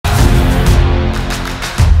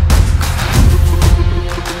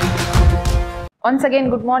Once again,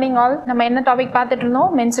 good morning all. நம்ம என்ன topic பார்த்துட்டு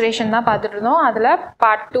இருந்தோம்? Mensuration தான் பார்த்துட்டு இருந்தோம். அதுல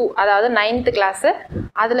part 2, அதாவது 9th class.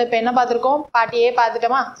 அதுல இப்போ என்ன பார்த்துருக்கோம்? part A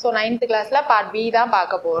பார்த்துட்டோமா? So 9th classல part B தான்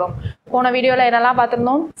பார்க்க போறோம். போன வீடியோல என்னெல்லாம்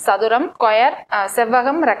பார்த்துருந்தோம்? சதுரம், ஸ்கொயர்,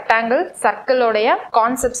 செவ்வகம், ரெக்டாங்கிள், சர்க்கிளோடைய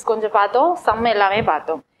கான்செப்ட்ஸ் கொஞ்சம் பார்த்தோம். சம் எல்லாமே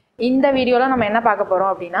பார்த்தோம். இந்த வீடியோல நம்ம என்ன பார்க்க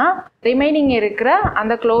போறோம் அப்படின்னா ரிமைனிங் இருக்கிற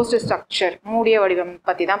அந்த க்ளோஸ்டு ஸ்ட்ரக்சர், மூடிய வடிவம்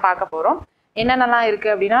பத்தி தான் பார்க்க போறோம். என்னென்னலாம்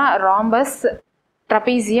இருக்கு அப்படின்னா ராம்பஸ்,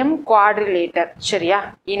 ட்ரபீசியம், குவாட்ரிலேட்டர், சரியா,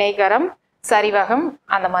 இணைகரம், சரிவகம்,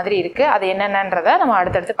 அந்த மாதிரி இருக்கு. அது என்னென்னன்றதை நம்ம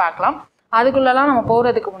அடுத்தடுத்து பார்க்கலாம். அதுக்குள்ளலாம் நம்ம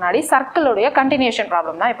போகிறதுக்கு முன்னாடி சர்க்கிளுடைய கண்டினியூஷன்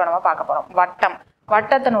ப்ராப்ளம் தான் இப்போ நம்ம பார்க்க போகிறோம்.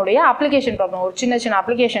 வட்டத்தினுடைய அப்ளிகேஷன் ப்ராப்ளம், ஒரு சின்ன சின்ன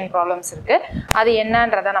அப்ளிகேஷன் ப்ராப்ளம்ஸ் இருக்கு. அது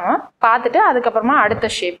என்னன்றதை நம்ம பார்த்துட்டு அதுக்கப்புறமா அடுத்த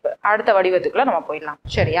ஷேப், அடுத்த வடிவத்துக்குள்ள நம்ம போயிடலாம்.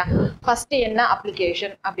 சரியா, ஃபர்ஸ்ட் என்ன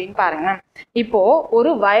அப்ளிகேஷன் அப்படின்னு பாருங்க. இப்போ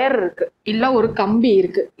ஒரு வயர் இருக்கு, இல்ல ஒரு கம்பி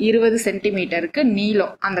இருக்கு, 20 சென்டிமீட்டருக்கு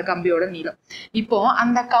நீளம், அந்த கம்பியோட நீளம். இப்போ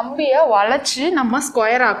அந்த கம்பியை வளைச்சு நம்ம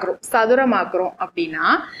ஸ்கொயர் ஆக்குறோம், சதுரமாக்குறோம் அப்படின்னா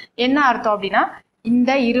என்ன அர்த்தம் அப்படின்னா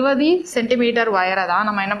இந்த 20 சென்டிமீட்டர் வயரை தான்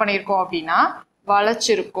நம்ம என்ன பண்ணியிருக்கோம் அப்படின்னா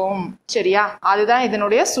வளைச்சிருக்கோம். சரியா, அதுதான்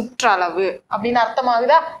இதனுடைய சுற்றளவு அப்படின்னு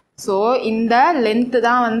அர்த்தமாகுதா? ஸோ இந்த லென்த்து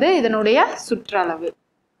தான் வந்து இதனுடைய சுற்றளவு.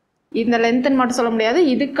 இந்த லென்த்துன்னு மட்டும் சொல்ல முடியாது,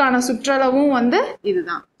 இதுக்கான சுற்றளவும் வந்து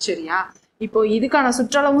இதுதான். சரியா, இப்போ இதுக்கான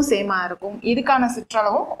சுற்றளவும் சேமா இருக்கும், இதுக்கான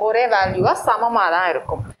சுற்றளவும் ஒரே வேல்யூவா சமமா தான்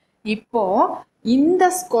இருக்கும். இப்போ இந்த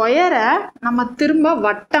ஸ்கொயரை நம்ம திரும்ப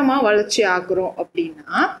வட்டமா வளைச்சி ஆக்குறோம்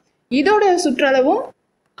அப்படின்னா இதோடைய சுற்றளவும்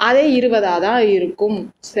அதே 20 தான் இருக்கும்.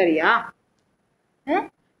 சரியா,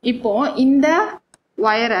 இப்போ இந்த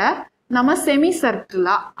வயரை நம்ம செமி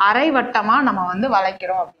சர்க்கிளா, அரை வட்டமா நம்ம வந்து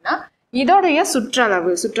வளைக்கிறோம் அப்படின்னா இதோடைய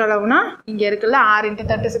சுற்றளவுனா இங்க இருக்குல்ல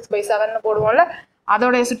 6x36/7 போடுவோம்ல,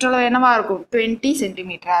 அதோடைய சுற்றளவு என்னவா இருக்கும்? 20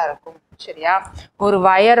 சென்டிமீட்டரா இருக்கும். சரியா, ஒரு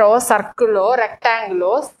வயரோ சர்க்கிளோ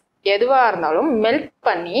ரெக்டாங்கிளோ எதுவா இருந்தாலும் மெல்ட்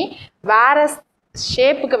பண்ணி வேற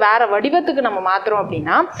ஷேப்புக்கு, வேற வடிவத்துக்கு நம்ம மாத்துறோம்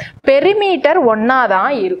அப்படின்னா பெரிமீட்டர் ஒன்னா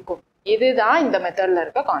தான் இருக்கும். இதுதான் இந்த மெத்தட்ல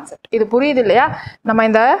இருக்க கான்செப்ட். இது புரியுது இல்லையா? நம்ம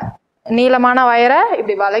இந்த நீளமான வயரை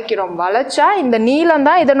இப்படி வளைக்கிறோம், வளைச்சா இந்த நீளம்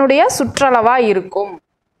தான் இதனுடைய சுற்றளவா இருக்கும்.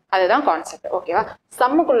 அதுதான் கான்செப்ட். ஓகேவா,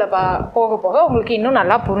 சம்முக்குள்ள போக போக உங்களுக்கு இன்னும்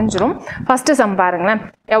நல்லா புரிஞ்சிடும். ஃபர்ஸ்ட் சம் பாருங்களேன்.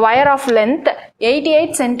 A wire of length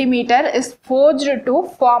 88 cm is forged to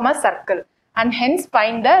form a circle and hence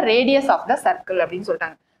find the radius of the circle அப்படின்னு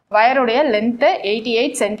சொல்லிட்டாங்க. வயருடைய லென்த்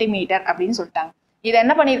 88 சென்டிமீட்டர் அப்படின்னு சொல்லிட்டாங்க. இது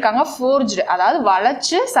என்ன பண்ணியிருக்காங்க? ஃபோர்ஜ்டு, அதாவது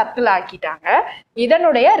வளைச்சு சர்க்கிள் ஆக்கிட்டாங்க.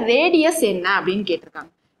 இதனுடைய ரேடியஸ் என்ன அப்படின்னு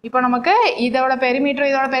கேட்டிருக்காங்க. இப்போ நமக்கு இதோட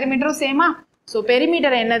பெரிமீட்டரும் சேமா. ஸோ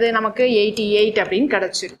பெரிமீட்டர் என்னது? நமக்கு 88 அப்படின்னு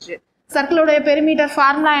கிடைச்சிருச்சு. சர்க்கிளோடைய பெரிமீட்டர்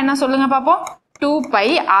ஃபார்முலா என்ன சொல்லுங்க பார்ப்போம்? 2πr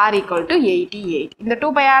 = 88. இந்த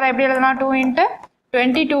 2πr எப்படி எழுதலாம்? 2 ×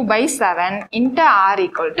 22/7 × r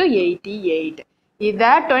 = 88.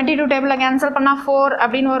 இதை 22 டேபிளில் கேன்சல் பண்ணால் 4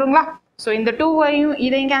 அப்படின்னு வருங்களா? ஸோ இந்த 2வையும்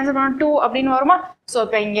இதையும் கேன்சல் பண்ணால் 2 அப்படின்னு வருமா? ஸோ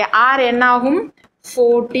இப்போ இங்கே ஆர் என்ன ஆகும்?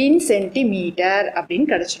 14 சென்டிமீட்டர் அப்படின்னு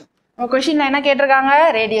கிடைச்சிடும். கொஸ்டின்ல என்ன கேட்டிருக்காங்க?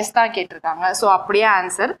 ரேடியஸ் தான் கேட்டிருக்காங்க. ஸோ அப்படியே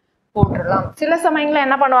ஆன்சர் போட்டுடலாம். சில சமயங்களில்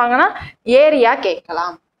என்ன பண்ணுவாங்கன்னா ஏரியா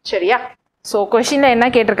கேட்கலாம். சரியா, ஸோ கொஸ்டின்ல என்ன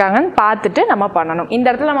கேட்டிருக்காங்கன்னு பார்த்துட்டு நம்ம பண்ணணும். இந்த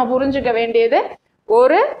இடத்துல நம்ம புரிஞ்சுக்க வேண்டியது,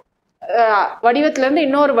 ஒரு வடிவத்திலேருந்து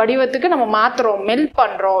இன்னொரு வடிவத்துக்கு நம்ம மாத்துறோம், மெல்ட்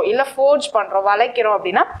பண்றோம், இல்லை ஃபோர்ஜ் பண்றோம், வளைக்கிறோம்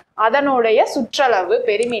அப்படின்னா அதனுடைய சுற்றளவு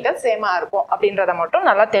பெரிமீட்டர் சேமா இருக்கும் அப்படின்றத மட்டும்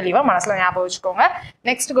நல்லா தெளிவா மனசுல ஞாபகம் வச்சுக்கோங்க.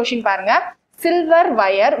 நெக்ஸ்ட் கொஸ்டின் பாருங்க. Silver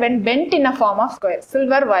wire when bent in a form of square.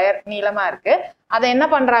 Silver wire நீளமா இருக்கு, அதை என்ன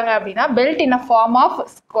பண்றாங்க அப்படின்னா belt in a form of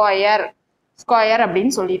square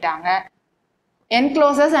அப்படின்னு சொல்லிட்டாங்க.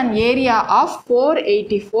 encloses an area of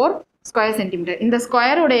 484 square centimeter. இந்த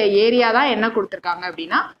ஸ்கொயருடைய ஏரியா தான் என்ன கொடுத்துருக்காங்க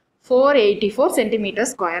அப்படின்னா 484 centimeter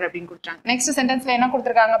square அப்படின்னு கொடுத்துருக்காங்க. நெக்ஸ்ட் சென்டென்ஸ்ல என்ன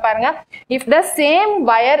கொடுத்துருக்காங்க பாருங்க. if the same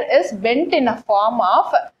wire is bent in a form of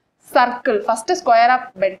circle. First ஸ்கொயரா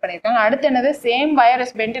bend பண்ணிருக்காங்க, அடுத்து என்னது? same wire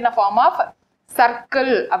is bent in a form of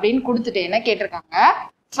circle அப்படின்னு கொடுத்துட்டு என்ன கேட்டிருக்காங்க?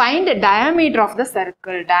 find diameter of the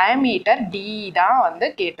circle. diameter d தான் வந்து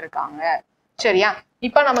கேட்டிருக்காங்க. சரியா,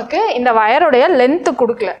 இப்போ நமக்கு இந்த வயருடைய லென்த்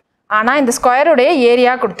கொடுக்கல, ஆனா இந்த ஸ்கொயருடைய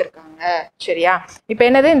ஏரியா கொடுத்துருக்காங்க. சரியா, இப்போ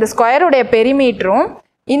என்னது? இந்த ஸ்கொயருடைய பெரிமீட்டரும்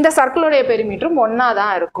இந்த சர்க்கிளுடைய பெரிமீட்டரும் ஒன்னா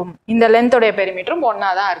தான் இருக்கும், இந்த லென்த்தோடைய பெரிமீட்டரும் ஒன்னா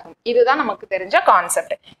தான் இருக்கும். இதுதான் நமக்கு தெரிஞ்ச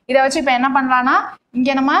கான்செப்ட். இதை வச்சு இப்போ என்ன பண்ணலாம்னா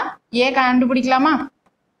இங்க நம்ம ஏ கண்டுபிடிக்கலாமா?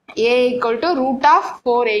 a =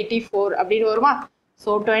 √484 அப்படின்னு வருமா? ஸோ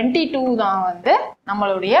 22 தான் வந்து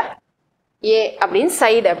நம்மளுடைய ஏ அப்படின்னு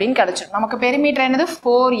சைடு அப்படின்னு கிடைச்சிடும். நமக்கு பெரிமீட்டர் என்னது?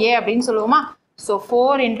 4a அப்படின்னு சொல்லுவோமா? ஸோ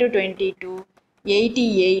 4 × 22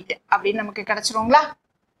 88 அப்படின்னு நமக்கு கிடைச்சிருங்களா?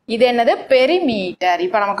 இது என்னது? பெரிமீட்டர்.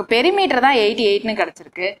 இப்போ நமக்கு பெரிமீட்டர் தான் 88ன்னு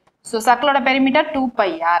கிடைச்சிருக்கு. So சர்க்கிளோட perimeter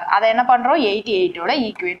 2πr. அதை என்ன பண்றோம்? 88ஓட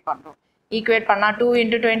ஈக்குவேட் பண்றோம். ஈக்குவேட் பண்ணா 2 ×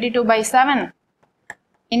 22/7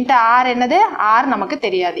 into r என்னது r நமக்கு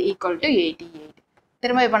தெரியாது equal to 88.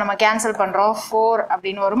 திரும்ப இப்போ நம்ம கேன்சல் பண்றோம் 4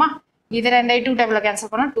 அப்படினு வருமா? இது ரெண்டையும் 2 டேபிள்ல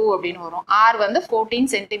கேன்சல் பண்ணா 2 அப்படினு வரும். r வந்து 14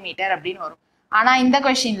 cm அப்படினு வரும். ஆனா இந்த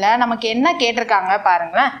क्वेश्चनல நமக்கு என்ன கேட்டிருக்காங்க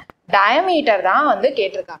பாருங்க. டயமீட்டர் தான் வந்து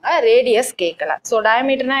கேட்டிருக்காங்க. ரேடியஸ் கேட்கல. சோ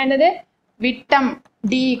டயமீட்டர்னா என்னது? விட்டம்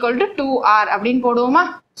d equal to 2r அப்படினு போடுவோமா?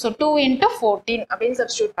 சோ 2 into 14 அப்படினு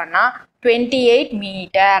சப்ஸ்டிட்யூட் பண்ணா 28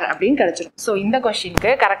 மீட்டர் அப்படினு கிடைச்சிடும். சோ இந்த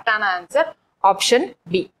क्वेश्चनக்கு கரெக்ட்டான ஆன்சர் ஆப்ஷன்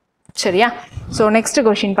B. சரியா? சோ நெக்ஸ்ட்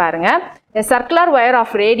क्वेश्चन பாருங்க. A circular wire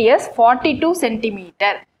of radius 42 cm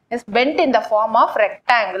is bent in the form of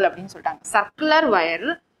rectangle அப்படினு சொல்றாங்க. circular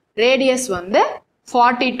wire radius வந்து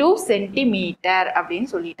 42 cm அப்படினு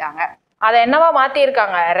சொல்லிட்டாங்க. அத என்னவா மாத்தி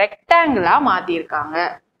இருக்காங்க? ரெக்டாங்கிளா மாத்தி இருக்காங்க.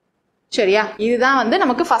 சரியா? இதுதான் வந்து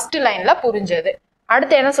நமக்கு ஃபர்ஸ்ட் லைன்ல புரிஞ்சது.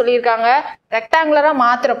 அடுத்து என்ன சொல்லியிருக்காங்க? ரெக்டாங்குலரா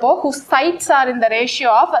மாத்துறப்போ whose sides are in the ratio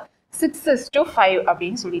of 6:5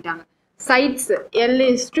 அப்படின்னு சொல்லிட்டாங்க. sides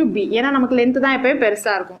L/B ஏன்னா நமக்கு லென்த் தான் எப்பயும்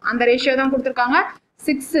பெருசா இருக்கும். அந்த ரேஷியோ தான் கொடுத்துருக்காங்க.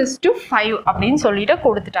 6:5 அப்படின்னு சொல்லிட்டு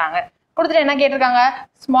கொடுத்துட்டாங்க. கொடுத்துட்டு என்ன கேட்டிருக்காங்க?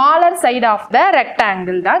 Smaller side of the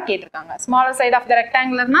rectangle தான் கேட்டிருக்காங்க. ஸ்மாலர் சைட் ஆஃப் த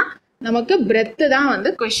ரெக்டாங்குலர்னா நமக்கு பிரெத் தான்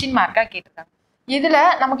வந்து கொஸ்டின் மார்க்கா கேட்டிருக்காங்க. இதுல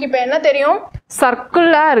நமக்கு இப்ப என்ன தெரியும்?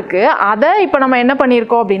 சர்க்கிளா இருக்கு. அதை இப்ப நம்ம என்ன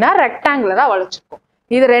பண்ணிருக்கோம் அப்படின்னா ரெக்டாங்குலரா வளைச்சிருக்கோம்.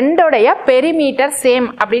 இது ரெண்டோடைய பெரிமீட்டர் சேம்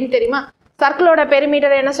அப்படின்னு தெரியுமா? சர்க்கிளோட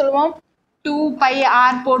பெரிமீட்டர் என்ன சொல்லுவோம்?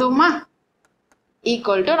 2πr போடுவோமா?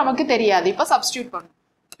 ஈக்குவல் டு நமக்கு தெரியாது. இப்ப சப்ஸ்டிடியூட் பண்ணும்.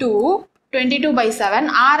 2 22/7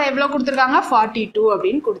 r எவ்வளவு கொடுத்துருக்காங்க? 42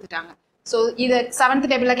 அப்படின்னு கொடுத்துட்டாங்க. ஸோ இது 7th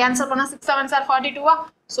டேபிள்ல கேன்சல் பண்ணா 6 7s are 42வா?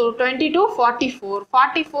 ஸோ 22 44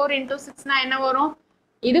 44 into 6னா என்ன வரும்?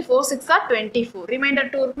 இது 4 6 are 24. ரிமைண்டர்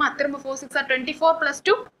 2 இருக்குமா? திரும்ப 4 6 are 24 plus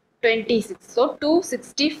 2 26. ஸோ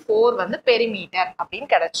 264 வந்து பெரிமீட்டர் அப்படின்னு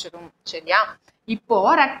கிடைச்சிடும். சரியா? இப்போ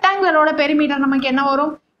ரெக்டாங்குலரோட பெரிமீட்டர் நமக்கு என்ன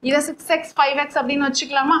வரும்? இதை 6x 5x அப்படின்னு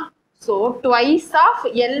வச்சுக்கலாமா? So twice of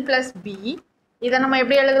L plus B. இதை நம்ம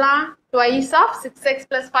எப்படி எழுதலாம்? twice of 6x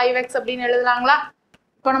plus 5x அப்படின்னு எழுதலாங்களா?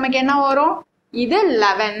 இப்போ நமக்கு என்ன வரும்? இது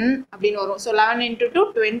 11 அப்படின்னு வரும். ஸோ 11 into 2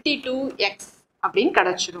 22x அப்படின்னு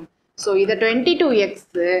கிடைச்சிடும். ஸோ இதை 22x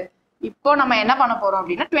இப்போ நம்ம என்ன பண்ண போறோம்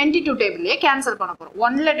அப்படின்னா 22 டேபிள்லயே கேன்சல் பண்ண போறோம்.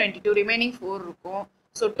 1ல 22 ரிமைனிங் 4 இருக்கும்.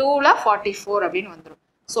 ஸோ 2ல 44 அப்படின்னு வந்துடும்.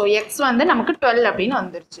 ஸோ எக்ஸ் வந்து நமக்கு 12 அப்படின்னு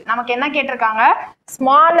வந்துருச்சு. நமக்கு என்ன கேட்டிருக்காங்க?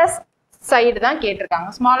 ஸ்மாலஸ்ட் சைடு தான் கேட்டிருக்காங்க.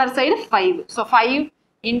 Smaller side 5. ஸோ 5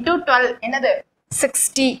 into 12 என்னது?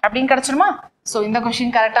 60 அப்படின்னு கிடைச்சிருமா? ஸோ இந்த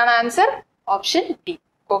கொஸ்டின் கரெக்டான ஆன்சர் ஆப்ஷன் டி.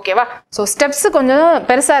 ஓகேவா? ஸோ ஸ்டெப்ஸ் கொஞ்சம்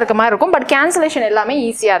பெருசா இருக்க மாதிரி இருக்கும். பட் கேன்சலேஷன் எல்லாமே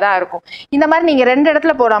ஈஸியா தான் இருக்கும். இந்த மாதிரி நீங்க ரெண்டு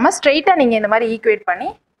இடத்துல போடாம ஸ்ட்ரெயிட்டா நீங்க இந்த மாதிரி ஈக்குவேட் பண்ணி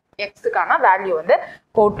எக்ஸுக்கான வேல்யூ வந்து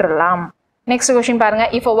போட்டுடலாம். நெக்ஸ்ட் கொஸ்டின் பாருங்க.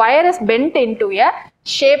 If a wire is bent into a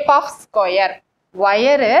shape of square.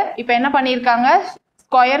 Wire இப்போ என்ன பண்ணியிருக்காங்க?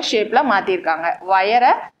 ஸ்கொயர் ஷேப்ல மாத்திருக்காங்க.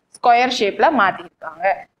 வயரை ஸ்கொயர் ஷேப்ல மாத்திருக்காங்க.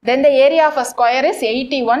 then the area of a square is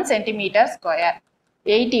 81 centimeter square.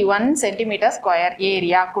 81 centimeter square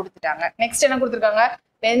area கொடுத்துட்டாங்க. நெக்ஸ்ட் என்ன கொடுத்துருக்காங்க?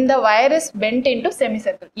 when the wire is bent into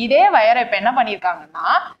semicircle. இதே வயரை இப்போ என்ன பண்ணியிருக்காங்கன்னா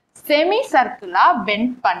செமி சர்க்கிளா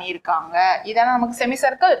பெண்ட் பண்ணியிருக்காங்க. இதான நமக்கு செமி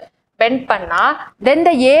சர்க்கிள். பெண்ட் பண்ணா தென்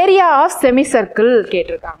the area of semi circle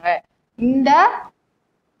கேட்டிருக்காங்க. இந்த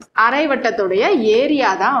அரைவட்டத்துடைய ஏரியா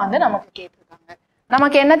தான் வந்து நமக்கு கேட்டிருக்காங்க.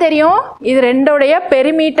 நமக்கு என்ன தெரியும்? இது ரெண்டோடைய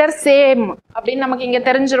பெரிமீட்டர் சேம் அப்படின்னு நமக்கு இங்க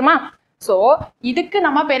தெரிஞ்சிருமா? ஸோ இதுக்கு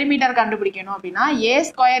நம்ம பெரிமீட்டர் கண்டுபிடிக்கணும் அப்படின்னா a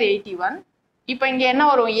ஸ்கொயர் 81. இப்போ இங்க என்ன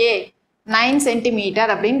வரும்? a 9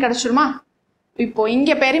 சென்டிமீட்டர் அப்படின்னு கிடைச்சிருமா? இப்போ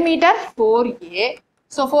இங்க perimeter 4a.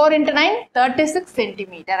 So 4 into 9 36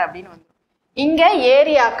 centimetre அப்படின்னு வந்துடும். இங்க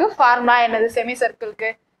ஏரியாவுக்கு ஃபார்முலா என்னது? செமி சர்க்கிளுக்கு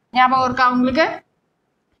ஞாபகம் இருக்கா உங்களுக்கு?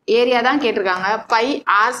 ஏரியா தான் கேட்டிருக்காங்க. பை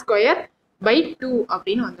ஆர் ஸ்கொயர் பை 2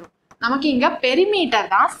 அப்படின்னு வந்துடும். நமக்கு இங்க பெரிமீட்டர்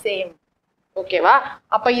தான் சேம். ஓகேவா?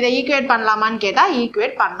 அப்ப இதை ஈக்குவேட் பண்ணலாமான்னு கேட்டா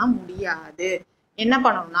ஈக்குவேட் பண்ண முடியாது. என்ன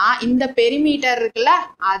பண்ணணும்னா இந்த பெரிமீட்டர் இருக்குல்ல,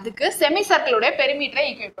 அதுக்கு செமி சர்க்கிளோட பெரிமீட்டரை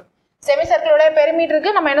ஈக்குவேட் பண்ணும். செமி சர்க்கிளோட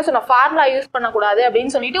பெரிமீட்டருக்கு நம்ம என்ன சொன்னோம்? ஃபார்முலா யூஸ் பண்ணக்கூடாது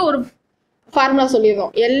அப்படின்னு சொல்லிட்டு ஒரு ஃபார்முலா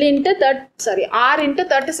சொல்லிடுவோம். r into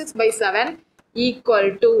 36/7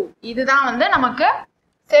 ஈக்குவல் டு இதுதான் வந்து நமக்கு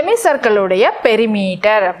செமி சர்க்கிளோடைய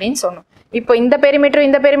பெரிமீட்டர் அப்படின்னு சொன்னோம். இப்போ இந்த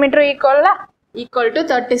பெரிமீட்டர் ஈக்குவல் டு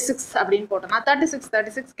 36 அப்படின்னு போட்டோம்னா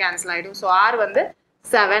 36 கேன்சல் ஆயிடும். ஸோ r வந்து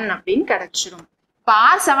 7 அப்படின்னு கிடைச்சிடும். இப்போ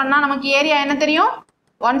r 7னா நமக்கு ஏரியா என்ன தெரியும்?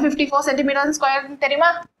 154 சென்டிமீட்டர் ஸ்கொயர் தெரியுமா?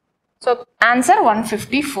 ஸோ ஆன்சர்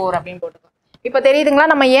 154 அப்படின்னு போட்டுக்கலாம். இப்போ தெரியுதுங்களா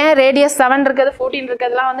நம்ம ஏன் ரேடியஸ் 7 இருக்குது 14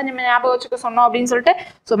 இருக்கிறதுலாம் வந்து நம்ம ஞாபகம் வச்சுக்க சொன்னோம் அப்படின்னு சொல்லிட்டு.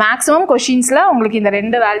 ஸோ மேக்ஸிமம் கொஸ்டின்ஸ்ல உங்களுக்கு இந்த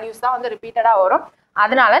ரெண்டு வேல்யூஸ் தான் வந்து ரிப்பீட்டடா வரும்.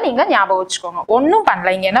 அதனால நீங்க ஞாபகம் வச்சுக்கோங்க. ஒன்றும்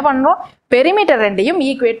பண்ணல. இங்க என்ன பண்றோம்? பெரிமீட்டர் ரெண்டையும்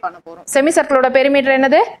ஈக்குவேட் பண்ண போறோம். செமி சர்க்கிளோட பெரிமீட்டர்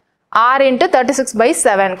என்னது? r into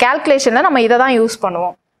 36/7. கால்குலேஷன்ல நம்ம இதை தான் யூஸ்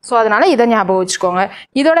பண்ணுவோம். ஸோ அதனால இதை ஞாபகம் வச்சுக்கோங்க.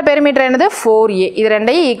 இதோட பெரிமீட்டர் என்னது? 4a. இது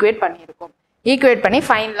ரெண்டையும் ஈக்குவேட் பண்ணியிருக்கோம். ஈக்குவேட் பண்ணி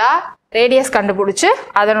ஃபைனலாக ரேடியஸ் கண்டுபிடிச்சி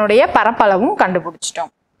அதனுடைய பரப்பளவும்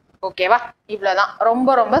கண்டுபிடிச்சிட்டோம். ஓகேவா? இவ்வளோதான்.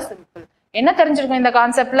 ரொம்ப ரொம்ப சிம்பிள். என்ன தெரிஞ்சிருக்கும் இந்த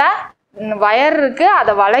கான்செப்டில்? வயர் இருக்கு,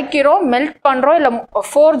 அதை வளைக்கிறோம், மெல்ட் பண்ணுறோம், இல்லை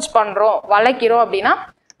ஃபோர்ஜ் பண்ணுறோம், வளைக்கிறோம் அப்படின்னா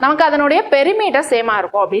நமக்கு அதனுடைய பெரிமீட்டர் சேமாக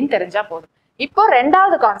இருக்கும் அப்படின்னு தெரிஞ்சால் போதும். இப்போ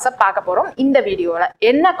ரெண்டாவது கான்செப்ட் பார்க்க போகிறோம் இந்த வீடியோவில்.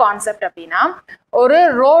 என்ன கான்செப்ட் அப்படின்னா, ஒரு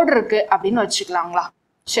ரோடு இருக்கு அப்படின்னு வச்சுக்கலாங்களா?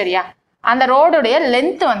 சரியா? அந்த ரோடுடைய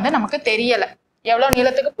லென்த் வந்து நமக்கு தெரியலை, எவ்வளோ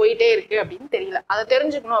நீளத்துக்கு போயிட்டே இருக்கு அப்படின்னு தெரியல. அதை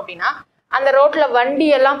தெரிஞ்சுக்கணும் அப்படின்னா அந்த ரோட்ல வண்டி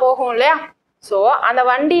எல்லாம் போகும் இல்லையா? ஸோ அந்த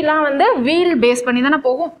வண்டிலாம் வந்து வீல் பேஸ் பண்ணி தானே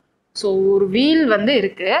போகும். ஸோ ஒரு வீல் வந்து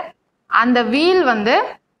இருக்கு, அந்த வீல் வந்து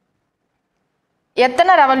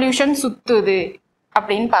எத்தனை ரெவல்யூஷன் சுத்துது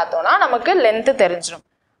அப்படின்னு பார்த்தோம்னா நமக்கு லென்த்து தெரிஞ்சிடும்.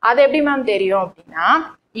 அது எப்படி மேம் தெரியும் அப்படின்னா,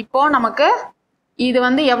 இப்போ நமக்கு இது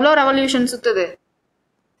வந்து எவ்வளோ ரெவல்யூஷன் சுத்துது?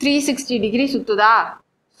 360 டிகிரி சுத்துதா?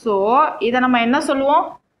 ஸோ இதை நம்ம என்ன சொல்லுவோம்?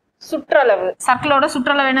 சுற்றளவு. சர்க்கிளோட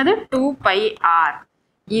சுற்றளவு என்னது? 2πr.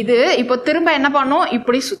 இது இப்போ திரும்ப என்ன பண்ணும்?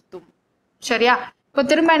 இப்படி சுத்தும். சரியா? இப்போ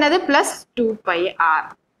திரும்ப என்னது? Plus 2πr.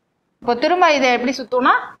 இப்போ திரும்ப இதை எப்படி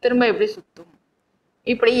சுத்தும்னா திரும்ப எப்படி சுத்தும்.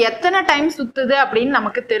 இப்படி எத்தனை டைம் சுத்துது அப்படின்னு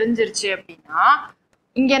நமக்கு தெரிஞ்சிருச்சு அப்படின்னா,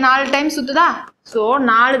 இங்க 4 டைம் சுத்துதா? ஸோ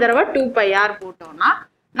 4 தடவை 2πr போட்டோம்னா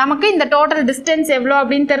நமக்கு இந்த டோட்டல் டிஸ்டன்ஸ் எவ்வளோ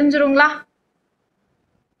அப்படின்னு தெரிஞ்சிருங்களா?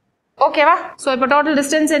 ஓகேவா? ஸோ இப்போ டோட்டல்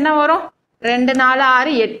டிஸ்டன்ஸ் என்ன வரும்? 2 4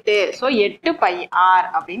 6 8. ஸோ 8πr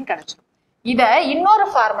அப்படின்னு கிடைச்சிடும். இதை இன்னொரு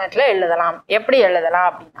ஃபார்மேட்ல எழுதலாம். எப்படி எழுதலாம்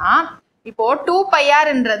அப்படின்னா, இப்போ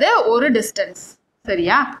 2πrன்றது ஒரு டிஸ்டன்ஸ்.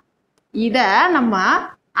 சரியா? இதை நம்ம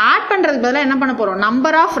ஆட் பண்றதுக்கு பதிலாக என்ன பண்ண போறோம்?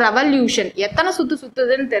 நம்பர் ஆஃப் ரெவல்யூஷன், எத்தனை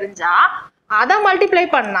சுத்துதுன்னு தெரிஞ்சா அதை மல்டிப்ளை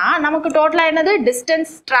பண்ணா நமக்கு டோட்டலா என்னது?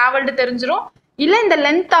 டிஸ்டன்ஸ் டிராவல்டு தெரிஞ்சிடும், இல்லை இந்த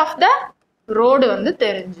லென்த் ஆஃப் த ரோடு வந்து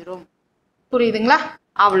தெரிஞ்சிடும். புரியுதுங்களா?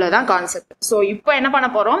 அவ்வளோதான் கான்செப்ட். ஸோ இப்போ என்ன பண்ண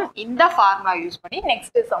போறோம்? இந்த ஃபார்முலா யூஸ் பண்ணி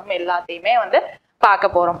நெக்ஸ்ட் சம் எல்லாத்தையுமே வந்து பார்க்க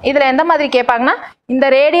போறோம். இதுல எந்த மாதிரி கேட்பாங்கன்னா, இந்த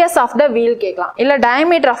ரேடியஸ் ஆஃப் த வீல் கேட்கலாம், இல்லை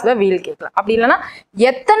டயமீட்டர் ஆஃப் த வீல் கேட்கலாம். அப்படி இல்லைன்னா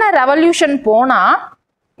எத்தனை ரெவல்யூஷன் போனா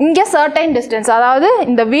இங்கே சர்டைன் டிஸ்டன்ஸ், அதாவது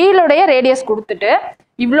இந்த வீலுடைய ரேடியஸ் கொடுத்துட்டு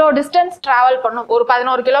இவ்வளோ டிஸ்டன்ஸ் டிராவல் பண்ணும், ஒரு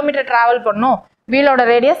 11 கிலோமீட்டர் டிராவல் பண்ணும், வீலோட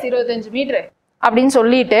ரேடியஸ் 25 மீட்டர் அப்படின்னு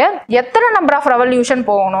சொல்லிட்டு எத்தனை நம்பர் ஆஃப் ரெவல்யூஷன்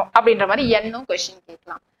போகணும் அப்படின்ற மாதிரி என்னும் கொஸ்டின்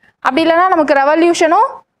கேட்கலாம். அப்படி இல்லைன்னா நமக்கு ரெவல்யூஷனும்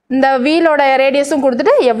இந்த வீலோட ரேடியஸும்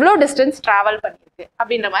கொடுத்துட்டு எவ்வளோ டிஸ்டன்ஸ் டிராவல் பண்ணியிருக்கு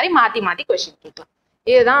அப்படின்ற மாதிரி மாற்றி மாற்றி கொஸ்டின் கேட்கலாம்.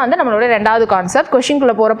 இதுதான் வந்து நம்மளோட ரெண்டாவது கான்செப்ட்.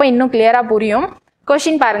 கொஸ்டின்குள்ளே போகிறப்ப இன்னும் கிளியராக புரியும்.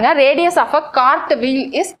 கொஸ்டின் பாருங்க, radius of a card wheel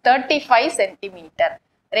is 35 centimetre.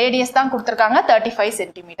 Radius தான் கொடுத்துருக்காங்க, 35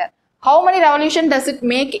 centimetre. How many revolution does it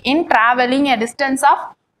make in traveling a distance of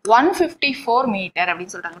 154 metre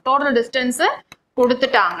அப்படின்னு சொல்றாங்க. டோட்டல் டிஸ்டன்ஸ்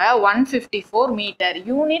கொடுத்துட்டாங்க 154 மீட்டர்.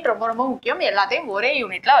 யூனிட் ரொம்ப ரொம்ப முக்கியம், எல்லாத்தையும் ஒரே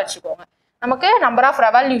யூனிட்ல வச்சுக்கோங்க. நமக்கு நம்பர் ஆஃப்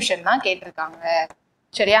ரெவல்யூஷன் தான் கேட்டிருக்காங்க.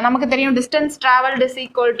 சரியா? நமக்கு தெரியும் distance travelled is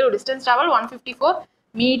equal to distance travel 154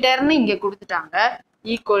 மீட்டர்னு இங்கே கொடுத்துட்டாங்க,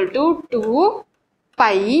 ஈக்குவல் டு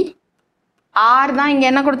 2πr தான் இங்கே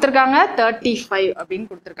என்ன கொடுத்துருக்காங்க? 35 அப்படின்னு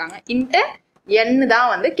கொடுத்துருக்காங்க. இன்ட்டு n தான்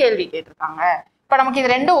வந்து கேள்வி கேட்டிருக்காங்க. இப்போ நமக்கு இது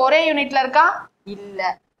ரெண்டும் ஒரே யூனிட்ல இருக்கா? இல்லை.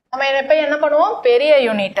 நம்ம இப்போ என்ன பண்ணுவோம்? பெரிய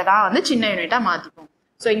யூனிட்டை தான் வந்து சின்ன யூனிட்டா மாற்றிப்போம்.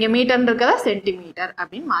 ஸோ இங்கே மீட்டர்னு இருக்கிறதா சென்டிமீட்டர்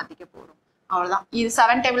அப்படின்னு மாற்றிக்க போகிறோம். அவ்வளோதான். இது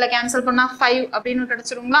 7 டேபிள்ல கேன்சல் பண்ணால் 5 அப்படின்னு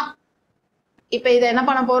கிடைச்சிருங்களா? இப்போ இதை என்ன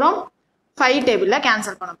பண்ண போகிறோம்? 5 டேபிள்ல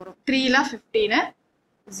கேன்சல் பண்ண போகிறோம். 3ல 15,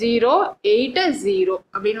 0 8 0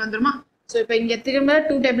 அப்படின்னு வந்துருமா? ஸோ இப்போ இங்கே திரும்ப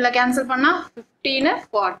 2 டேபிள்ல கேன்சல் பண்ணால் 15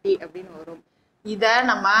 40 அப்படின்னு வரும். இதை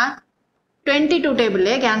நம்ம 22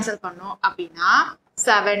 டேபிள்லேயே கேன்சல் பண்ணோம் அப்படின்னா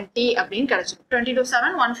 70 அப்படின்னு கிடைச்சிடும். 22 7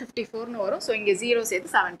 154னு வரும். ஸோ இங்கே 0 சேர்த்து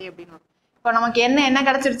 70 அப்படின்னு வரும். இப்போ நமக்கு என்ன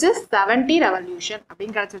கிடைச்சிருச்சு? 70 ரெவல்யூஷன்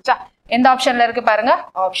அப்படின்னு கிடைச்சிருச்சா? எந்த ஆப்ஷன்ல இருக்கு பாருங்க?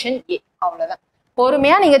 Option A. அவ்வளோதான்.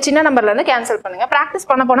 பொறுமையா நீங்க சின்ன நம்பர்ல இருந்து கேன்சல் பண்ணுங்க. ப்ராக்டிஸ்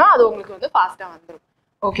பண்ண போனா அது உங்களுக்கு வந்து ஃபாஸ்டா வந்துடும்.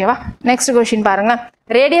 ஓகேவா? நெக்ஸ்ட் கொஸ்டின் பாருங்க.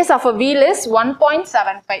 Radius of a wheel is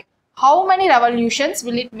 1.75. How many revolutions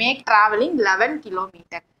will it make traveling 11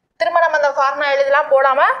 kilometre? திரும்ப நம்ம அந்த ஃபார்முலா எழுதலாம்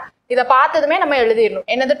போடாம இதை பார்த்ததுமே நம்ம எழுதிடணும்.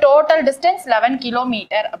 என்னது? டோட்டல் டிஸ்டன்ஸ் 11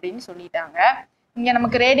 கிலோமீட்டர் அப்படின்னு சொல்லிட்டாங்க. இங்க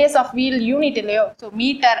நமக்கு ரேடியஸ் ஆஃப் வீல் யூனிட் இல்லையோ, ஸோ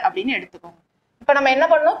மீட்டர் அப்படின்னு எடுத்துக்கோங்க. இப்போ நம்ம என்ன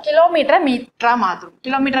பண்ணணும்? கிலோமீட்டரை மீட்டரா மாற்றணும்.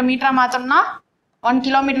 கிலோமீட்டரை மீட்டரா மாற்றோம்னா 1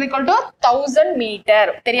 கிலோமீட்டர் ஈக்குவல் டு 1000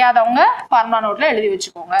 மீட்டர். தெரியாதவங்க ஃபார்முலா நோட்ல எழுதி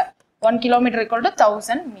வச்சுக்கோங்க. 1 கிலோமீட்டர் ஈக்குவல் டு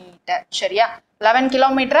 1000 மீட்டர். சரியா? 11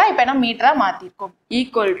 கிலோமீட்டரா இப்போ என்ன மீட்டரா மாத்திருக்கோம்.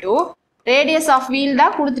 Equal to radius of wheel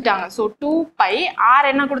தான் கொடுத்துட்டாங்க. ஸோ 2πr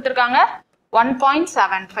என்ன கொடுத்துருக்காங்க?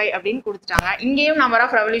 1.75 அப்படின்னு கொடுத்துட்டாங்க. இங்கேயும் நம்பர்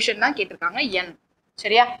ஆஃப் ரெவல்யூஷன் தான் கேட்டிருக்காங்க, n.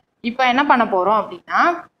 சரியா? இப்போ என்ன பண்ண போறோம் அப்படின்னா,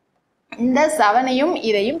 இந்த 7ஐயும்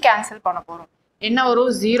இதையும் கேன்சல் பண்ண போறோம். என்ன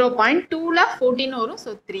வரும்? 0.2ல 14 வரும்.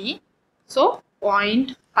 So 3. So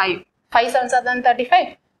 0.5. 5 7s are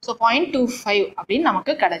 35. So 0.25 அப்படின்னு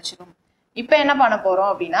நமக்கு கிடைச்சிடும். இப்போ என்ன பண்ண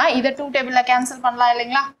போறோம் அப்படின்னா, இதை 2 டேபிள்ல கேன்சல் பண்ணலாம்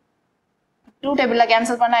இல்லைங்களா? 2 டேபிள்ல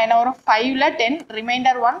கேன்சல் பண்ணா என்ன வரும் 5ல 10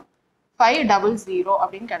 ரிமைண்டர் 1 500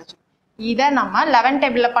 அப்படின்னு கிடைச்சிடும். இதை நம்ம 11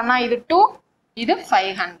 டேபிள்ல பண்ணா இது 2 இது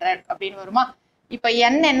 500 அப்படின்னு வருமா. இப்போ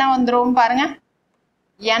n என்ன வந்துரும் பாருங்க,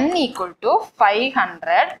 n equal to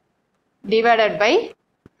 500 divided by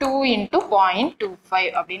 2 into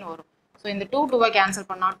 0.25 அப்படின்னு வரும். ஸோ இந்த 2 கேன்சல்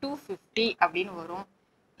பண்ணா 250 அப்படின்னு வரும்.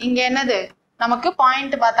 இங்க என்னது நமக்கு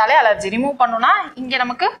பாயிண்ட் பார்த்தாலே அலர்ஜி ரிமூவ் பண்ணோம்னா இங்க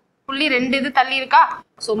நமக்கு புள்ளி 2 இது தள்ளி இருக்கா.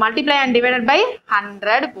 So multiply and divided by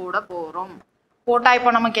 100 போட போறோம். போட்டா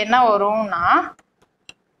இப்போ நமக்கு என்ன வரும்னா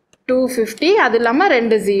 250 அது இல்லாம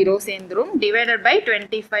 2 0 சேர்ந்துரும் டிவைடட் பை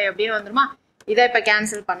 25 அப்படின்னு வந்துருமா. இதை இப்போ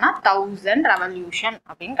கேன்சல் பண்ணா 1000 ரெவல்யூஷன்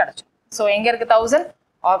அப்படின்னு கிடைச்சிடும். ஸோ எங்க இருக்கு 1000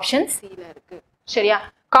 ஆப்ஷன் சில இருக்கு. சரியா,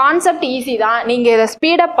 கான்செப்ட் ஈஸி தான். நீங்க இதை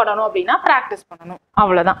ஸ்பீட் அப் பண்ணணும் அப்படின்னா பிராக்டிஸ் பண்ணணும்,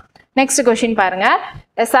 அவ்வளவுதான். நெக்ஸ்ட் क्वेश्चन பாருங்க.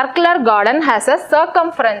 A circular garden has a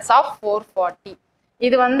circumference of 440.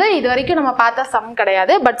 இது வந்து இது வரைக்கும் நம்ம பார்த்த சம்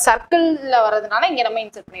கிடையாது, பட் சர்க்கிள்ல வரதுனால இங்க நம்ம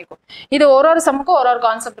இன்சர்ட் பண்ணிருக்கோம். இது ஒரு சம்முக்கும் ஒரு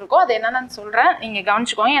கான்செப்ட் இருக்கும், அது என்னன்னு சொல்றேன், நீங்க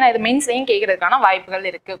கவனிச்சுக்கோங்க. ஏன்னா இது மெயின்ஸ்லயும் கேட்கறதுக்கான வாய்ப்புகள்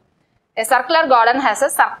இருக்கு. A circular garden has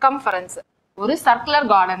a circumference. ஒரு சர்க்குலர்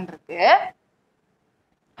கார்டன் இருக்கு,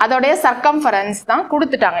 அதோடைய சர்க்கம்ஃபரன்ஸ் தான்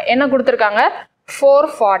கொடுத்துட்டாங்க. என்ன கொடுத்துருக்காங்க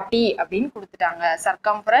 440 அப்படின்னு கொடுத்துட்டாங்க.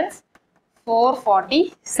 சர்க்கம்ஃபரன்ஸ் 440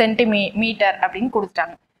 சென்டிமீட்டர் அப்படின்னு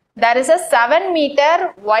கொடுத்துட்டாங்க. There is a 7 meter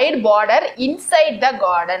wide border inside the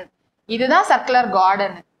garden. இதுதான் சர்க்குலர்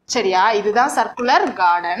கார்டன். சரியா, இதுதான் சர்க்குலர்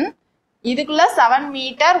கார்டன். இதுக்குள்ள 7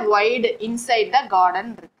 meter wide inside the garden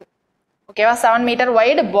இருக்கு. ஓகேவா, 7 meter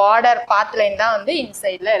wide border path line தான் வந்து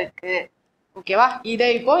இன்சைட்ல இருக்கு. ஓகேவா, இதை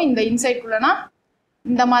இப்போ இந்த இன்சைட்குள்ளனா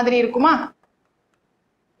இந்த மாதிரி இருக்குமா,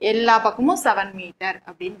 எல்லா பக்கமும் 7 மீட்டர்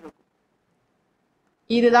அப்படின்னு இருக்கும்.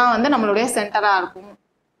 இதுதான் வந்து நம்மளுடைய சென்டரா இருக்கும்.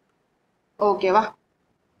 ஓகேவா,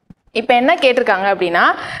 இப்போ என்ன கேட்டிருக்காங்க அப்படின்னா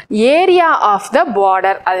ஏரியா ஆஃப் த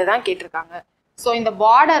பார்டர் அதுதான் கேட்டிருக்காங்க. ஸோ இந்த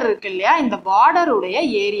பார்டர் இருக்கு இல்லையா, இந்த பார்டருடைய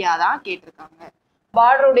ஏரியா தான் கேட்டிருக்காங்க.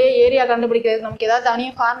 பார்டருடைய ஏரியா கண்டுபிடிக்கிறது நமக்கு ஏதாவது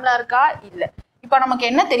தனியாக ஃபார்முலா இருக்கா? இல்லை. இப்போ நமக்கு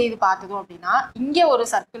என்ன தெரியுது பார்த்ததும் அப்படின்னா இங்கே ஒரு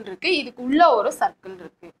சர்க்கிள் இருக்கு, இதுக்குள்ள ஒரு சர்க்கிள்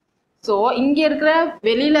இருக்கு. ஸோ இங்க இருக்கிற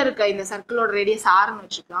வெளியில இருக்க இந்த சர்க்கிளோட ரேடியஸ் ஆர்னு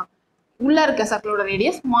வச்சுக்கலாம், உள்ள இருக்க சர்க்கிளோட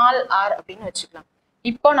ரேடியஸ் ஸ்மால் ஆர் அப்படின்னு வச்சுக்கலாம்.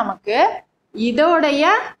 இப்போ நமக்கு இதோடைய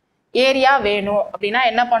ஏரியா வேணும் அப்படின்னா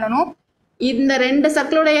என்ன பண்ணணும், இந்த 2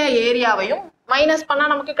 சர்க்கிளோடைய ஏரியாவையும் மைனஸ் பண்ணா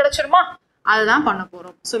நமக்கு கிடைச்சிருமா, அதுதான் பண்ண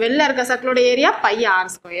போறோம். ஸோ வெளில இருக்க சர்க்கிளோட ஏரியா பை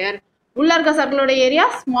ஆர் ஸ்கொயர், உள்ள இருக்க சர்க்கிளோட ஏரியா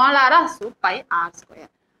ஸ்மால் ஆரா, ஸோ பை ஆர்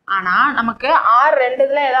ஸ்கொயர். ஆனா நமக்கு ஆர்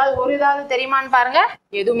ரெண்டுல ஏதாவது ஒரு இதாவது தெரியுமான்னு பாருங்க,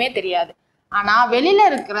 எதுவுமே தெரியாது. ஆனா வெளியில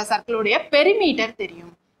இருக்கிற சர்க்கிளுடைய பெரிமீட்டர்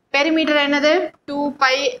தெரியும். பெரிமீட்டர் என்னது 2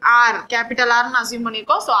 பை ஆர், கேபிட்டல் ஆர்னு அசியூம்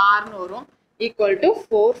பண்ணிருக்கோம். ஸோ ஆர்னு வரும் ஈக்குவல் டு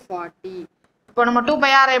 440. இப்போ நம்ம 2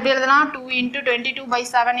 பை ஆர் எப்படி எழுதலாம், 2 into 22 by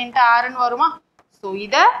 7 into ஆர்னு வருமா. ஸோ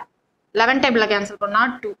இதை 11 டேபிள்ல கேன்சல் பண்ணா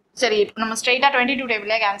 2. சரி, இப்போ நம்ம ஸ்ட்ரைட்டா 22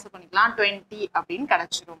 டேபிள்ல கேன்சல் பண்ணிக்கலாம், 20 அப்படின்னு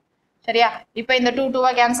கிடைச்சிடும். சரியா, இப்போ இந்த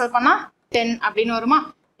 2 கேன்சல் பண்ணா 10 அப்படின்னு வருமா.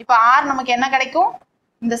 இப்போ ஆர் நமக்கு என்ன கிடைக்கும்,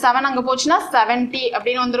 இந்த 7 அங்க போச்சுன்னா 70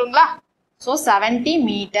 அப்படின்னு வந்துருங்களா. ஸோ 70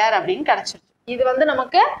 மீட்டர் அப்படின்னு கிடைச்சிருச்சு. இது வந்து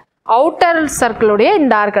நமக்கு அவுட்டர் சர்க்கிளுடைய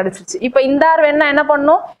இந்த ஆர் கிடைச்சிருச்சு. இப்போ இந்த ஆர் வேணா என்ன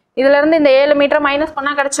பண்ணும், இதுல இருந்து இந்த 7 மீட்டர் மைனஸ்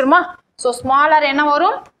பண்ணா கிடைச்சிருமா. ஸோ ஸ்மால் ஆர் என்ன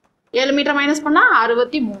வரும், 7 மீட்டர் மைனஸ் பண்ணா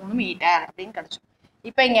 63 மீட்டர் அப்படின்னு கிடைச்சிடும்.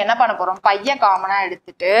 இப்போ இங்க என்ன பண்ண போறோம், பைய காமனா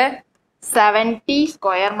எடுத்துட்டு 70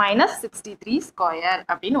 ஸ்கொயர் மைனஸ் 63 ஸ்கொயர்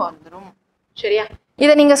அப்படின்னு வந்துடும். சரியா,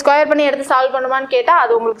 இதை நீங்க ஸ்கொயர் பண்ணி எடுத்து சால்வ் பண்ணுமான்னு கேட்டா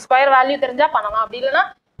அது உங்களுக்கு ஸ்கொயர் வேல்யூ தெரிஞ்சா பண்ணலாம், அப்படி இல்லைன்னா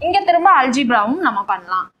இங்க திரும்ப அல்ஜிப்ராவும் நம்ம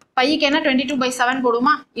பண்ணலாம். பைக்கு என்ன 22 by 7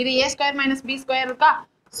 போடுமா, இது a square minus b square இருக்கா.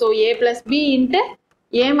 So a plus b into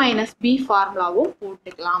a minus b ஃபார்முலாவும்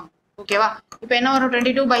போட்டுக்கலாம். ஓகேவா, இப்போ என்ன வரும்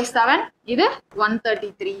 22 by 7, இது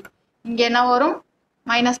 133. இங்க என்ன வரும்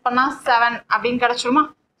மைனஸ் பண்ணா 7 அப்படின்னு கிடைச்சிருமா.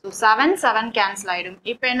 ஸோ 7 7 கேன்சல் ஆயிடும்.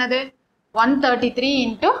 இப்போ என்னது 133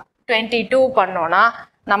 இன்ட்டு 22 பண்ணோம்னா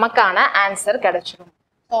நமக்கான ஆன்சர் கிடைச்சிடும்.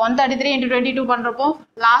 ஸோ 133 இன்ட்டு 22 பண்றப்போ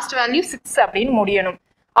லாஸ்ட் வேல்யூ 6 அப்படின்னு முடியணும்.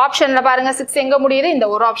 ஆப்ஷன்ல பாருங்க 6 எங்க முடியுது, இந்த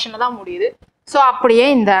ஒரு ஆப்ஷன்ல தான் முடியுது. ஸோ அப்படியே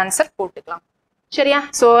இந்த ஆன்சர் போட்டுக்கலாம். சரியா,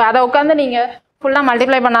 ஸோ அதை உட்காந்து நீங்க ஃபுல்லா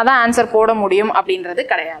மல்டிப்ளை பண்ணாதான் ஆன்சர் போட முடியும் அப்படின்றது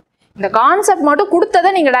கிடையாது. இந்த கான்செப்ட் மட்டும் கொடுத்ததை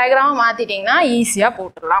நீங்க டயக்ராமா மாத்திட்டீங்கன்னா ஈஸியா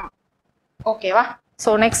போட்டுடலாம். ஓகேவா, ஸோ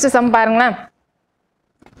நெக்ஸ்ட் சம் பாருங்களேன்.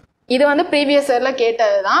 இது வந்து ப்ரீவியஸ் இயர்ல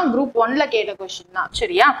கேட்டது தான், குரூப் 1ல கேட்ட கொஸ்டின் தான்.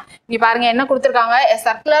 சரியா, இங்க பாருங்க என்ன கொடுத்துருக்காங்க,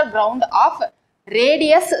 circular ground of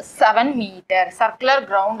radius 7 metre. Circular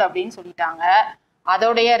ground அப்படின்னு சொல்லிட்டாங்க,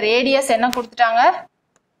 அதோடைய ரேடியஸ் என்ன கொடுத்துட்டாங்க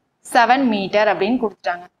 7 மீட்டர் அப்படின்னு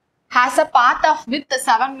கொடுத்துட்டாங்க. has a path of width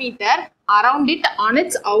 7 meter around it on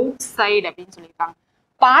its outside அப்படின்னு சொல்லியிருக்காங்க.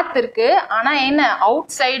 பாத் இருக்கு, ஆனா என்ன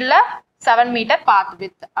அவுட் சைடுல 7 மீட்டர் பாத்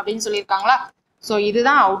வித் அப்படின்னு சொல்லியிருக்காங்களா. ஸோ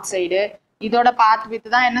இதுதான் அவுட் சைடு, இதோட பாத் வித்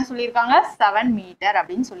தான் என்ன சொல்லியிருக்காங்க 7 மீட்டர்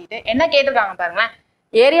அப்படின்னு சொல்லிட்டு என்ன கேட்டிருக்காங்க பாருங்களேன்.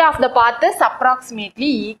 Area of the path is approximately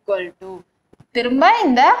equal to திரும்ப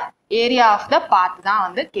இந்த ஏரியா ஆஃப் த பாத் தான்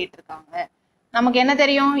வந்து கேட்டிருக்காங்க. நமக்கு என்ன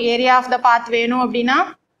தெரியும் ஏரியா ஆஃப் த பாத் வேணும் அப்படின்னா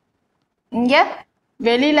இங்க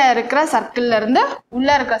வெளியில இருக்கிற சர்க்கிள்ல இருந்து உள்ள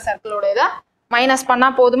இருக்கிற சர்க்கிளோட இதை மைனஸ் பண்ணா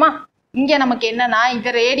போதுமா? இங்க நமக்கு என்னன்னா இந்த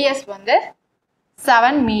ரேடியஸ் வந்து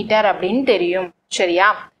 7 மீட்டர் அப்படின்னு தெரியும். சரியா?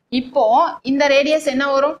 இப்போ இந்த ரேடியஸ் என்ன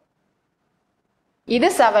வரும்? இது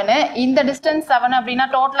 7, இந்த டிஸ்டன்ஸ் 7 அப்படின்னா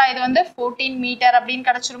டோட்டலா இது வந்து 14 மீட்டர் அப்படின்னு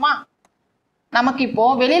கிடைச்சிருமா? நமக்கு இப்போ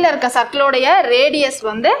வெளியில இருக்க சர்க்கிளோடைய ரேடியஸ்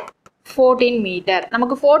வந்து 14 மீட்டர்.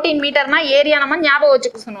 நமக்கு 14 மீட்டர்னா ஏரியா நம்ம ஞாபகம்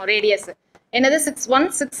வச்சுக்க சொன்னோம். ரேடியஸ் என்னது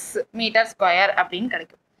 616 மீட்டர் ஸ்கொயர் அப்படின்னு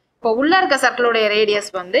கிடைக்கும். இப்போ உள்ள இருக்க சர்க்கிளோடைய ரேடியஸ்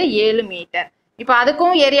வந்து 7 மீட்டர். இப்போ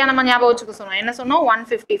அதுக்கும் ஏரியா நம்ம ஞாபகம் வச்சுக்க சொன்னோம். என்ன சொன்னோம்?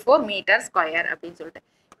 154 மீட்டர் ஸ்கொயர் அப்படின்னு சொல்லிட்டு.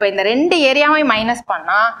 இப்போ இந்த ரெண்டு ஏரியாவையும் மைனஸ்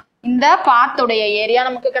பண்ணா இந்த பாத்தோடைய ஏரியா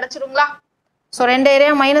நமக்கு கிடைச்சிருங்களா? ஸோ ரெண்டு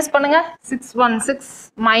ஏரியா மைனஸ் பண்ணுங்க. 616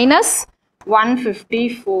 மைனஸ்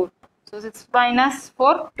 154. ஸோ 6 minus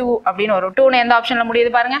 4 2 அப்படின்னு வரும். 2 எந்த ஆப்ஷன்ல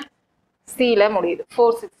முடியுது பாருங்க? சில முடியுது.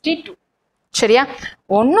 462. சரியா?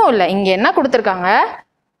 ஒன்றும் இல்லை, இங்க என்ன கொடுத்துருக்காங்க,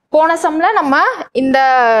 போன சம்ல நம்ம இந்த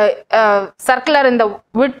சர்க்குலர் இந்த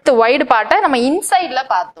விட்த் வைடு பார்ட்டை நம்ம இன்சைட்ல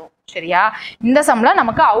பார்த்தோம். சரியா? இந்த சம்ல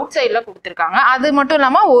நமக்கு அவுட் சைட்ல கொடுத்துருக்காங்க. அது மட்டும்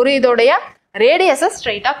இல்லாம ஒரு இதோடைய ரேடியஸை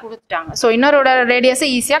ஸ்ட்ரைட்டா கொடுத்துட்டாங்க. ஸோ இன்னொருட ரேடியஸை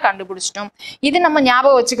ஈஸியா கண்டுபிடிச்சிட்டோம். இது நம்ம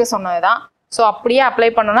ஞாபகம் வச்சுக்க சொன்னதுதான். ஸோ அப்படியே அப்ளை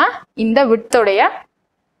பண்ணோம்னா இந்த விட்த்தோடைய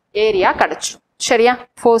ஏரியா கிடைச்சிடும். சரியா?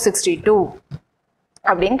 462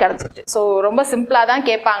 அப்படின்னு கிடைச்சிருச்சு. ஸோ ரொம்ப சிம்பிளா தான்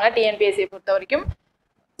கேட்பாங்க டிஎன்பிஎஸ்சி பொறுத்த வரைக்கும்.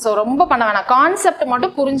 ஸோ ரொம்ப பண்ண வேணாம், கான்செப்ட்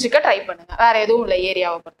மட்டும் புரிஞ்சுக்க ட்ரை பண்ணுங்க, வேற எதுவும் இல்லை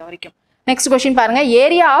ஏரியாவை பொறுத்த வரைக்கும். நெக்ஸ்ட் கொஸ்டின் பாருங்க.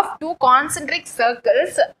 Area of 2 concentric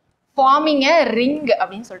circles farming a ring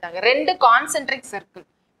அப்படின்னு சொல்லிட்டாங்க. ரெண்டு கான்சென்ட்ரிக் சர்க்கிள்,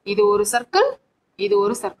 இது ஒரு சர்க்கிள் இது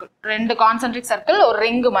ஒரு சர்க்கிள், ரெண்டு கான்சென்ட்ரிக் சர்க்கிள் ஒரு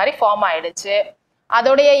ரிங் மாதிரி ஃபார்ம் ஆயிடுச்சு.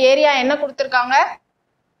 அதோடைய ஏரியா என்ன கொடுத்துருக்காங்க?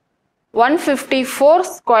 154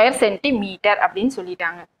 ஸ்கொயர் சென்டிமீட்டர் அப்படின்னு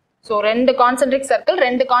சொல்லிட்டாங்க. ஸோ ரெண்டு கான்சென்ட்ரிக்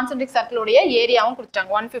சர்க்கிளுடைய ஏரியாவும்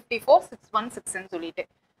கொடுத்துட்டாங்க 154 616 சொல்லிட்டு.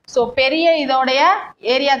 ஸோ பெரிய இதோடைய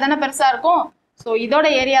ஏரியா தானே பெருசா இருக்கும். ஸோ இதோட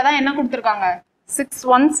ஏரியா தான் என்ன கொடுத்துருக்காங்க?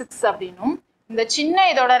 616 அப்படின்னும், இந்த சின்ன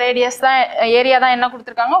இதோட ரேடியஸ் தான் ஏரியா தான் என்ன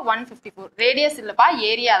கொடுத்துருக்காங்க? 154. ரேடியஸ் இல்லப்பா,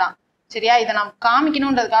 ஏரியா தான். சரியா? இதை நான்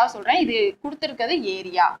காமிக்கணுன்றதுக்காக சொல்றேன். இது கொடுத்துருக்கிறது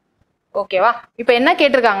ஏரியா. ஓகேவா? இப்போ என்ன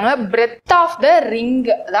கேட்டிருக்காங்க? பிரெத் ஆஃப் த ரிங்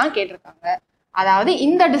தான் கேட்டிருக்காங்க. அதாவது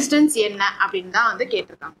இந்த டிஸ்டன்ஸ் என்ன அப்படின்னு தான் வந்து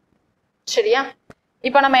கேட்டிருக்காங்க. சரியா?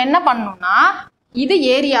 இப்போ நம்ம என்ன பண்ணணும்னா, இது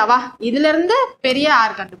ஏரியாவா, இதுல இருந்து பெரிய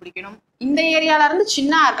ஆர் கண்டுபிடிக்கணும், இந்த ஏரியால இருந்து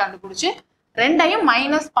சின்ன ஆர் கண்டுபிடிச்சு ரெண்டையும்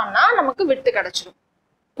மைனஸ் பண்ணா நமக்கு விட்டு கிடைச்சிடும்.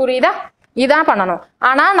 புரியுதா? இதான் பண்ணணும்.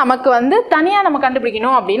 ஆனா நமக்கு வந்து தனியா நம்ம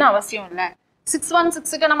கண்டுபிடிக்கணும் அப்படின்னு அவசியம் இல்லை.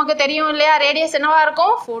 616க்கு நமக்கு தெரியும் இல்லையா, ரேடியஸ் என்னவா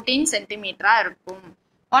இருக்கும்? 14 சென்டிமீட்டரா இருக்கும்.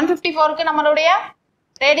 154க்கு நம்மளுடைய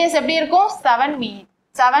ரேடியஸ் எப்படி இருக்கும்?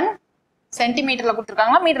 7 சென்டிமீட்டர்ல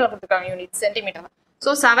கொடுத்துருக்காங்க, மீட்டர்ல கொடுத்துருக்காங்க, யூனிட் சென்டிமீட்டர்.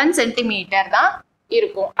 ஸோ 7 சென்டிமீட்டர் தான்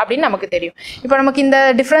இருக்கும் அப்படின்னு நமக்கு தெரியும். இப்போ நமக்கு இந்த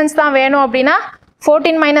டிஃபரன்ஸ் தான் வேணும் அப்படின்னா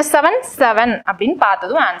 14 minus 7 7 அப்படின்னு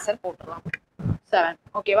பார்த்ததும் ஆன்சர் போட்டுடலாம். 7.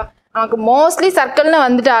 ஓகேவா? நமக்கு மோஸ்ட்லி சர்க்கிள்னு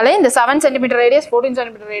வந்துட்டாலே இந்த 7 centimetre radius 14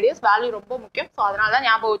 centimetre radius value ரொம்ப முக்கியம். ஸோ அதனால தான்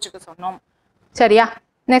ஞாபகம் வச்சுக்க சொன்னோம். சரியா?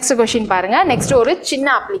 நெக்ஸ்ட் கொஸ்டின் பாருங்க. நெக்ஸ்ட் ஒரு சின்ன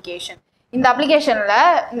அப்ளிகேஷன். இந்த அப்ளிகேஷன்ல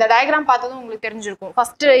இந்த டயக்ராம் பார்த்ததும் உங்களுக்கு தெரிஞ்சிருக்கும்.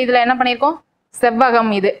 ஃபர்ஸ்ட் இதுல என்ன பண்ணிருக்கோம்?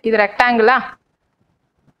 செவ்வகம். இது ரெக்டாங்கிளா?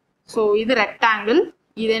 ஸோ இது ரெக்டாங்கிள்,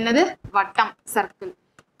 இது என்னது? வட்டம், சர்க்கிள்.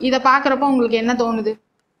 இதை பார்க்குறப்போ உங்களுக்கு என்ன தோணுது?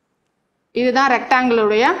 இதுதான்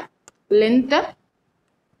ரெக்டாங்கிளுடைய லென்த்,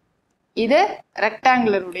 இது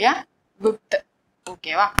ரெக்டாங்கிளுடைய விட்த்.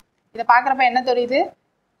 ஓகேவா? இதை பார்க்குறப்ப என்ன தெரியுது?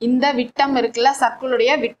 இந்த விட்டம் இருக்குல்ல,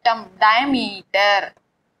 சர்க்கிளுடைய விட்டம், டயமீட்டர்,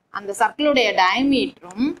 அந்த சர்க்கிளுடைய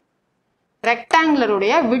டயமீட்டரும்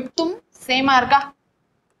ரெக்டாங்குலருடைய விட்டும் சேமா இருக்கா?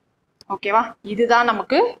 ஓகேவா? இதுதான்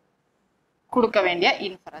நமக்கு கொடுக்க வேண்டிய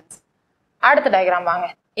இன்ஃபரன்ஸ். அடுத்த டயக்ராம் வாங்க.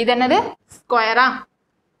 இது என்னது? ஸ்கொயரா?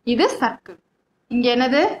 இது சர்க்கிள். இங்க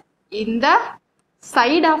என்னது? இந்த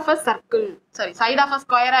side of a circle, sorry side of a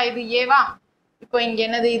ஸ்கொயரா? இது ஏவா? இப்போ இங்க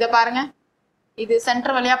என்னது? இதை பாருங்க, இது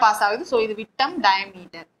சென்டர் வழியா பாஸ் ஆகுது. ஸோ இது விட்டம்,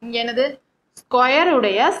 டயமீட்டர். இங்க என்னது?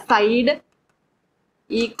 ஸ்கொயருடைய சைடு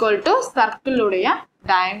ஈக்குவல் டு சர்க்கிளுடைய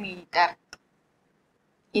டயமீட்டர்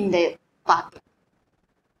இந்த பார்ட்ல.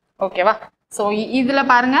 ஓகேவா? ஸோ இதுல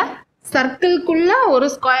பாருங்க, சர்க்கிள்குள்ள ஒரு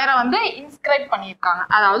ஸ்கொயரை வந்து இன்ஸ்கிரைப் பண்ணியிருக்காங்க,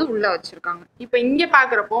 அதாவது உள்ள வச்சிருக்காங்க. இப்போ இங்க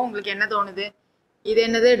பாக்குறப்போ உங்களுக்கு என்ன தோணுது? இது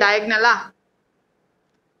என்னது? டயக்னலா?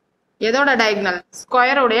 எதோட டயக்னல்?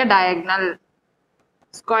 ஸ்கொயருடைய டயக்னல்.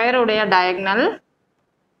 ஸ்கொயருடைய டயக்னல்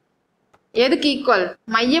எதுக்கு ஈக்குவல்?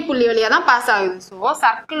 மைய புள்ளி வழியா தான் பாஸ் ஆகுது. So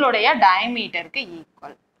சர்க்கிளுடைய டயமீட்டருக்கு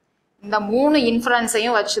equal. இந்த 3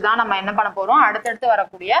 இன்ஃபரன்ஸையும் வச்சுதான் நம்ம என்ன பண்ண போறோம்? அடுத்தடுத்து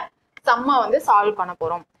வரக்கூடிய சம்மை வந்து சால்வ் பண்ண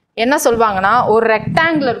போறோம். என்ன சொல்வாங்கன்னா, ஒரு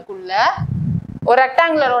ரெக்டாங்குலருக்குள்ள ஒரு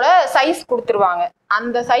ரெக்டாங்குலரோட சைஸ் கொடுத்துருவாங்க.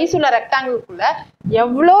 அந்த சைஸ் உள்ள ரெக்டாங்கிள்குள்ள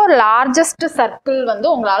எவ்வளோ லார்ஜஸ்ட் சர்க்கிள் வந்து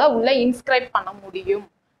உங்களால உள்ள இன்ஸ்கிரைப் பண்ண முடியும்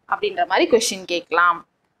அப்படின்ற மாதிரி கொஸ்டின் கேட்கலாம்.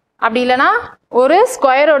 அப்படி இல்லைன்னா ஒரு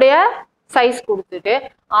ஸ்கொயருடைய சைஸ் கொடுத்துட்டு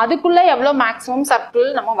அதுக்குள்ள எவ்வளோ மேக்ஸிமம் சர்க்கிள்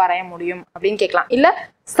நம்ம வரைய முடியும் அப்படின்னு கேட்கலாம். இல்லை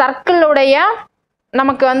சர்க்கிளுடைய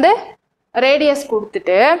நமக்கு வந்து ரேடியஸ்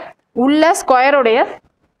கொடுத்துட்டு உள்ள ஸ்கொயருடைய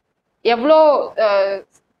எவ்வளோ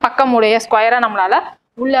பக்கமுடைய ஸ்கொயரை நம்மளால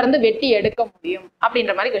உள்ள இருந்து வெட்டி எடுக்க முடியும்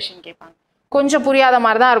அப்படின்ற மாதிரி கொஸ்டின் கேட்பாங்க. கொஞ்சம் புரியாத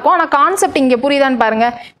மாதிரி தான் இருக்கும். ஆனால் கான்செப்ட் இங்கே புரியுதான்னு பாருங்க.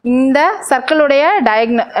 இந்த சர்க்கிளுடைய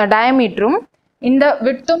டயமீட்டரும் இந்த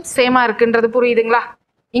விட்த்தும் சேமா இருக்குன்றது புரியுதுங்களா?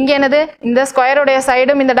 இங்கே என்னது இந்த ஸ்கொயருடைய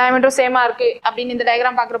சைடும் இந்த டயமீட்டரும் சேமா இருக்கு அப்படின்னு இந்த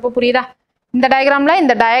டயக்ராம் பார்க்குறப்போ புரியுதா? இந்த டயக்ராம்ல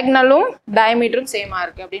இந்த டயக்னலும் டயமீட்டரும் சேமா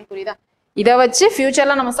இருக்கு அப்படின்னு புரியுதா? இதை வச்சு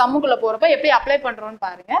ஃபியூச்சர்ல நம்ம சம்முக்குள்ள போறப்ப எப்படி அப்ளை பண்றோம்னு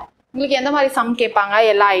பாருங்க. உங்களுக்கு எந்த மாதிரி சம் கேட்பாங்க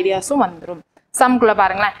எல்லா ஐடியாஸும் வந்துடும். சம்குள்ள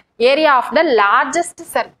பாருங்களேன். Area of the largest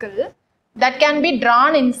circle that can be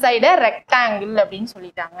drawn inside a rectangle அப்படின்னு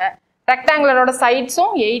சொல்லிட்டாங்க. ரெக்டாங்குலரோட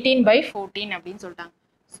சைட்ஸும் 18/14 அப்படின்னு சொல்லிட்டாங்க.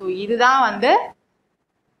 ஸோ இதுதான் வந்து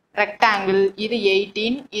ரெக்டாங்கிள், இது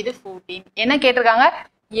 18, இது 14. என்ன கேட்டிருக்காங்க?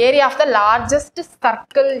 Area of the largest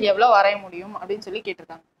circle எவ்வளோ வரைய முடியும் அப்படின்னு சொல்லி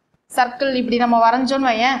கேட்டிருக்காங்க. சர்க்கிள் இப்படி நம்ம வரைஞ்சோன்னு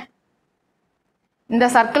வையேன், இந்த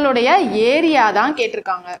சர்க்கிளுடைய ஏரியா தான்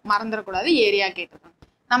கேட்டிருக்காங்க. மறந்துடக்கூடாது, ஏரியா கேட்டிருக்காங்க.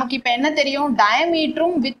 நமக்கு இப்போ என்ன தெரியும்?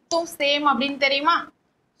 டயமீட்டரும் வித்தும் சேம் அப்படின்னு தெரியுமா?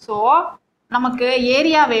 ஸோ நமக்கு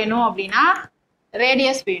ஏரியா வேணும் அப்படின்னா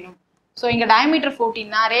ரேடியஸ் வேணும். ஸோ இங்கே டயமீட்டர்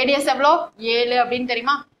 14 ரேடியஸ் எவ்வளோ 7 அப்படின்னு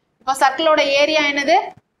தெரியுமா? இப்போ சர்க்கிளோட ஏரியா என்னது?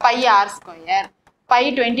 πr², π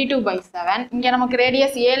 22/7. இங்கே நமக்கு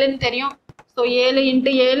ரேடியஸ் 7ன்னு தெரியும். So 7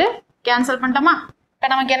 × 7 cancel பண்ணிட்டோமா? இப்போ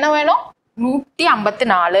நமக்கு என்ன வேணும்?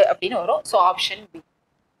 154 அப்படின்னு வரும். So option B.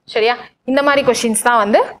 சரியா? இந்த மாதிரி கொஸ்டின்ஸ் தான்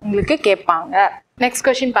வந்து உங்களுக்கு கேட்பாங்க. நெக்ஸ்ட்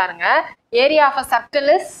கொஸ்டின் பாருங்க. Area of a circle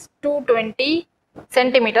is 220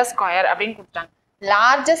 centimeter square அப்படின்னு கொடுத்தாங்க.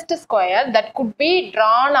 Largest square that could be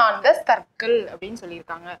drawn on the circle அப்படின்னு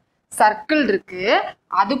சொல்லியிருக்காங்க. சர்க்கிள் இருக்கு,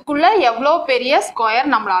 அதுக்குள்ள எவ்வளோ பெரிய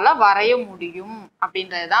ஸ்கொயர் நம்மளால வரைய முடியும்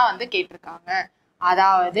அப்படின்றதுதான் வந்து கேட்டிருக்காங்க.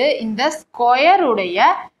 அதாவது இந்த ஸ்கொயருடைய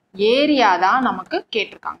ஏரியா தான் நமக்கு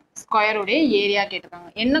கேட்டிருக்காங்க. ஸ்கொயருடைய ஏரியா கேட்டிருக்காங்க.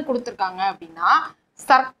 என்ன கொடுத்துருக்காங்க அப்படின்னா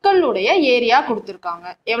சர்க்கிளுடைய ஏரியா கொடுத்துருக்காங்க.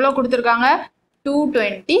 எவ்வளோ கொடுத்துருக்காங்க?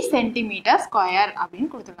 220 centimeter square அப்படின்னு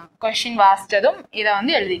கொடுத்துருக்காங்க. கொஸ்டின் வாசிச்சதும் இதை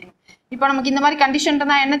வந்து எழுதிக்கணும். இப்போ நமக்கு இந்த மாதிரி கண்டிஷன்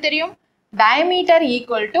இருந்தால் என்ன தெரியும்? டயமீட்டர்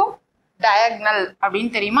ஈக்குவல் டு டயக்னல்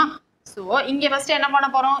அப்படின்னு தெரியுமா? ஸோ இங்கே ஃபர்ஸ்ட் என்ன பண்ண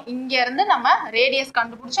போகிறோம்? இங்கே இருந்து நம்ம ரேடியஸ்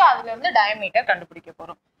கண்டுபிடிச்சி அதுல இருந்து டயமீட்டர் கண்டுபிடிக்க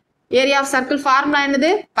போகிறோம். ஏரியா ஆஃப் சர்க்கிள் ஃபார்முலா என்னது?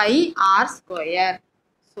 πr².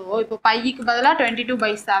 ஸோ இப்போ பைக்கு பதிலாக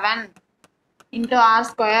 22/7 ×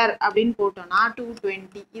 r² அப்படின்னு போட்டோம்னா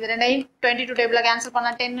 220. இது ரெண்டையும் 22 டேபிளில் கேன்சல்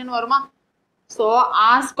பண்ணால் 10ன்னு வருமா? ஸோ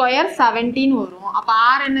r² 17 வரும். அப்போ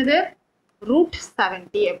r என்னது?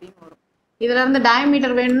 √70 அப்படின்னு வரும். இதுல இருந்து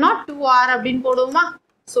டயமீட்டர் வேணும்னா 2r அப்படின்னு போடுவோமா?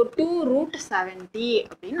 ஸோ 2√70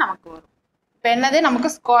 அப்படின்னு நமக்கு வரும். இப்போ என்னது? நமக்கு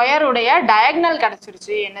ஸ்கொயருடைய டயக்னல்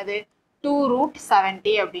கிடைச்சிருச்சு. என்னது?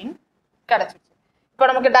 2√70 அப்படின்னு கிடைச்சிருச்சு. இப்போ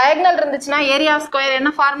நமக்கு டயக்னல் இருந்துச்சுன்னா ஏரியா ஆஃப் ஸ்கொயர்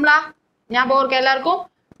என்ன ஃபார்முலா ஞாபகம் இருக்க எல்லாருக்கும்?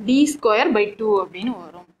 d²/2 அப்படின்னு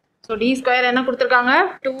வரும். ஸோ d² என்ன கொடுத்துருக்காங்க?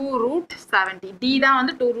 2√70. d தான்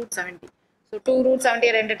வந்து 2√70. ஸோ 2√70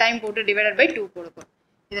 ரெண்டு டைம் போட்டு /2 கொடுக்கும்.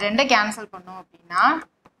 இது ரெண்டை கேன்சல் பண்ணோம் அப்படின்னா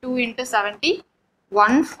 2 × 70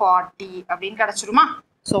 140 அப்படின்னு கிடைச்சிருமா?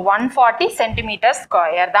 ஸோ 140 centimeter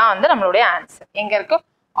square தான் வந்து நம்மளுடைய ஆன்சர். எங்க இருக்கு?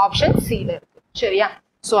 ஆப்ஷன் சில இருக்கு. சரியா?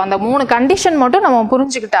 ஸோ அந்த 3 கண்டிஷன் மட்டும் நம்ம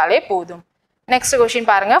புரிஞ்சுக்கிட்டாலே போதும். நெக்ஸ்ட்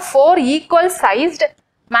கொஸ்டின் பாருங்க. 4 equal sized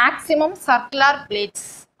maximum circular plates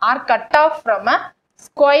are cut off from a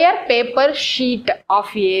square paper sheet of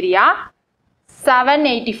area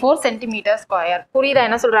 784 centimeter square. புரியுதா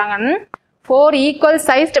என்ன சொல்றாங்கன்னு? 4 equal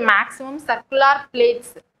sized maximum circular plates,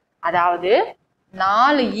 அதாவது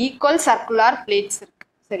 4 equal circular plates இருக்கு.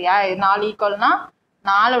 சரியா? 4 ஈக்குவல்னா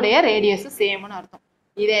 4உடைய ரேடியஸ் சேம்னு அர்த்தம்.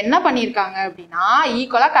 இதை என்ன பண்ணியிருக்காங்க அப்படின்னா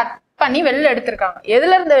ஈக்குவலா கட் பண்ணி வெளில எடுத்திருக்காங்க.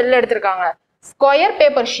 எதுல இருந்து வெளில எடுத்திருக்காங்க? ஸ்கொயர்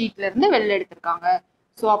பேப்பர் ஷீட்ல இருந்து வெளில எடுத்திருக்காங்க.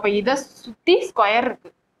 ஸோ அப்ப இதை சுத்தி ஸ்கொயர்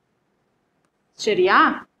இருக்கு. சரியா?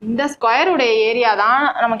 இந்த ஸ்கொயருடைய ஏரியா தான்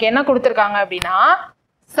நமக்கு என்ன கொடுத்துருக்காங்க அப்படின்னா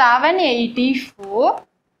 784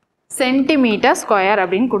 centimeter square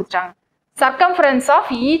அப்படின்னு கொடுத்தாங்க. சர்க்கம்ஃபரன்ஸ் ஆஃப்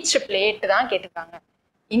ஈச் பிளேட் தான் கேட்டிருக்காங்க.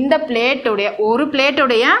 இந்த பிளேட்டுடைய ஒரு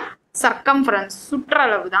பிளேட்டுடைய சர்க்கம்ஃபரன்ஸ்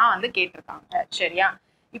சுற்றளவு தான் வந்து கேட்டிருக்காங்க. சரியா?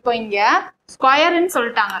 இப்போ இங்க ஸ்கொயர்ன்னு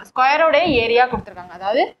சொல்லிட்டாங்க. ஸ்கொயரோடைய ஏரியா கொடுத்துருக்காங்க.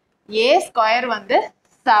 அதாவது a² வந்து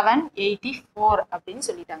 784 அப்படின்னு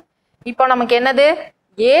சொல்லிட்டாங்க. இப்போ நமக்கு என்னது?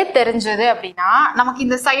 a தெரிஞ்சது அப்படின்னா நமக்கு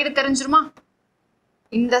இந்த சைடு தெரிஞ்சிருமா?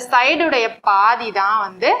 இந்த சைடுடைய பாதி தான்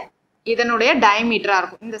வந்து இதனுடைய டயமீட்டரா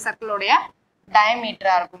இருக்கும். இந்த சர்க்கிளுடைய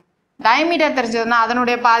டயமீட்டரா இருக்கும். டயமீட்டர் தெரிஞ்சதுன்னா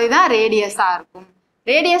அதனுடைய பாதி தான் ரேடியஸாக இருக்கும்.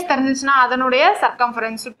 ரேடியஸ் தெரிஞ்சிச்சுன்னா அதனுடைய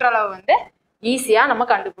சர்க்கம்ஃபரன்ஸ் சுற்றளவு வந்து ஈஸியாக நம்ம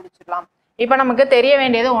கண்டுபிடிச்சிடலாம். இப்போ நமக்கு தெரிய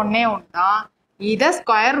வேண்டியது ஒன்றே ஒன்று தான், இதை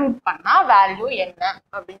ஸ்கொயர் ரூட் பண்ணால் வேல்யூ என்ன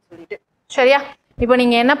அப்படின்னு சொல்லிட்டு. சரியா? இப்போ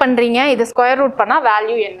நீங்கள் என்ன பண்ணுறீங்க, இது ஸ்கொயர் ரூட் பண்ணால்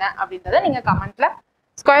வேல்யூ என்ன அப்படின்றத நீங்கள் கமெண்ட்டில்,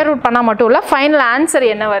 ஸ்கொயர் ரூட் பண்ணால் மட்டும் இல்லை ஃபைனல் ஆன்சர்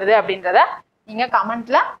என்ன வருது அப்படின்றத நீங்கள்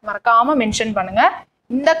கமெண்ட்டில் மறக்காமல் மென்ஷன் பண்ணுங்கள்.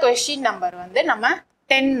 இந்த கொஸ்டின் நம்பர் வந்து நம்ம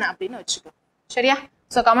 10 அப்படின்னு வச்சுக்கோம். சரியா?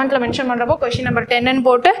 ஸோ கமெண்ட்டில் மென்ஷன் பண்ணுறப்போ கொஸ்டின் நம்பர் 10ன்னு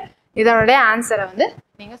போட்டு இதனுடைய ஆன்சரை வந்து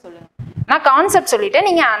நீங்கள் சொல்லுங்கள். நான் கான்செப்ட் சொல்லிவிட்டு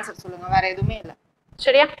நீங்கள் ஆன்சர் சொல்லுங்கள், வேறு எதுவுமே இல்லை.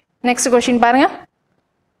 சரியா? நெக்ஸ்ட் கொஸ்டின் பாருங்கள்.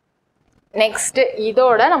 நெக்ஸ்ட்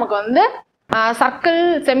இதோட நமக்கு வந்து circle,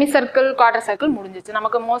 semi circle, quarter circle முடிஞ்சிச்சு.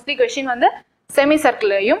 நமக்கு மோஸ்ட்லி கொஸ்டின் வந்து செமி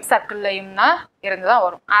சர்க்கிள்லையும் சர்க்கிள்லையும் தான் இருந்து தான்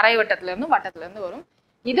வரும். அரை வட்டத்துலேருந்து வட்டத்துலேருந்து வரும்.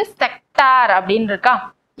 இது செக்டார் அப்படின்னு இருக்கா.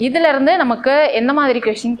 இதுல இருந்து நமக்கு எந்த மாதிரி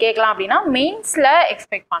கொஸ்டின் கேட்கலாம் அப்படின்னா மெயின்ஸ்ல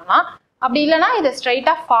எக்ஸ்பெக்ட் பண்ணலாம். அப்படி இல்லைன்னா இது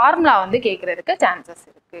ஸ்ட்ரைட்டா ஃபார்முலா வந்து கேட்கறதுக்கு சான்சஸ்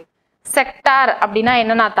இருக்கு. செக்டார் அப்படின்னா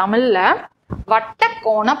என்னன்னா தமிழ்ல வட்ட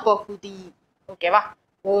கோண பகுதி. ஓகேவா?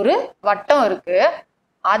 ஒரு வட்டம் இருக்கு,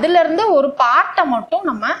 அதுல இருந்து ஒரு பார்ட்டை மட்டும்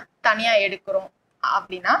நம்ம தனியா எடுக்கிறோம்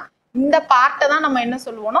அப்படின்னா இந்த பார்ட்டை தான் நம்ம என்ன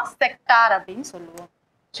சொல்லுவோம்னா செக்டார் அப்படின்னு சொல்லுவோம்.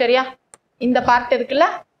 சரியா? இந்த பார்ட் இருக்குல்ல,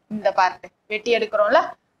 இந்த பார்ட் வெட்டி எடுக்கிறோம்ல,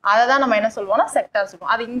 அதை தான் நம்ம என்ன சொல்லுவோம்னா செக்டார்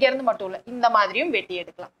சொல்லுவோம். அது இங்க இருந்து மட்டும் இல்லை, இந்த மாதிரியும் வெட்டி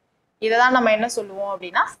எடுக்கலாம். இதை தான் நம்ம என்ன சொல்லுவோம்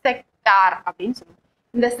அப்படின்னா செக்டார் அப்படின்னு சொல்லுவோம்.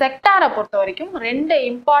 இந்த செக்டாரை பொறுத்த வரைக்கும் 2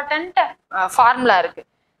 இம்பார்ட்டன்ட் ஃபார்முலா இருக்கு.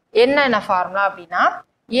 என்னென்ன ஃபார்முலா அப்படின்னா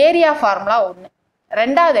ஏரியா ஃபார்முலா 1,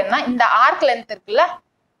 ரெண்டாவது என்ன, இந்த ஆர்க் லென்த் இருக்குல்ல,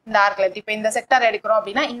 இந்த ஆர்க் லென்த், இப்போ இந்த செக்டார் எடுக்கிறோம்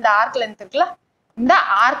அப்படின்னா இந்த ஆர்க் லென்த் இருக்குல்ல, இந்த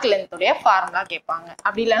ஆர்க் லென்த்துடைய ஃபார்முலா கேட்பாங்க.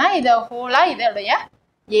 அப்படி இல்லைன்னா இதை ஹோலா இதோடைய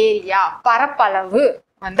ஏரியா பரப்பளவு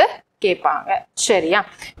வந்து கேட்பாங்க. சரியா?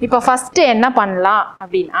 இப்போ ஃபர்ஸ்ட் என்ன பண்ணலாம்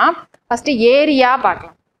அப்படின்னா ஃபர்ஸ்ட் ஏரியா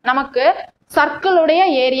பார்க்கலாம். நமக்கு சர்க்கிளுடைய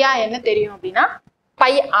ஏரியா என்ன தெரியும் அப்படின்னா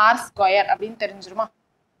பை ஆர் ஸ்கொயர் அப்படின்னு தெரிஞ்சிருமா?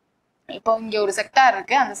 இப்போ இங்க ஒரு செக்டார்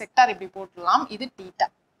இருக்கு, அந்த செக்டார் இப்படி போட்டுடலாம், இது தீட்டா.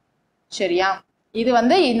 சரியா? இது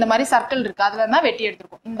வந்து இந்த மாதிரி சர்க்கிள் இருக்கு, அதுல இருந்தா வெட்டி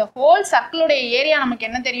எடுத்திருக்கோம். இந்த ஹோல் சர்க்கிளுடைய ஏரியா நமக்கு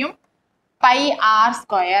என்ன தெரியும், பை ஆர்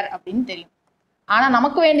ஸ்கொயர் அப்படின்னு தெரியும். ஆனா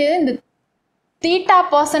நமக்கு வேண்டியது இந்த தீட்டா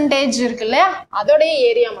பர்சன்டேஜ் இருக்கு இல்லையா, அதோடைய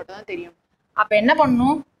ஏரியா மட்டும் தான் தெரியும். அப்ப என்ன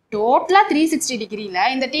பண்ணணும், டோட்டலா 360 டிகிரியில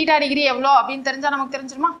இந்த தீட்டா டிகிரி எவ்வளோ அப்படின்னு தெரிஞ்சா நமக்கு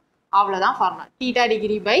தெரிஞ்சிருமா? அவ்வளவுதான் formula. Theta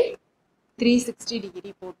degree by 360 degree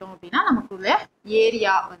போட்டோம் அப்படின்னா நமக்குள்ள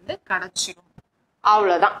ஏரியா வந்து கிடைச்சிடும்.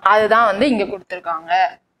 அவ்வளவுதான். அதுதான் வந்து இங்க கொடுத்துருக்காங்க.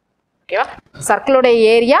 ஓகேவா? சர்க்கிளோடைய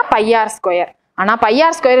ஏரியா பை ஆர் ஸ்கொயர். ஆனா பை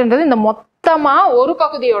ஆர் ஸ்கொயர்ன்றது இந்த மொத்தமா ஒரு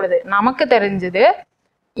பகுதியோடது. நமக்கு தெரிஞ்சது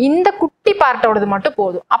இந்த குட்டி பார்ட்டோடது மட்டும்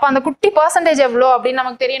போதும். அப்ப அந்த குட்டி பர்சன்டேஜ் எவ்வளோ அப்படின்னு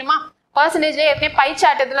நமக்கு தெரியணுமா? பர்சன்டேஜ் ஏற்கனவே பை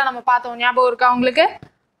சார்ட்டத்துல நம்ம பார்த்தோம், ஞாபகம் இருக்கா உங்களுக்கு?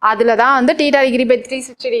 அதுலதான் வந்து தீட்டா டிகிரி பை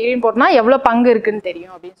 360 டிகிரின்னு போட்டோம்னா எவ்வளவு பங்கு இருக்குன்னு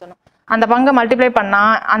தெரியும் அப்படின்னு சொன்னோம். அந்த பங்கை மல்டிப்ளை பண்ணா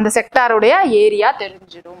அந்த செக்டாருடைய ஏரியா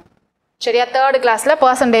தெரிஞ்சிடும். சரியா? 3rd கிளாஸ்ல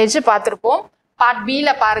பர்சன்டேஜ் பார்த்துருப்போம். பார்ட் பில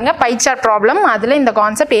பாருங்க பை சார்ட் ப்ராப்ளம், அதுல இந்த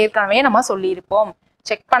கான்செப்ட் ஏற்கனவே நம்ம சொல்லியிருப்போம்.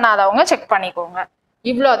 செக் பண்ணாதவங்க செக் பண்ணிக்கோங்க.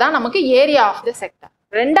 இவ்வளவுதான் நமக்கு ஏரியா ஆஃப் த செக்டார்.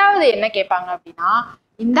 ரெண்டாவது என்ன கேட்பாங்க அப்படின்னா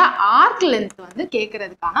இந்த ஆர்க் லென்த் வந்து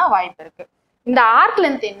கேட்கறதுக்கான வாய்ப்பு இருக்கு. இந்த ஆர்க்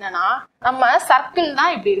லென்த் என்னன்னா நம்ம சர்க்கிள்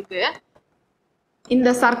தான் இப்படி இருக்கு, இந்த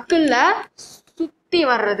சர்க்கிள்ல சுத்தி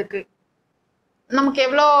வர்றதுக்கு நமக்கு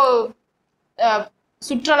எவ்வளோ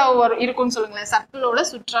சுற்றளவு இருக்குன்னு சொல்லுங்களேன். சர்க்கிளோட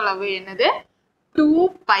சுற்றளவு என்னது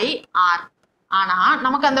 2πr. ஆனா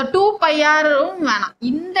நமக்கு அந்த 2πrம் வேணாம்,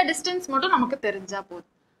 இந்த டிஸ்டன்ஸ் மட்டும் நமக்கு தெரிஞ்சா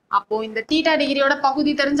போதும். அப்போ இந்த தீட்டா டிகிரியோட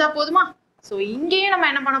பகுதி தெரிஞ்சா போதுமா? ஸோ இங்கேயும் நம்ம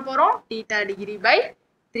என்ன பண்ண போறோம், தீட்டா டிகிரி பை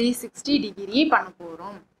 360 டிகிரி பண்ண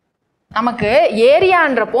போறோம். நமக்கு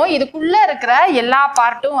ஏரியான்றப்போ இதுக்குள்ள இருக்கிற எல்லா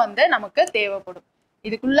பார்ட்டும் வந்து நமக்கு தேவைப்படும்.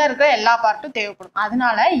 இதுக்குள்ள இருக்கிற எல்லா பார்ட்டும் தேவைப்படும்.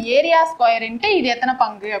 அதனால ஏரியா ஸ்கொயர்ன்ட்டு இது எத்தனை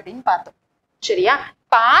பங்கு அப்படின்னு பார்த்தோம். சரியா?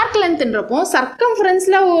 இப்போ ஆர்க் லென்த்ன்றப்போ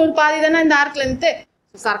சர்க்கம்ஃபரன்ஸ்ல ஒரு பாதி தானே இந்த ஆர்க் லென்த்.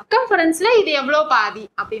 சர்க்கம்ஃபரன்ஸ்ல இது எவ்வளோ பாதி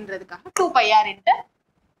அப்படின்றதுக்காக 2πr into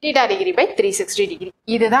theta degree by 360 degree.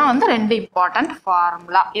 இதுதான் வந்து 2 இம்பார்ட்டன்ட்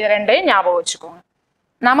ஃபார்முலா. இது ரெண்டையும் ஞாபகம் வச்சுக்கோங்க.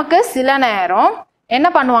 நமக்கு சில நேரம் என்ன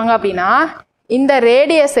பண்ணுவாங்க அப்படின்னா இந்த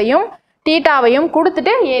ரேடியஸையும் தீட்டாவையும்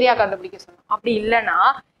கொடுத்துட்டு ஏரியா கண்டுபிடிக்க சொல்லணும். அப்படி இல்லைன்னா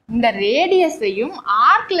இந்த ரேடியஸையும்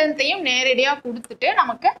ஆர்க் லென்த்தையும் நேரடியா கொடுத்துட்டு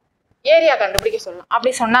நமக்கு ஏரியா கண்டுபிடிக்க சொல்லணும்.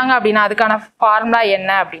 அப்படி சொன்னாங்க அப்படின்னா அதுக்கான ஃபார்முலா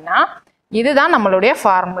என்ன அப்படின்னா இதுதான் நம்மளுடைய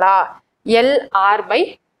ஃபார்முலா,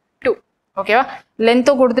 LR/2. ஓகேவா?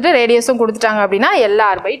 லென்த்தும் கொடுத்துட்டு ரேடியஸும் கொடுத்துட்டாங்க அப்படின்னா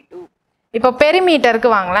LR/2. இப்போ பெரிமீட்டருக்கு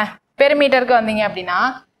வாங்களேன். பெரிமீட்டருக்கு வந்தீங்க அப்படின்னா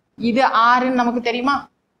இது ஆறுன்னு நமக்கு தெரியுமா?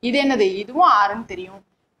 இது என்னது, இதுவும் ஆறுன்னு தெரியும்.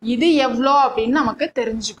 இது எவ்வளோ அப்படின்னு நமக்கு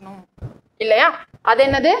தெரிஞ்சுக்கணும் இல்லையா? அது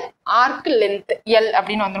என்னது, ஆர்க் லென்த் L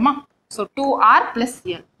அப்படின்னு வந்துருமா? So 2R +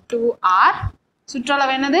 L. 2R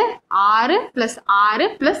சுற்றளவு என்னது 6 + 6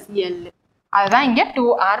 + L. அதுதான் இங்க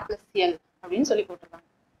 2R + L அப்படின்னு சொல்லி போட்டிருக்காங்க.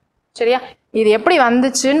 சரியா? இது எப்படி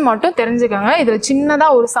வந்துச்சுன்னு மட்டும் தெரிஞ்சுக்கோங்க. இதுல சின்னதா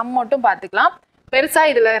ஒரு சம் மட்டும் பார்த்துக்கலாம். பெருசா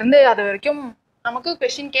இதுல இருந்து அது வரைக்கும் நமக்கு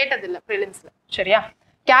கொஸ்டின் கேட்டதில்லை ப்ரிலிம்ஸ்ல. சரியா?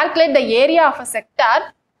 Calculate the area of a sector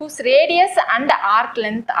whose radius and arc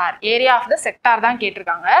length are. Area of the sector தான்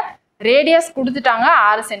கேட்டிருக்காங்க. ரேடியஸ் கொடுத்துட்டாங்க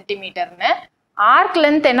 6 சென்டிமீட்டர்னு, ஆர்க்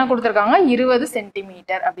லென்த் என்ன கொடுத்துருக்காங்க 20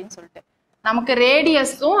 சென்டிமீட்டர் அப்படின்னு சொல்லிட்டு. நமக்கு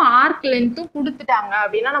ரேடியஸும் ஆர்க் லென்த்தும் கொடுத்துட்டாங்க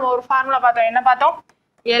அப்படின்னா நம்ம ஒரு ஃபார்முலா பார்த்தோம். என்ன பார்த்தோம்?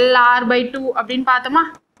 LR/2 அப்படின்னு பார்த்தோமா?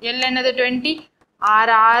 எல் என்னது 20,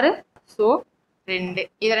 ஆறு 6, ஸோ 2.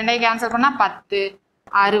 இது ரெண்டையும் கேன்சல் பண்ணால் 10,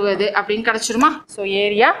 60 அப்படின்னு கிடைச்சிருமா? So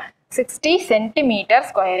area 60 centimetre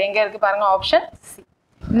square. எங்கே இருக்குது பாருங்க, ஆப்ஷன் சி.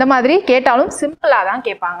 இந்த மாதிரி கேட்டாலும் சிம்பிளாக தான்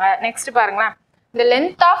கேட்பாங்க. நெக்ஸ்ட் பாருங்களேன். The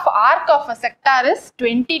length of arc of a sector is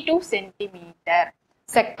 22 centimeter.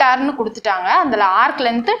 செக்டார்னு கொடுத்துட்டாங்க. அதில் ஆர்க்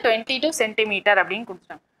லென்த் 22 சென்டிமீட்டர் அப்படின்னு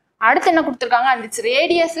கொடுத்துட்டாங்க. அடுத்து என்ன கொடுத்துருக்காங்க? And it's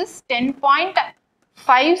radius is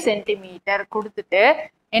 10.5 centimetre கொடுத்துட்டு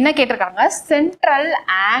என்ன கேட்டிருக்காங்க? சென்ட்ரல்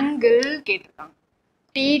ஆங்கிள் கேட்டிருக்காங்க.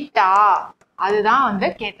 தீட்டா அதுதான் வந்து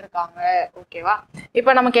கேட்டிருக்காங்க. ஓகேவா?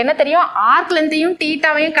 இப்போ நமக்கு என்ன தெரியும்? ஆர்க் லென்த்தையும்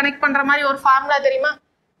தீட்டாவையும் கனெக்ட் பண்ற மாதிரி ஒரு ஃபார்முலா தெரியுமா?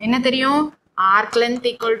 என்ன தெரியும்? Arc length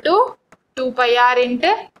equal to 2πr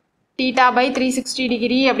into theta by 360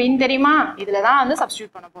 degree அப்படின்னு தெரியுமா? இதில் தான் வந்து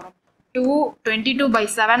சப்ஸ்டியூட் பண்ண போகிறோம்.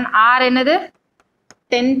 22/7 ஆர் என்னது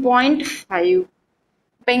 10.5.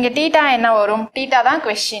 இப்போ இங்கே தீட்டா என்ன வரும்? தீட்டா தான்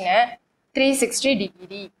question. 360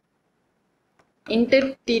 degree into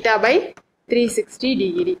theta by 360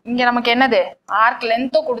 degree. இங்கே நமக்கு என்னது? ஆர்க்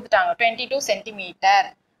லென்த்தும் கொடுத்துட்டாங்க 22 சென்டிமீட்டர்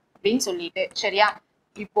அப்படின்னு சொல்லிட்டு. சரியா?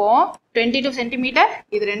 இப்போ 22 சென்டிமீட்டர்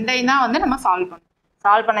இது ரெண்டையும் தான் வந்து நம்ம சால்வ் பண்ணணும்.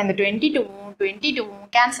 சால்வ் பண்ண இந்த 22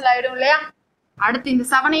 கேன்சல் ஆகிடும் இல்லையா? அடுத்து இந்த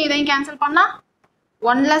 7 இதையும் கேன்சல் பண்ணால்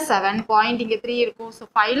 1ல 7 பாயிண்ட் இங்கே 3 இருக்கும். ஸோ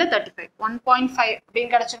 5ல 35 1.5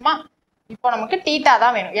 அப்படின்னு கிடச்சிருமா? இப்போ நமக்கு தீட்டா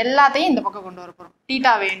தான் வேணும். எல்லாத்தையும் இந்த பக்கம் கொண்டு வர போகிறோம்.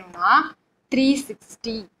 தீட்டா வேணும்னா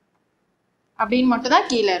 360 அப்படின்னு மட்டும் தான்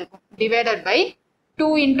கீழே இருக்கும். டிவைடட் பை 2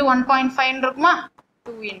 இன்ட்டு 1.5 இருக்குமா?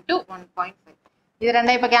 2 இன்ட்டு 1.5. இது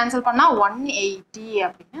ரெண்டை இப்போ கேன்சல் பண்ணால் 180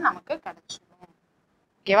 அப்படின்னு நமக்கு கிடைச்சிடும்.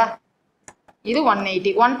 ஓகேவா? இது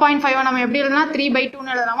 180. 1.5 நம்ம எப்படி எழுதலாம்?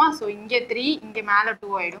 3/2ன்னு எழுதலாமா? ஸோ இங்கே 3 இங்கே மேலே 2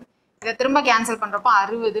 ஆகிடும். இதை திரும்ப கேன்சல் பண்ணுறப்போ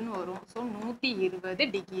 60ன்னு வரும். ஸோ 120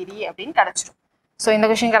 டிகிரி அப்படின்னு கிடச்சிடும். ஸோ இந்த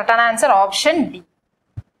கொஸ்டின் கரெக்டான ஆன்சர் ஆப்ஷன் டி.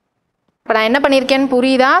 இப்போ நான் என்ன பண்ணியிருக்கேன்னு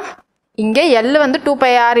புரியுதா? இங்கே எல் வந்து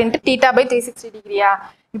 2πr இன்ட்டு தீட்டா பை 360 டிகிரியா?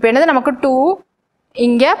 இப்போ என்னது? நமக்கு 2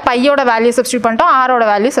 இங்கே பையோட வேல்யூ சப்ஸ்டியூட் பண்ணிட்டோம், ஆரோட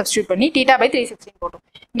வேல்யூ சப்ஸ்டியூட் பண்ணி தீட்டா பை 360 போட்டோம்.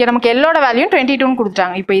 இங்கே நமக்கு எல்லோட வேல்யூ 22ன்னு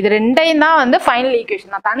கொடுத்துட்டாங்க. இப்போ இது ரெண்டையும் தான் வந்து ஃபைனல்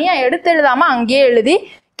ஈக்குவேஷன். நான் தனியாக எடுத்து எழுதாமல் அங்கேயே எழுதி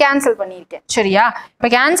கேன்சல் பண்ணியிருக்கேன். சரியா? இப்போ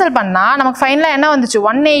கேன்சல் பண்ணால் நமக்கு ஃபைனலாக என்ன வந்துச்சு?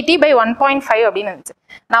 180/1.5 அப்படின்னு வந்துச்சு.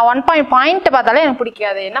 நான் 1 பாயிண்ட் பார்த்தாலே எனக்கு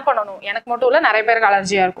பிடிக்காது. என்ன பண்ணணும்? எனக்கு மட்டும் இல்லை, நிறைய பேருக்கு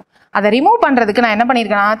அலர்ஜியாக இருக்கும். அதை ரிமூவ் பண்ணுறதுக்கு நான் என்ன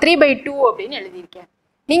பண்ணியிருக்கேன்னா 3/2 அப்படின்னு எழுதியிருக்கேன்.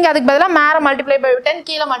 நீங்கள் அதுக்கு பதிலாக மேலே மல்டிப்ளை பை 10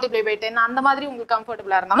 கீழே மல்டிப்ளை பை 10 அந்த மாதிரி உங்களுக்கு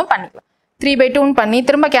கம்ஃபர்டபுளாக இருந்தாலும் பண்ணிக்கலாம். 3/2 பண்ணி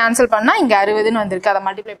திரும்ப கேன்சல் பண்ணால் இங்கே 60ன்னு வந்திருக்கு. அதை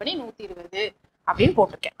மல்டிப்ளை பண்ணி 120 அப்படின்னு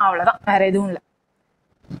போட்டிருக்கேன். அவ்வளோதான், வேற எதுவும் இல்லை.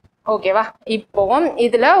 ஓகேவா? இப்போ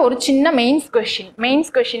இதில் ஒரு சின்ன மெயின்ஸ்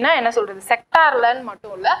கொஸ்டின்னா என்ன சொல்றது? செக்டார்லன்னு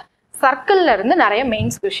மட்டும் இல்லை, சர்க்கிள்ல இருந்து நிறைய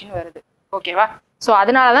மெயின்ஸ் கொஸ்டின் வருது. ஓகேவா? ஸோ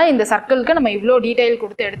அதனால தான் இந்த சர்க்கிளுக்கு நம்ம இவ்வளோ டீட்டெயில்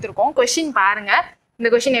கொடுத்து எடுத்திருக்கோம். கொஸ்டின் பாருங்க. இந்த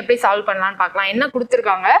கொஸ்டின் எப்படி சால்வ் பண்ணலான்னு பார்க்கலாம். என்ன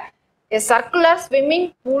கொடுத்துருக்காங்க? A circular swimming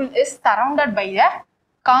pool is surrounded by a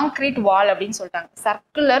concrete wall அப்படின்னு சொல்லிட்டாங்க.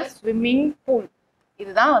 சர்க்குலர் ஸ்விம்மிங் பூல்,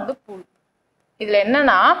 இதுதான் வந்து பூல். இதுல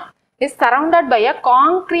என்னன்னா is surrounded by a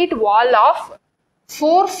concrete wall of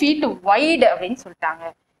 4 feet wide அப்படின்னு சொல்லிட்டாங்க.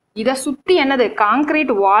 இதை சுத்தி என்னது?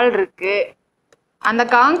 காங்கிரீட் வால் இருக்கு. அந்த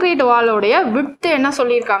காங்கிரீட் வாலோடைய விட்த் என்ன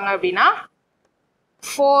சொல்லியிருக்காங்க அப்படின்னா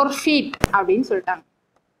 4 feet அப்படின்னு சொல்லிட்டாங்க.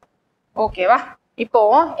 ஓகேவா? இப்போ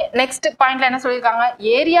நெக்ஸ்ட் பாயிண்ட்ல என்ன சொல்லியிருக்காங்க?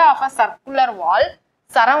 Area of a circular wall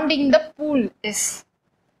surrounding the pool is,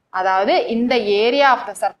 அதாவது இந்த area of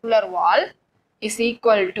the circular wall is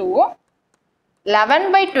equal to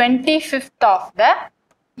 11/25 of the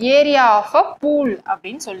area of a pool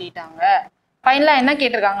அப்படின்னு சொல்லிட்டாங்க. ஃபைனலாக என்ன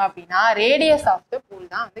கேட்டிருக்காங்க அப்படின்னா ரேடியஸ் ஆஃப் த பூல்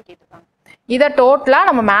தான் வந்து கேட்டிருக்காங்க. இதை டோட்டலாக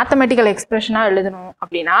நம்ம மேத்தமெட்டிக்கல் எக்ஸ்பிரஷனாக எழுதணும்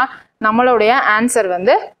அப்படின்னா நம்மளுடைய ஆன்சர்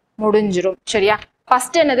வந்து முடிஞ்சிடும். சரியா?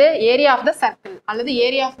 ஃபர்ஸ்ட் என்னது? ஏரியா ஆஃப் த சர்க்கிள் அல்லது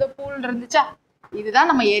ஏரியா ஆஃப் த பூல் இருந்துச்சா? இதுதான்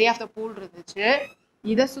நம்ம ஏரியா ஆஃப் த பூல் இருந்துச்சு.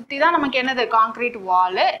 இதை சுற்றி தான் நமக்கு என்னது? காங்கிரீட்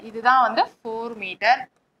வாலு. இதுதான் வந்து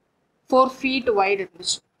 4 feet வைடு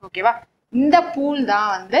இருந்துச்சு. ஓகேவா? இந்த பூல் தான்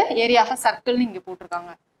வந்து ஏரியா ஆஃப் அ சர்க்கிள்னு இங்கே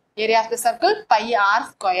போட்டிருக்காங்க. Area of the circle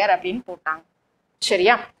πr² அப்படின்னு போட்டாங்க.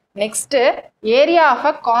 சரியா? Next area of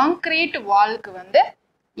a concrete வாலுக்கு வந்து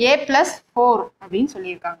a+4 அப்படின்னு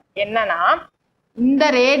சொல்லியிருக்காங்க. என்னன்னா இந்த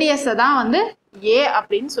ரேடியஸை தான் வந்து ஏ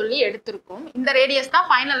அப்படின்னு சொல்லி எடுத்திருக்கோம். இந்த ரேடியஸ் தான்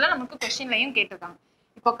ஃபைனல்ல நமக்கு கொஸ்டின்லையும் கேட்டிருக்காங்க.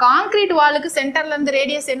 இப்போ காங்கிரீட் வாலுக்கு சென்டர்ல இருந்து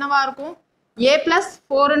ரேடியஸ் என்னவா இருக்கும்? a plus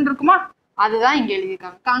 4 இருக்குமா அதுதான் இங்க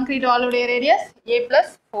எழுதிருக்காங்க கான்கிரீட் வாலோட ரேடியஸ் a plus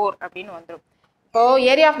 4 அப்படினு வந்துரும் இப்போ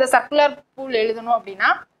area of the circular pool எழுதணும் அப்படினா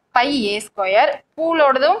pi a square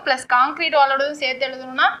பூலோடதும் plus concrete வாலோடதும் சேர்த்து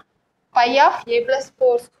எழுதணும்னா pi of a plus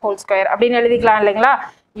 4 whole square அப்படினு எழுதிக்கலாம் இல்லைங்களா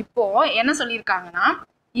இப்போ என்ன சொல்லிருக்காங்கன்னா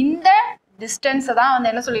இந்த distance தான் வந்து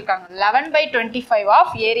என்ன சொல்லிருக்காங்க 11/25 of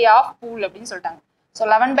area of pool அப்படினு சொல்லிட்டாங்க so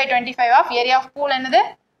 11/25 of area of pool என்னது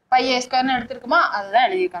pi a square னு எடுத்துருக்குமா அதுதான்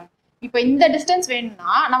எழுதிருக்காங்க இப்போ இந்த distance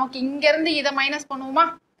வேணும்னா நமக்கு இங்க இருந்து இத மைனஸ் பண்ணுவோமா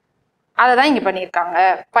அததான் இங்க பண்ணிருக்காங்க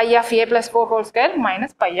pi of a plus 4 whole square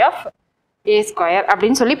minus pi of a square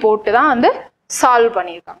அப்படினு சொல்லி போட்டு தான் வந்து சால்வ்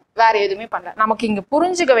பண்ணிருக்காங்க வேற எதுவுமே பண்ணல நமக்கு இங்க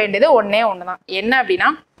புரிஞ்சுக்க வேண்டியது ஒண்ணே ஒண்ணுதான் என்ன அப்படினா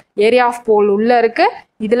ஏரியா ஆஃப் போல் உள்ள இருக்கு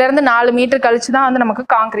இதுல இருந்து 4 மீட்டர் கழிச்சு தான் வந்து நமக்கு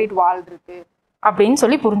கான்கிரீட் வால் இருக்கு அப்படின்னு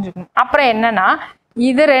சொல்லி புரிஞ்சுக்கணும் அப்புறம் என்னன்னா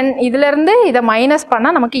இதுல இருந்து இத மைனஸ்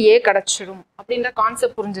பண்ணா நமக்கு a கிடைச்சிடும் அப்படின்ற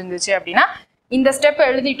கான்செப்ட் புரிஞ்சிருந்துச்சு அப்படின்னா இந்த ஸ்டெப்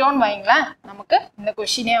எழுதிட்டோம்னு வைங்களேன் நமக்கு இந்த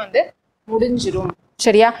क्वेश्चनே வந்து முடிஞ்சிரும்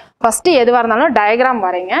சரியா ஃபர்ஸ்ட் எதுவா இருந்தாலும் டயகிராம்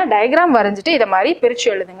வரைங்க டயகிராம் வரைஞ்சிட்டு இத மாதிரி பிரிச்சு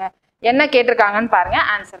எழுதுங்க என்ன கேட்டிருக்காங்கன்னு பாருங்க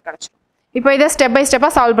ஆன்சர் கிடைச்சிடும் இப்போ இத ஸ்டெப் பை ஸ்டெப்பா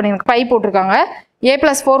சால்வ் பண்ணிருங்க பை போட்டுருக்காங்க a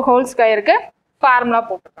plus 4 whole square-க்கு ஃபார்முலா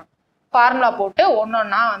போட்டுருக்காங்க ஃபார்முலா போட்டு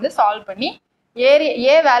ஒண்ணொண்ணா வந்து சால்வ் பண்ணி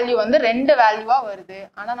a வேல்யூ வந்து ரெண்டு வேல்யூவா வருது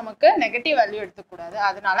ஆனா நமக்கு நெகட்டிவ் வேல்யூ எடுத்துக்க கூடாது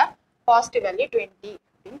அதனால பாசிட்டிவ் வேல்யூ 20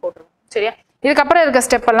 அப்படினு போட்டுருவோம் சரியா இதுக்கு அப்புறம் இருக்க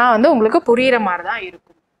ஸ்டெப் எல்லாம் வந்து உங்களுக்கு புரியுற மாதிரி தான்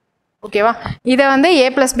இருக்கும் ஓகேவா இத வந்து a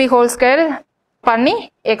plus b whole square பண்ணி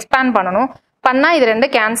எக்ஸ்பாண்ட் பண்ணனும் பண்ணா இது ரெண்டு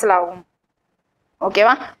கேன்சல் ஆகும்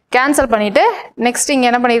ஓகேவா கேன்சல் பண்ணிட்டு நெக்ஸ்ட் இங்க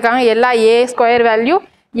என்ன பண்ணிருக்காங்க எல்லா a square value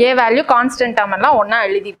a value constant term எல்லாம் ஒண்ணா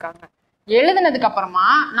எழுதிருக்காங்க எழுதுனதுக்கு அப்புறமா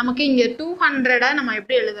நமக்கு இங்க 200 நம்ம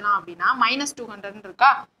எப்படி எழுதலாம் அப்படினா -200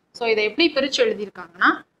 இருக்கா சோ இத எப்படி பிரிச்சு எழுதிருக்காங்கன்னா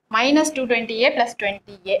 -220a +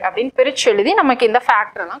 20a அப்படினு பிரிச்சு எழுதி நமக்கு இந்த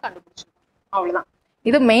ஃபேக்டர் எல்லாம் கண்டுபிடிச்சிருக்கோம் அவ்வளவுதான்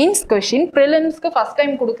இது மெயின்ஸ் क्वेश्चन பிரிலிம்ஸ்க்கு ஃபர்ஸ்ட்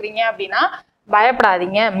டைம் கொடுக்குறீங்க அப்படினா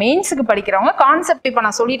பயப்படாதீங்க மெயின்ஸ்க்கு படிக்கிறவங்க கான்செப்ட் இப்ப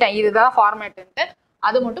நான் சொல்லிட்டேன் இதுதான் ஃபார்மேட்ன்ட்டு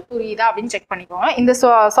அது மட்டும் புரியுதா அப்படினு செக் பண்ணிக்கோங்க இந்த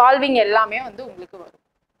சால்விங் எல்லாமே வந்து உங்களுக்கு வரும்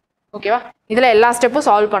ஓகேவா இதுல எல்லா ஸ்டெப்பும்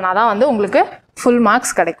சால்வ் பண்ணாதான் வந்து உங்களுக்கு ஃபுல்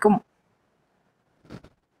மார்க்ஸ் கிடைக்கும்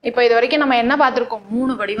இப்போ இது வரைக்கும் நம்ம என்ன பார்த்திருக்கோம்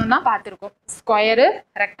மூணு வடிவம் தான் பார்த்திருக்கோம் ஸ்கொயர்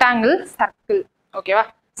ரெக்டாங்கிள் சர்க்கிள் ஓகேவா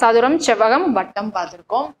சதுரம் செவ்வகம் வட்டம்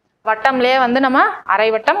பார்த்திருக்கோம் வட்டம்லயே வந்து நம்ம அரை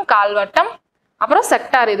வட்டம் கால் வட்டம் அப்புறம்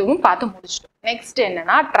செக்டார் இதுவும் பார்த்து முடிச்சிட்டோம் நெக்ஸ்ட்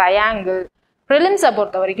என்னன்னா ட்ரையாங்கிள் பிரிலிம்ஸை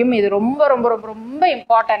பொறுத்த வரைக்கும் இது ரொம்ப ரொம்ப ரொம்ப ரொம்ப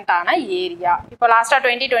இம்பார்ட்டன்டான ஏரியா இப்போ லாஸ்டா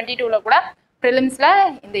 2022ல கூட பிரிலிம்ஸ்ல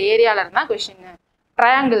இந்த ஏரியால இருந்தா क्वेश्चन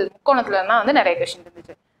ட்ரையாங்கிள் முக்கோணத்துல இருந்தா வந்து நிறைய क्वेश्चन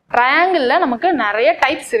இருந்துச்சு ட்ரையாங்கிள்ல நமக்கு நிறைய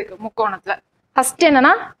டைப்ஸ் இருக்கு முக்கோணத்துல ஃபர்ஸ்ட்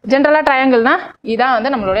என்னன்னா ஜெனரலா ட்ரையாங்கிள்னா இதான்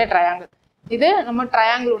வந்து நம்மளுடைய ட்ரையாங்கிள் இது நம்ம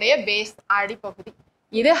ட்ரையாங்கிளுடைய பேஸ் அடிப்பகுதி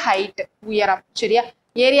இது ஹைட் உயரம் சரியா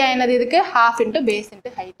ஏரியா என்னது இதுக்கு half into base into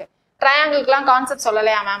height ட்ரையாங்கிள்க்குலாம் concept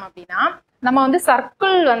சொல்லலையா மேம் அப்படின்னா நம்ம வந்து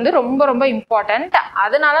சர்க்கிள் வந்து ரொம்ப ரொம்ப இம்பார்ட்டன்ட்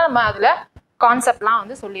அதனால நம்ம அதுல கான்செப்ட்லாம்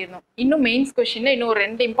வந்து சொல்லிடணும் இன்னும் மெயின்ஸ் क्वेश्चनல இன்னும்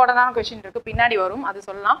ரெண்டு இம்பார்ட்டன்டான क्वेश्चन இருக்கு பின்னாடி வரும் அது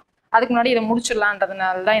சொல்லலாம் அதுக்கு முன்னாடி இதை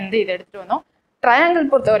முடிச்சிடலான்றதுனால தான் இதை எடுத்துட்டு வந்தோம் ட்ரையாங்கிள்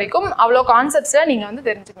பொறுத்த வரைக்கும் அவ்வளோ கான்செப்ட்ஸை நீங்க வந்து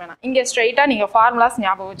தெரிஞ்சுக்க வேணாம் இங்க ஸ்ட்ரைட்டா நீங்க ஃபார்முலாஸ்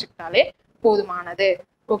ஞாபகம் வச்சுக்கிட்டாலே போதுமானது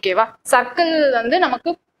ஓகேவா சர்க்கிள் வந்து நமக்கு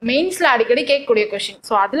மெயின்ஸ்ல அடிக்கடி கேட்கக்கூடிய क्वेश्चन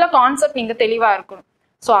ஸோ அதுல கான்செப்ட் நீங்க தெளிவா இருக்கணும்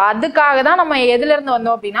ஸோ அதுக்காக தான் நம்ம எதுல இருந்து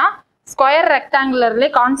வந்தோம் அப்படின்னா ஸ்கொயர் ரெக்டாங்குலர்ல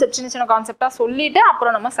கான்செப்ட் சின்ன சின்ன கான்செப்டா சொல்லிட்டு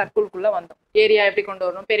அப்புறம் நம்ம சர்க்கிள்குள்ள வந்தோம் ஏரியா எப்படி கொண்டு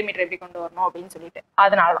வரணும் பெரிமீட்டர் எப்படி கொண்டு வரணும் அப்படின்னு சொல்லிட்டு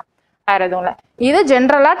அதனாலதான் வேற எதுவும் இல்லை இது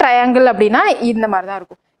ஜென்ரலா ட்ரையாங்கிள் அப்படின்னா இந்த மாதிரிதான்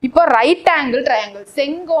இருக்கும் இப்போ ரைட் ஆங்கிள் ட்ரையாங்கிள்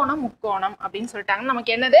செங்கோணம் முக்கோணம் அப்படின்னு சொல்லிட்டாங்க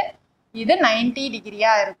நமக்கு என்னது இது 90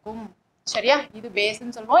 டிகிரியா இருக்கும் சரியா இது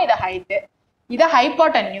பேஸ்ன்னு சொல்லுவோம் இது ஹைட் இது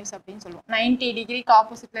ஹைப்போட்டென்யூஸ் அப்படின்னு சொல்லுவோம் 90 டிகிரிக்கு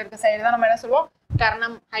ஆப்போசிட்ல இருக்க சைடு தான் நம்ம என்ன சொல்லுவோம்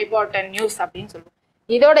கர்ணம் ஹைப்போட்டென்யூஸ் அப்படின்னு சொல்லுவோம்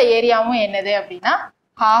இதோட ஏரியாவும் என்னது அப்படின்னா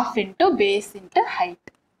half into base into height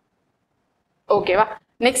ஓகேவா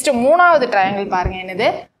நெக்ஸ்ட் மூணாவது ட்ரையாங்கிள் பாருங்க என்னது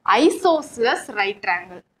isosceles right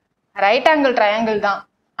triangle right angle triangle தான்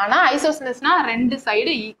ஆனா ஐசோஸ்லஸ்னா ரெண்டு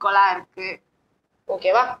சைடு ஈக்குவலா இருக்கு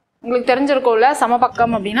ஓகேவா உங்களுக்கு தெரிஞ்சிருக்கும்ல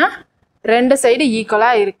சமபக்கம் அப்படின்னா ரெண்டு சைடு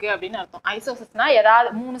ஈக்குவலா இருக்கு அப்படின்னு அர்த்தம் ஐசோஸ்லஸ்னா ஏதாவது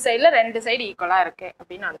மூணு சைடுல ரெண்டு சைடு ஈக்குவலா இருக்கு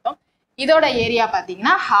அப்படின்னு அர்த்தம் இதோட ஏரியா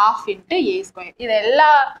பாத்தீங்கன்னா half into a square இது எல்லா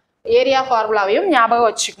ஏரியா ஃபார்முலாவையும் ஞாபகம்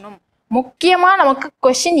வச்சுக்கணும் முக்கியமா நமக்கு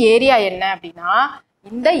क्वेश्चन ஏரியா என்ன அப்படின்னா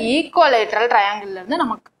இந்த ஈக்குவலேட்டரல் ட்ரையாங்கிள்ல இருந்து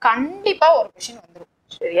நமக்கு கண்டிப்பா ஒரு क्वेश्चन வந்துரும்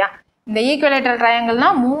சரியா இந்த ஈக்குவலேட்டரல் ட்ரையாங்கிள்னா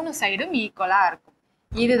மூணு சைடும் ஈக்குவலா இருக்கும்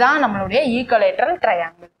இதுதான் நம்மளுடைய ஈக்குவலேட்டரல்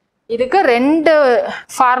ட்ரையாங்கிள் இதுக்கு ரெண்டு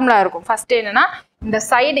ஃபார்முலா இருக்கும் ஃபர்ஸ்ட் என்னன்னா இந்த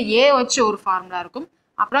சைடு a வச்சு ஒரு ஃபார்முலா இருக்கும்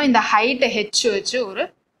அப்புறம் இந்த ஹைட் h வச்சு ஒரு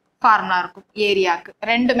ஃபார்முலா இருக்கும் ஏரியாக்கு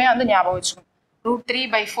ரெண்டுமே வந்து ஞாபகம் வச்சுக்கணும்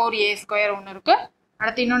 √3/4a² ஒன்று இருக்கு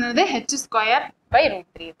அடுத்து இன்னொன்னு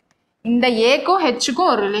h²/√3 இருக்கு இந்த ஏக்கும்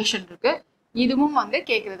ஹெச்சுக்கும் ஒரு ரிலேஷன் இருக்கு இதுவும் வந்து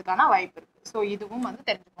கேட்கறதுக்கான வாய்ப்பு இருக்கு ஸோ இதுவும் வந்து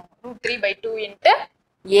தெரிஞ்சுக்கோங்க. √3/2 இன்ட்டு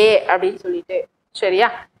ஏ அப்படின்னு சொல்லிட்டு. சரியா?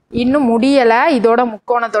 இன்னும் முடியல. இதோட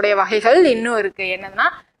முக்கோணத்துடைய வகைகள் இன்னும் இருக்கு. என்னன்னா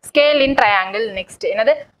ஸ்கேல் இன் ட்ரையாங்கிள். நெக்ஸ்ட்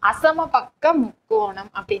என்னது? அசம பக்க முக்கோணம்.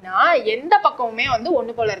 அப்படின்னா எந்த பக்கமுமே வந்து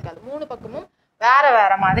ஒன்று போல இருக்காது. 3 பக்கமும் வேற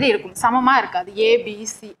வேற மாதிரி இருக்கும், சமமா இருக்காது.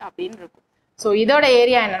 ஏபிசி அப்படின்னு இருக்கும். ஸோ இதோட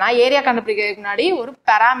ஏரியா என்னன்னா, ஏரியா கண்டுபிடிக்கிறதுக்கு முன்னாடி ஒரு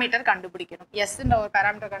பேராமீட்டர் கண்டுபிடிக்கணும். எஸ்ன்ற ஒரு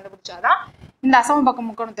பேராமீட்டர் கண்டுபிடிச்சாதான் இந்த அசம பக்க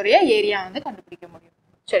முக்கோணத்துடைய ஏரியா வந்து கண்டுபிடிக்க முடியும்.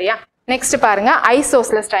 சரியா? நெக்ஸ்ட் பாருங்க,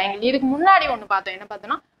 ஐசோஸ்லஸ் ட்ரையாங்கிள். இதுக்கு முன்னாடி ஒன்று பார்த்தோம். என்ன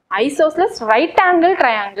பார்த்தோம்னா ஐசோஸ்லஸ் ரைட் ஆங்கிள்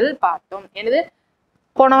ட்ரையாங்கிள் பார்த்தோம். என்னது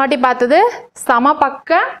போன வாட்டி பார்த்தது?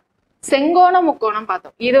 சமபக்க செங்கோண முக்கோணம்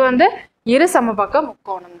பார்த்தோம். இது வந்து இரு சமபக்க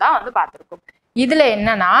முக்கோணம் தான் வந்து பார்த்துருக்கோம். இதுல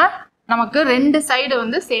என்னன்னா நமக்கு 2 சைடு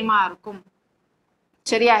வந்து சேமா இருக்கும்.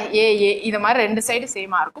 சரியா? ஏ இது மாதிரி 2 சைடு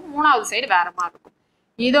சேமா இருக்கும், 3வது சைடு வேற மாதிரி இருக்கும்.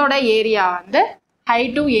 இதோட ஏரியா வந்து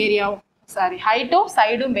ஹைட்டும்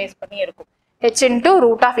சைடும் பேஸ் பண்ணி இருக்கும். h into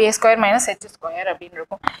 √(a² - h² அப்படின்னு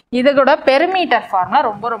இருக்கும். இதோட பெரிமீட்டர் ஃபார்முலா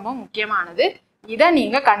ரொம்ப ரொம்ப முக்கியமானது. இதை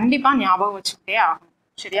நீங்க கண்டிப்பா ஞாபகம் வச்சுக்கிட்டே ஆகணும்.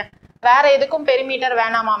 சரியா? வேற எதுக்கும் பெரிமீட்டர்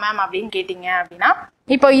வேணாமா மேம் அப்படின்னு கேட்டீங்க அப்படின்னா,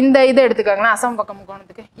 இப்போ இந்த இது எடுத்துக்காங்கன்னா அசம பக்க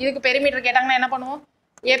முக்கோணத்துக்கு இதுக்கு பெரிமீட்டர் கேட்டாங்கன்னா என்ன பண்ணுவோம்?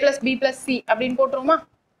 a + b + c அப்படின்னு போட்டுருவோமா?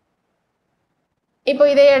 இப்போ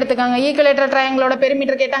இதே எடுத்துக்காங்க, ஈக்குவலேட்டர் ட்ரையாங்கிளோட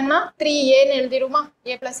பெரிமீட்டர் கேட்டாங்கன்னா 3a எழுதிருவோமா?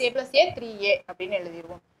 a + a + a 3a அப்படின்னு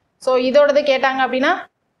எழுதிருவோம். ஸோ இதோடது கேட்டாங்க அப்படின்னா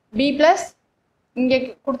b+ இங்கே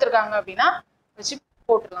கொடுத்துருக்காங்க அப்படின்னா வச்சு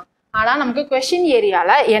போட்டுடலாம். ஆனா நமக்கு கொஸ்டின்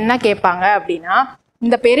ஏரியால என்ன கேட்பாங்க அப்படின்னா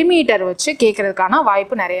இந்த பெரிமீட்டர் வச்சு கேட்கறதுக்கான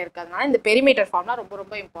வாய்ப்பு நிறைய இருக்கு. அதனால இந்த பெரிமீட்டர் ஃபார்ம்லாம் ரொம்ப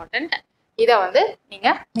ரொம்ப இம்பார்ட்டன்ட். இதை வந்து நீங்க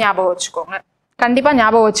ஞாபகம் வச்சுக்கோங்க. கண்டிப்பா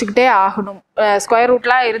ஞாபகம் வச்சுக்கிட்டே ஆகணும். ஸ்கொயர்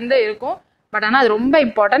ரூட்லாம் இருக்கும், பட் ஆனால் அது ரொம்ப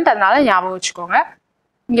இம்பார்ட்டன்ட். அதனால ஞாபகம் வச்சுக்கோங்க.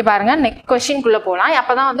 இங்க பாருங்க, நெக்ஸ்ட் கொஸ்டின்குள்ள போகலாம்.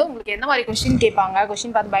 அப்பதான் வந்து உங்களுக்கு எந்த மாதிரி கொஸ்டின் கேட்பாங்க,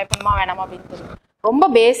 கொஸ்டின் பார்த்து பயப்படணுமா வேணாமா அப்படின்னு தெரியும். ரொம்ப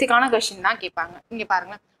பேசிக்கான கொஸ்டின் தான் கேட்பாங்க. இங்க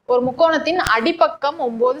பாருங்க, ஒரு முக்கோணத்தின் அடிப்பக்கம்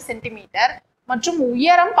 9 சென்டிமீட்டர் மற்றும்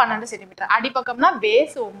உயரம் 12 சென்டிமீட்டர். அடிப்பக்கம்னா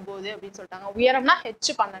பேஸ் 9 அப்படின்னு சொல்லிட்டாங்க, உயரம்னா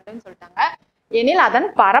h12ன்னு சொல்லிட்டாங்க. எனில் அதன்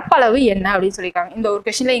பரப்பளவு என்ன அப்படின்னு சொல்லியிருக்காங்க. இந்த ஒரு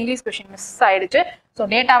கொஸ்டின்ல இங்கிலீஷ் கொஸ்டின் மிஸ் ஆயிடுச்சு. ஸோ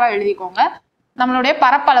டேட்டாவா எழுதிக்கோங்க. நம்மளுடைய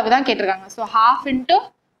பரப்பளவு தான் கேட்டிருக்காங்க. So 1/2 into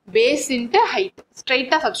base into height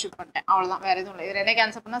ஸ்ட்ரைட்டா சப்ஸ்டியூட் பண்ணிட்டேன். அவ்வளவுதான், வேற எதுவும் இல்லை. இது 2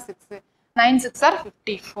 கேன்சல் பண்ணா 6, 9 6 are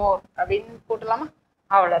 54 அப்படின்னு போட்டுலாமா?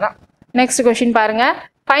 அவ்வளவுதான். நெக்ஸ்ட் கொஸ்டின் பாருங்க.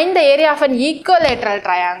 Find the area of an equilateral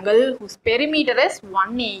triangle whose perimeter is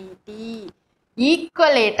 180.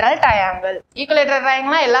 Equilateral triangle. Equilateral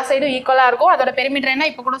triangle எல்லா சைடும் ஈக்குவலா இருக்கும். அதோட பெரிமீட்டர் என்ன?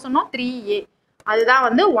 இப்போ கூட சொன்னோம் 3a. அதுதான்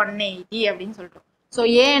வந்து 180 அப்படின்னு சொல்லிட்டோம். ஸோ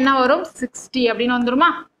a என்ன வரும்? 60 அப்படின்னு வந்துருமா?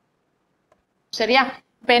 சரியா?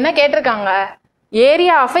 இப்போ என்ன கேட்டிருக்காங்க?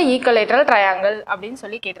 Area of a equilateral triangle அப்படின்னு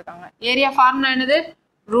சொல்லி கேட்டிருக்காங்க. ஏரியா ஃபார்முலா என்னது?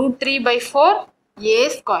 √3/4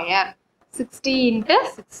 a². 60 ×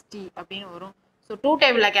 60 அப்படின்னு வரும். ஸோ 2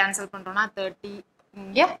 டேபிளில் கேன்சல் பண்ணுறோம்னா 30,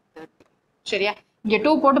 இங்கே 30. சரியா? இங்கே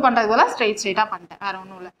 2 போட்டு பண்ணுறது போல ஸ்ட்ரைட்டாக பண்ணிட்டேன், வேற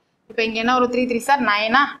ஒன்றும் இல்லை. இப்போ இங்கே என்ன ஒரு 3 3 சார்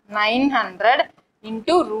 9 900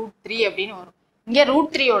 × √3 அப்படின்னு வரும். இங்கே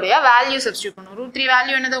 √3 வேல்யூ சப்ஸ்டியூட் பண்ணும். √3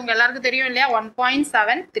 வேல்யூ என்னது உங்க எல்லாருக்கும் தெரியும் இல்லையா?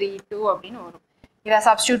 1.732 அப்படின்னு வரும். இதை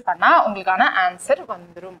சப்ஸ்டியூட் பண்ணா உங்களுக்கான ஆன்சர்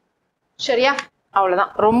வந்துடும். சரியா?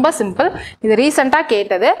 அவ்வளவுதான், ரொம்ப சிம்பிள். இது ரீசெண்டா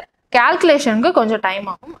கேட்டது. கால்குலேஷனுக்கு கொஞ்சம் டைம்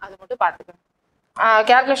ஆகும், அது மட்டும் பார்த்துக்கணும்.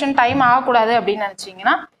 கால்குலேஷன் டைம் ஆகக்கூடாது அப்படின்னு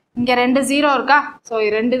நினைச்சீங்கன்னா இங்க 2 0 இருக்கா? ஸோ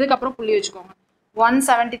 2 இதுக்கு அப்புறம் புள்ளி வச்சுக்கோங்க.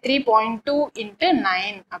 173.2 ×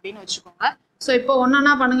 9 அப்படின்னு வச்சுக்கோங்க. ஸோ இப்போ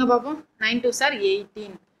ஒன்னா பண்ணுங்க பார்ப்போம். 9 2 சார்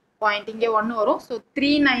 18 பாயிண்ட், இங்கே 1 வரும். So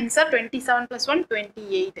 3 9 sir 27 + 1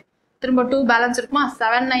 28. திரும்ப 2 பேலன்ஸ் இருக்குமா?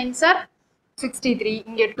 7 9 சார் 63,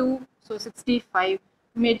 இங்கே 2, ஸோ 65.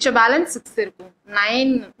 மிச்ச பேலன்ஸ் 6 இருக்கும்.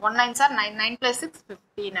 9 1 9 சார் 9 9 + 6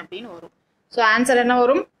 15 அப்படின்னு வரும். ஸோ ஆன்சர் என்ன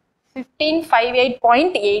வரும்?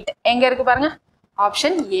 1558.8. எங்க இருக்கு பாருங்க?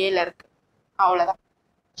 ஆப்ஷன் ஏல இருக்கு. அவ்வளவுதான்.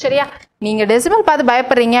 சரியா? நீங்க டெசிமல் பார்த்து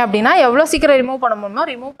பயப்படுறீங்க அப்படின்னா எவ்வளவு சீக்கிரம் ரிமூவ் பண்ண முடியுமோ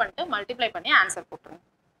ரிமூவ் பண்ணிட்டு மல்டிப்ளை பண்ணி ஆன்சர் போட்டுருங்க.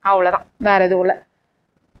 அவ்வளவுதான், வேற எதுவும் இல்லை.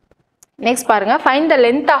 நெக்ஸ்ட் பாருங்க. Find the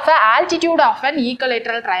length of altitude of an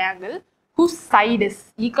equilateral triangle whose side is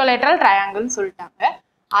equilateral ட்ரையாங்கிள்னு சொல்லிட்டாங்க.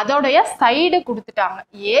 அதோடைய சைடு கொடுத்துட்டாங்க,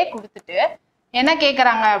 ஏ கொடுத்துட்டு என்ன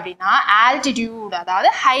கேட்குறாங்க அப்படின்னா ஆல்டிடியூட், அதாவது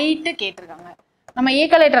ஹைட்டு கேட்டிருக்காங்க. நம்ம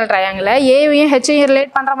ஈக்குவலேட்டரல் ட்ரையாங்கிள் ஏவையும் ஹெச்சையும்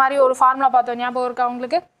ரிலேட் பண்ற மாதிரி ஒரு ஃபார்முலா பார்த்தோம், ஞாபகம் இருக்கா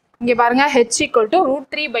உங்களுக்கு? இங்கே பாருங்க, h =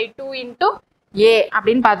 √3/2 × a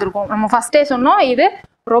அப்படின்னு பார்த்துருக்கோம். நம்ம ஃபர்ஸ்டே சொன்னோம் இது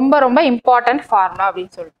ரொம்ப ரொம்ப இம்பார்ட்டன்ட் ஃபார்முலா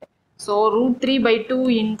அப்படின்னு சொல்லிட்டு. So √3/2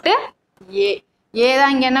 × a. a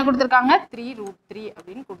தான் இங்கே என்ன கொடுத்துருக்காங்க? 3√3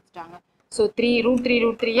 அப்படின்னு கொடுத்துட்டாங்க. ஸோ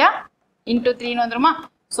 3√3 × 3 வந்துருமா?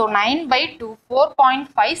 ஸோ 9/2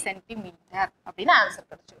 4.5 சென்டிமீட்டர் அப்படின்னு ஆன்சர்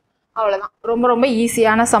கிடைச்சிடும். அவ்வளோதான், ரொம்ப ரொம்ப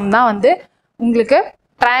ஈஸியான சம் தான் வந்து உங்களுக்கு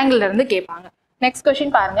ட்ரையாங்கிள் இருந்து கேட்பாங்க. நெக்ஸ்ட்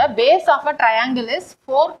கொஸ்டின் பாருங்க. Base of a triangle is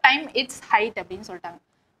 4 times its height அப்படின்னு சொல்லிட்டாங்க.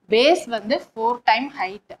 பேஸ் வந்து 4 டைம்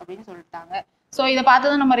ஹைட் அப்படின்னு சொல்லிட்டாங்க. ஸோ இதை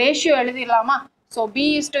பார்த்ததும் நம்ம ரேஷியோ எழுதிடலாமா? ஸோ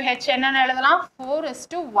B/H என்னன்னு எழுதலாம்?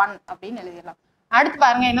 4:1 அப்படின்னு எழுதிடலாம். அடுத்து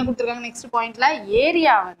பாருங்க என்ன கொடுத்துருக்காங்க நெக்ஸ்ட் பாயிண்ட்ல,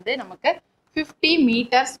 ஏரியா வந்து நமக்கு 50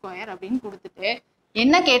 மீட்டர் ஸ்கொயர் அப்படின்னு கொடுத்துட்டு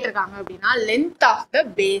என்ன கேட்டிருக்காங்க அப்படின்னா லென்த் ஆஃப் த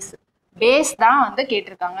பேஸ் தான் வந்து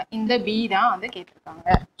கேட்டிருக்காங்க. இந்த B தான் வந்து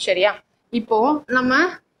கேட்டிருக்காங்க. சரியா? இப்போ நம்ம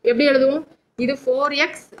எப்படி எழுதுவோம்? இது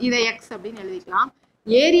 4x இதை x அப்படின்னு எழுதிக்கலாம்.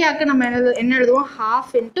 ஏரியாவுக்கு நம்ம என்ன எழுதுவோம்? half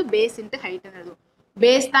into base into height எழுதுவோம்.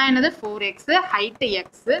 பேஸ் தான் என்னது 4x, height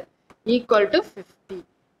x equal to 50.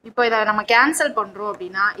 இப்போ இதை நம்ம கேன்சல் பண்றோம்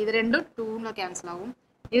அப்படின்னா இது ரெண்டும் 2ல கேன்சல் ஆகும்.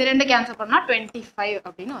 இது ரெண்டு கேன்சல் பண்ணா 25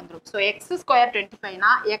 அப்படின்னு வந்துடும். ஸோ x ஸ்கொயர்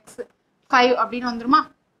 25னா x 5 அப்படின்னு வந்துருமா?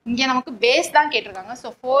 இங்கே நமக்கு பேஸ் தான் கேட்டிருக்காங்க. ஸோ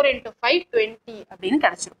 4 into 5 20 அப்படின்னு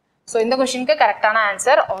கிடைச்சிடும். ஸோ இந்த கொஸ்டினுக்கு கரெக்டான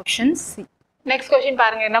answer option C. Next question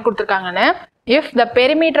பாருங்க என்ன கொடுத்துருக்காங்கன்னு. If the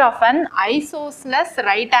perimeter of an isosceles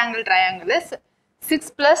right angle triangle is 6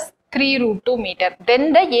 plus 3√2 meter, then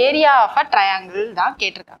the area of a triangle தான்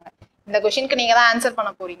கேட்டிருக்காங்க. இந்த கொஸ்டினுக்கு நீங்க தான் ஆன்சர்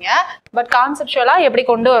பண்ண போறீங்க. பட் கான்செப்சுவலா எப்படி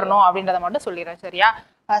கொண்டு வரணும் அப்படின்றத மட்டும் சொல்லிடுறேன். சரியா?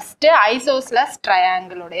 ஃபர்ஸ்ட் ஐசோஸ்லஸ்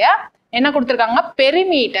ட்ரையாங்கிளுடைய என்ன கொடுத்துருக்காங்க?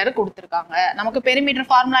 பெரிமீட்டர் கொடுத்துருக்காங்க. நமக்கு பெரிமீட்டர்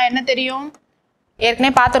ஃபார்முலா என்ன தெரியும்?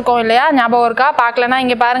 ஏற்கனவே பார்த்துருக்கோம் இல்லையா? ஞாபகம் இருக்கா? பார்க்கலன்னா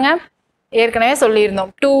இங்க பாருங்க, ஏற்கனவே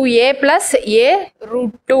சொல்லியிருந்தோம் 2a +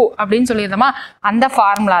 a√2 அப்படின்னு சொல்லியிருந்தோமா? அந்த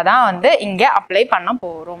ஃபார்முலா தான் வந்து இங்க அப்ளை பண்ண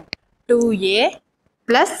போறோம். 2a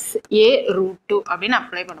 + a√2 அப்படின்னு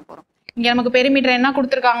அப்ளை பண்ண போறோம். இங்க நமக்கு பெரிமீட்டர் என்ன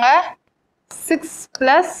கொடுத்துருக்காங்க? 6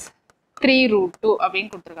 + 3√2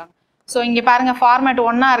 அப்படின்னு கொடுத்துருக்காங்க. ஸோ இங்க பாருங்க ஃபார்மேட்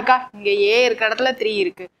 1 இருக்கா? இங்க a இருக்க இடத்துல 3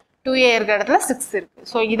 இருக்கு, 2a இருக்க இடத்துல 6 இருக்கு.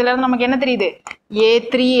 ஸோ இதுல இருந்து நமக்கு என்ன தெரியுது?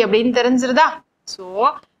 a3 அப்படின்னு தெரிஞ்சிருதா? ஸோ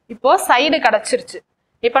இப்போ சைடு கிடைச்சிருச்சு.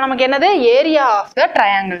 இப்போ நமக்கு என்னது? ஏரியா ஆஃப் த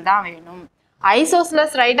ட்ரையாங்கிள் தான் வேணும்.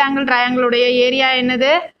 ஐசோஸ்லஸ் ரைட் ஆங்கிள் ட்ரையாங்கிளுடைய ஏரியா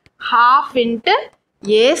என்னது? half into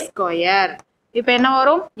a square. இப்போ என்ன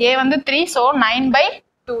வரும்? a வந்து 3, ஸோ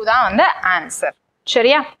 9/2 தான் வந்து ஆன்சர்.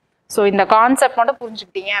 சரியா? ஸோ இந்த கான்செப்ட் மட்டும்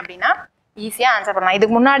புரிஞ்சுக்கிட்டீங்க அப்படின்னா ஈஸியா ஆன்சர் பண்ணலாம்.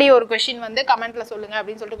 இதுக்கு முன்னாடி ஒரு கொஸ்டின் வந்து கமெண்ட்ல சொல்லுங்க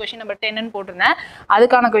அப்படின்னு சொல்லிட்டு கொஸ்டின் நம்பர் 10 போட்டிருந்தேன்.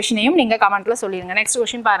 அதுக்கான கொஸ்டினையும் நீங்க கமெண்ட்ல சொல்லிருங்க. நெக்ஸ்ட்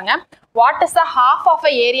கொஸ்டின் பாருங்க. What is the half of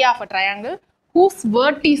a area of a triangle whose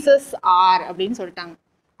vertices are அப்படின்னு சொல்லிட்டாங்க.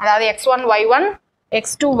 அதாவது x1 y1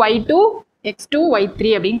 x2 y2 x2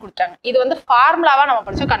 y3 அப்படின்னு கொடுத்தாங்க. இது வந்து ஃபார்முலாவா நம்ம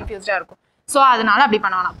படிச்சா கன்ஃபியூஸ்டா இருக்கும். ஸோ அதனால அப்படி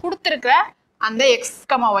பண்ண வேணாம். கொடுத்துருக்க அந்த x,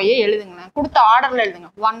 y எழுதுங்க. கொடுத்த ஆர்டர்ல எழுதுங்க.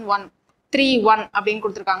 1 1 3 1 அப்படின்னு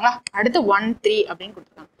கொடுத்துருக்காங்களா? அடுத்து 1 3 அப்படின்னு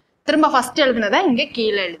கொடுத்துருக்காங்க. திரும்ப ஃபர்ஸ்ட் எழுதுனதை இங்க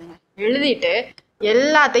கீழே எழுதுங்க. எழுதிட்டு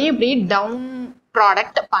எல்லாத்தையும் இப்படி டவுன்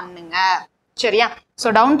ப்ராடக்ட் பண்ணுங்க. சரியா? ஸோ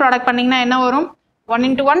டவுன் ப்ராடக்ட் பண்ணீங்கன்னா என்ன வரும்? 1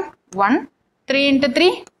 into 1 1, 3 into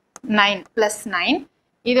 3 9 + 9.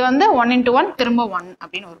 இது வந்து 1 into 1 திரும்ப 1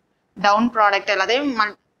 அப்படின்னு வரும். டவுன் ப்ராடக்ட் எல்லாத்தையும்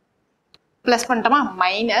பிளஸ் பண்ணிட்டோமா?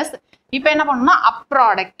 மைனஸ். இப்போ என்ன பண்ணணும்னா அப்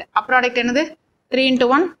ப்ராடக்ட் என்னது? 3 into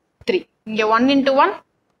 1 3. இங்க 1 into 1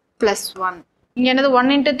 + 1. இங்க என்னது?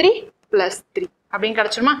 1 into 3 + 3 அப்படின்னு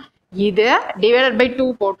கிடைச்சிருமா? இது டிவைடட் பை 2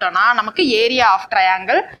 போட்டோம்னா நமக்கு ஏரியா ஆஃப்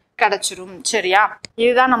ட்ரையாங்கிள் கிடைச்சிரும். சரியா?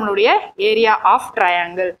 இதுதான் நம்மளுடைய ஏரியா ஆஃப்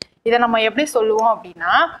ட்ரையாங்கிள். இதை நம்ம எப்படி சொல்லுவோம்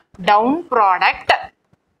அப்படின்னா down product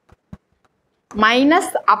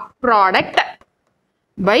minus up product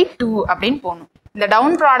by 2 அப்படின்னு போகணும். இந்த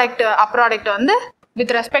டவுன் ப்ராடக்ட் அப் ப்ராடக்ட் வந்து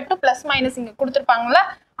with respect to plus minus இங்க கொடுத்துருப்பாங்கல்ல,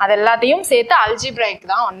 அது எல்லாத்தையும் சேர்த்து அல்ஜிப்ரைக்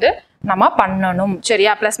தான் வந்து நம்ம பண்ணணும்.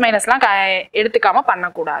 சரியா? பிளஸ் மைனஸ்லாம் எடுத்துக்காம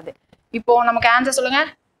பண்ணக்கூடாது. இப்போ நமக்கு ஆன்சர் சொல்லுங்க.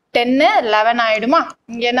 10 11 ஆயிடுமா?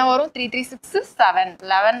 இங்க என்ன வரும்? 3 3 6 7.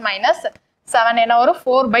 11 - 7 என்ன வரும்?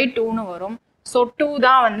 4/2ன்னு வரும். ஸோ 2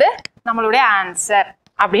 தான் வந்து நம்மளுடைய ஆன்சர்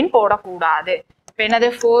அப்படின்னு போடக்கூடாது. இப்போ என்னது?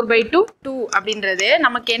 4/2 2 அப்படின்றது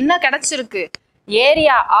நமக்கு என்ன கிடைச்சிருக்கு?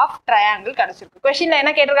 ஏரியா ஆஃப் ட்ரையாங்கிள் கிடைச்சிருக்கு. கொஸ்டின்ல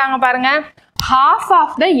என்ன கேட்டிருக்காங்க பாருங்க. half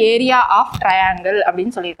of the area of triangle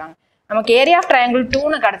அப்படின்னு சொல்லியிருக்காங்க. நமக்கு ஏரியா ஆஃப் ட்ரையாங்கிள்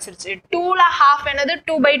 2ன்னு கிடைச்சிருச்சு. 2ல half என்னது?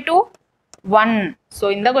 2/2 1. ஸோ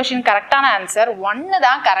இந்த கொஸ்டின் கரெக்டான ஆன்சர் 1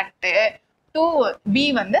 தான் கரெக்ட். 2B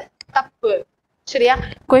வந்து தப்பு. சரியா?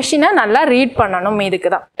 கொஸ்டினை நல்லா ரீட் பண்ணணும். இதுக்கு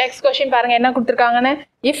தான். நெக்ஸ்ட் கொஸ்டின் பாருங்க என்ன கொடுத்துருக்காங்கன்னு.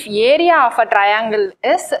 If area of a triangle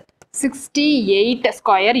is 68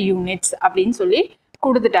 square units அப்படின்னு சொல்லி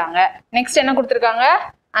கொடுத்துட்டாங்க. நெக்ஸ்ட் என்ன கொடுத்துருக்காங்க?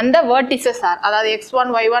 அந்த வெர்டிசஸ் ஆர், அதாவது x1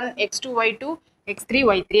 y1 x2 y2 x3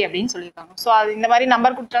 y3 அப்படின்னு சொல்லியிருக்காங்க. ஸோ அது இந்த மாதிரி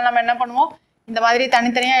நம்பர் கொடுத்தா நம்ம என்ன பண்ணுவோம்? இந்த மாதிரி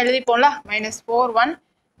தனித்தனியா எழுதிப்போம்ல. -4 1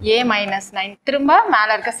 a - 9. திரும்ப மேல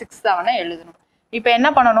இருக்க 6 7 எழுதணும். இப்போ என்ன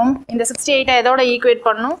பண்ணணும்? இந்த 68 எதோட ஈக்குவேட்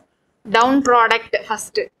பண்ணணும்? டவுன் ப்ராடக்ட்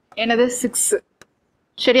ஃபர்ஸ்ட் என்னது? 6.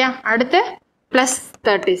 சரியா? அடுத்து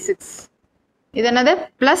 +36. இது என்னது?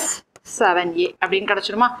 +7a அப்படின்னு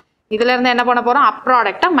கிடைச்சிருமா? இதுல இருந்து என்ன பண்ண போறோம்? அப்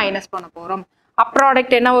ப்ராடக்டை மைனஸ் பண்ண போறோம். அப்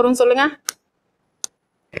ப்ராடக்ட் என்ன வரும் சொல்லுங்க?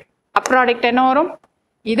 அப் ப்ராடக்ட் என்ன வரும்?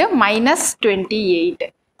 இது -28.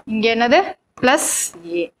 இங்க என்னது?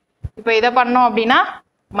 +a. இப்போ இதை பண்ணோம் அப்படின்னா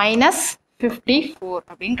மைனஸ் 54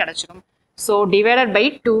 அப்படின்னு கிடைச்சிடும். ஸோ டிவைடட் பை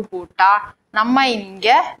 2 போட்டா நம்ம இங்க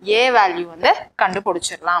a வேல்யூ வந்து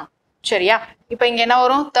கண்டுபிடிச்சிடலாம். சரியா? இப்போ இங்க என்ன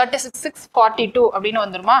வரும் 36,642 அப்படின்னு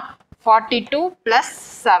வந்துருமா? 42 பிளஸ்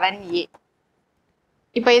 7a.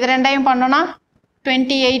 இப்போ இது ரெண்டையும் பண்ணோம்னா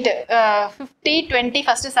 28 50 20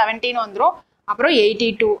 ஃபர்ஸ்ட் 17 வந்துரும், அப்புறம்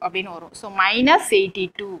 82 அப்படின்னு வரும். So minus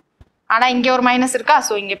 82. ஆனா இங்க ஒரு மைனஸ் இருக்கா?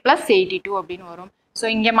 ஸோ இங்க பிளஸ் 82 அப்படின்னு வரும். ஸோ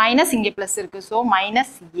இங்க மைனஸ் இங்க பிளஸ் இருக்கு. So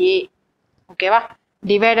minus a. ஓகேவா?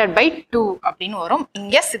 டிவைடட் பை 2 அப்படின்னு வரும்.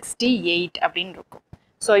 இங்க 68 அப்படின்னு இருக்கும்.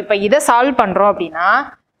 ஸோ இப்போ இதை சால்வ் பண்றோம் அப்படின்னா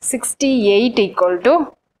 68 ஈக்குவல் டு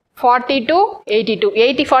 42 82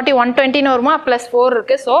 80 40 120 வருமா? பிளஸ் 4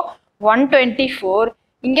 இருக்கு. ஸோ 124.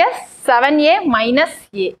 இங்க 7a minus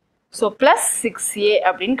a. So plus 6a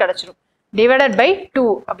அப்படின்னு கிடைச்சிடும். டிவைடட் பை 2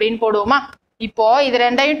 அப்படின்னு போடுவோமா? இப்போ இது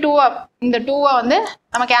ரெண்டையும் 2 இந்த 2 வந்து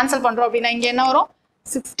நம்ம கேன்சல் பண்றோம் அப்படின்னா இங்க என்ன வரும்?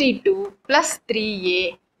 62 பிளஸ் 3a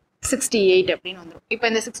 68 அப்படின்னு வந்துடும். இப்போ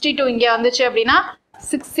இந்த 62 இங்க வந்துச்சு அப்படின்னா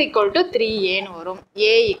 6 ஈக்குவல் டு 3a வரும்.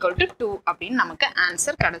 a ஈக்குவல் டு 2 அப்படின்னு நமக்கு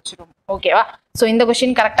ஆன்சர் கிடைச்சிடும். ஓகேவா? ஸோ இந்த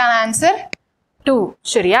கொஸ்டின் கரெக்டான ஆன்சர் 2.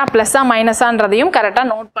 சரியா? பிளஸ்ஸா மைனஸான்றதையும் கரெக்டாக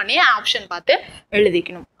நோட் பண்ணி ஆப்ஷன் பார்த்து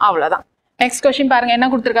எழுதிக்கணும். அவ்வளோதான். நெக்ஸ்ட் கொஸ்டின் பாருங்க என்ன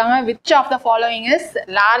கொடுத்துருக்காங்க? Which of the following is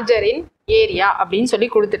larger in area அப்படின்னு சொல்லி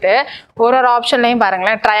கொடுத்துட்டு ஒரு ஆப்ஷன்லையும்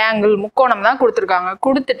பாருங்களேன் ட்ரையாங்கிள் முக்கோணம் தான் கொடுத்துருக்காங்க.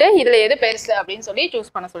 கொடுத்துட்டு இதுல எது பெருசு அப்படின்னு சொல்லி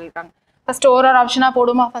சூஸ் பண்ண சொல்லியிருக்காங்க. ஃபர்ஸ்ட் ஒரு ஆப்ஷனா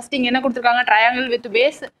போடுமா? ஃபர்ஸ்ட் இங்க என்ன கொடுத்துருக்காங்க? ட்ரையாங்கிள் வித்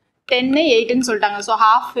பேஸ் 10 8ன்னு சொல்லிட்டாங்க. So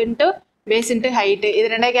half into base into height இது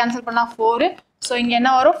ரெண்டையும் கேன்சல் பண்ணா 4. ஸோ இங்க என்ன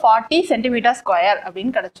வரும்? 40 சென்டிமீட்டர் ஸ்கொயர்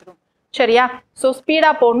அப்படின்னு கிடைச்சிடும். சரியா? ஸோ ஸ்பீடா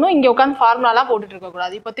போடணும். இங்க உட்காந்து ஃபார்முலாலாம் போட்டுட்டு இருக்க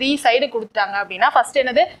கூடாது. இப்போ 3 சைடு கொடுத்துட்டாங்க அப்படின்னா ஃபர்ஸ்ட்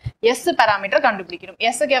என்னது? எஸ் பேராமீட்டர் கண்டுபிடிக்கணும்.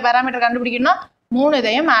 எஸ்க்கு பேராமீட்டர் கண்டுபிடிக்கணும்னா 3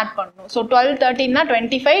 இதையும் ஆட் பண்ணணும். ஸோ 12 13னா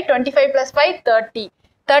 25 25 பிளஸ் 5 30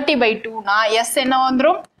 30 பை 2னா எஸ் என்ன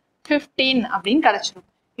வந்துடும்? 15 அப்படின்னு கிடைச்சிடும்.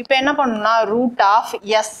 இப்போ என்ன பண்ணணும்னா root of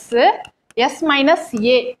S minus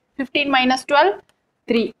A 15 minus 12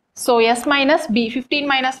 3. So s minus b 15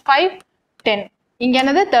 minus 5 10. இங்க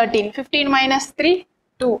என்னது 13 15 minus 3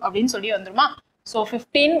 2 அப்படின்னு சொல்லி வந்துருமா? So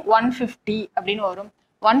 15 150 அப்படின்னு வரும்.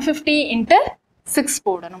 150 into 6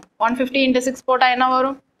 போடணும். 150 into 6 போட்டா என்ன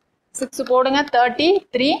வரும்? 6 போடுங்க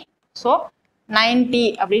 33. So 90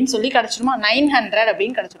 அப்படின்னு சொல்லி கிடைச்சிருமா? 900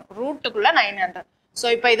 அப்படின்னு கிடைச்சிரும். ரூட்டுக்குள்ள 900. So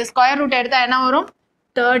இப்போ இது ஸ்கொயர் ரூட் எடுத்தா என்ன வரும்?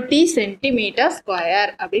 30 சென்டிமீட்டர்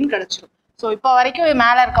ஸ்கொயர் அப்படின்னு கிடைச்சிரும். ஸோ இப்போ வரைக்கும்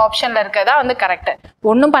மேலே இருக்க ஆப்ஷனில் இருக்கிறதா வந்து கரெக்டு.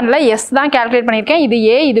 ஒன்றும் பண்ணல, எஸ் தான் கேல்குலேட் பண்ணியிருக்கேன். இது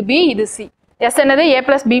ஏ, இது பி, இது சி. எஸ் என்னது? ஏ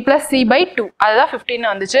plus B plus C by 2. அதுதான் 15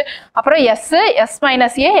 வந்துச்சு. அப்புறம் எஸ்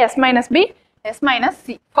மைனஸ் ஏ, S minus B, S minus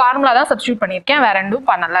C. Formula தான் சப்ஸ்டியூட் பண்ணியிருக்கேன், வேற ரெண்டும்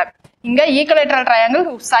பண்ணலை. இங்கே ஈக்குவலேட்டரல் ட்ரையாங்கிள்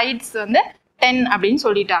சைட்ஸ் வந்து 10 அப்படின்னு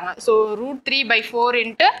சொல்லிட்டாங்க. ஸோ √3/4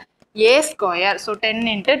 இன்ட்டு ஏ ஸ்கொயர். ஸோ 10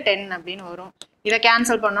 இன்ட்டு 10 அப்படின்னு வரும். இதை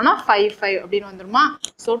கேன்சல் பண்ணோம்னா 5 அப்படின்னு வந்துருமா?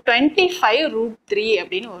 ஸோ 25 √3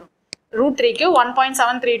 அப்படின்னு வரும். √3க்கு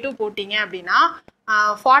 1.732 போட்டிங்க அப்படின்னா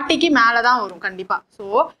 40க்கு மேலே தான் வரும் கண்டிப்பாக. ஸோ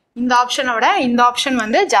இந்த ஆப்ஷனை விட இந்த ஆப்ஷன்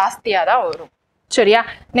வந்து ஜாஸ்தியாக தான் வரும். சரியா?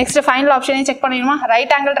 Next final ஆப்ஷனையும் check பண்ணிடுமா?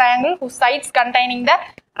 Right angle triangle whose sides containing the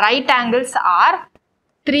right angles are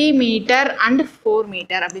 3 meter and 4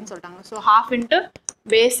 meter அப்படின்னு சொல்லிட்டாங்க. So half into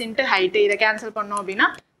base into height இதை கேன்சல் பண்ணோம் அப்படின்னா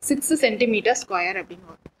 6 சென்டிமீட்டர் ஸ்கொயர் அப்படின்னு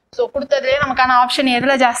வரும். ஸோ கொடுத்ததுலேயே நமக்கான ஆப்ஷன்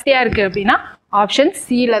எதில் ஜாஸ்தியாக இருக்குது அப்படின்னா ஆப்ஷன்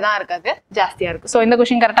சியில் தான் இருக்காது, ஜாஸ்தியாக இருக்குது. ஸோ இந்த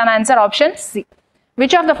கொஸ்டின் கரெக்டான answer option C.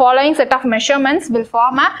 Which of the following set of measurements will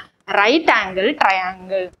form a right angle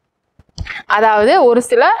triangle? அதாவது ஒரு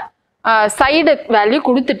சில சைடு வேல்யூ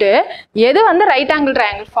கொடுத்துட்டு எது வந்து ரைட் ஆங்கிள்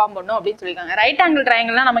ட்ரையாங்கிள் ஃபார்ம் பண்ணும் அப்படின்னு சொல்லியிருக்காங்க. ரைட் ஆங்கிள்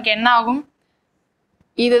ட்ரையாங்கிள்னா நமக்கு என்ன ஆகும்?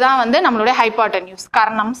 இதுதான் வந்து நம்மளுடைய ஹைபாட்டன்யூஸ்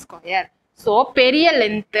கர்ணம் ஸ்கொயர். ஸோ பெரிய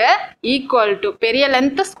லென்த்து ஈக்குவல் டு பெரிய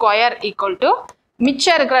லென்த் ஸ்கொயர் ஈக்குவல் டு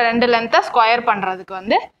மிச்சம் இருக்கிற 2 லென்த்தை ஸ்கொயர் பண்ணுறதுக்கு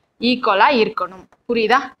வந்து ஈக்குவலாக இருக்கணும்.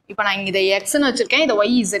 புரியுதா? இப்போ நான் இங்கே இதை எக்ஸ்ன்னு வச்சுருக்கேன், இதை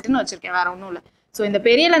ஒய் இசட்னு வச்சுருக்கேன், வேற ஒன்றும் இல்லை. ஸோ இந்த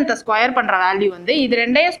பெரிய லென்த்தை ஸ்கொயர் பண்ணுற வேல்யூ வந்து இது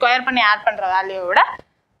ரெண்டையும் ஸ்கொயர் பண்ணி ஆட் பண்ணுற வேல்யூவை விட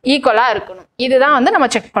ஈக்குவலாக இருக்கணும். இதுதான் வந்து நம்ம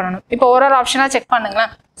செக் பண்ணணும். இப்போ ஒரு ஆப்ஷனாக செக்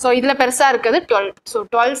பண்ணுங்களேன். ஸோ இதில் பெருசாக இருக்குது 12. ஸோ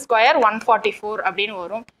 12 ஸ்கொயர் 144 அப்படின்னு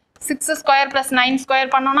வரும். 6 ஸ்கொயர் ப்ளஸ் 9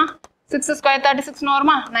 ஸ்கொயர் பண்ணோன்னா 6 ஸ்கொயர் 36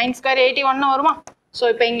 வருமா? 9 ஸ்கொயர் 81 வருமா? ஸோ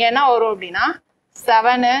இப்போ இங்கே என்ன வரும் அப்படின்னா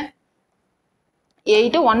 7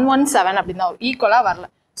 8 117 அப்படின்னு தான் வரும். ஈக்குவலாக வரல.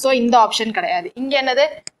 ஸோ இந்த ஆப்ஷன் கிடையாது. இங்கே என்னது?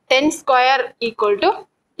 10 square equal to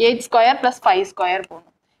 8 square plus 5 square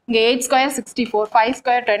போகணும். இங்கே 8 ஸ்கொயர் 64, 5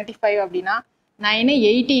 ஸ்கொயர் 25 அப்படின்னா 9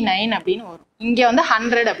 89 அப்படின்னு வரும். இங்கே வந்து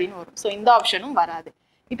 100 அப்படின்னு வரும். ஸோ இந்த ஆப்ஷனும் வராது.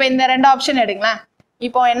 இப்போ இந்த 2 ஆப்ஷன் எடுங்களேன்.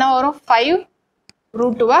 இப்போ என்ன வரும்? 5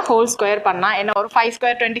 √2 ஹோல் ஸ்கொயர் பண்ணால் என்ன வரும்? 5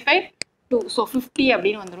 ஸ்கொயர் 25 2. ஸோ 50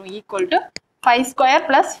 அப்படின்னு வந்துடும். Equal to 5 square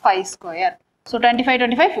plus 5 square. So 25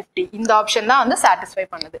 25 50 இந்த ஆப்ஷன் தான் வந்து சாட்டிஸ்ஃபை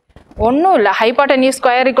பண்ணுது. ஒன்றும் இல்லை, hypotenuse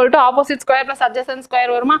square equal to opposite square plus adjacent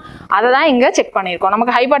square வருமா, அதை தான் இங்கே செக் பண்ணியிருக்கோம்.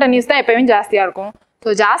 நமக்கு ஹைபாட்டன்யூஸ் தான் எப்பயுமே ஜாஸ்தியாக இருக்கும்.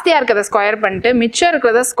 ஸோ ஜாஸ்தியாக இருக்கிறத ஸ்கொயர் பண்ணிட்டு மிச்சம்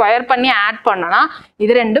இருக்கிறத ஸ்கொயர் பண்ணி ஆட் பண்ணனா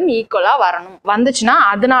இது ரெண்டும் ஈக்குவலாக வரணும். வந்துச்சுன்னா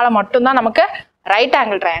அதனால மட்டும்தான் நமக்கு ரைட்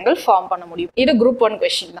ஆங்கிள் ட்ரையாங்கிள் ஃபார்ம் பண்ண முடியும். இது குரூப் 1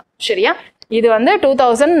 கொஸ்டின் தான். சரியா, இது வந்து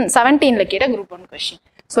 2017 கேட்ட குரூப் 1 கொஸ்டின்.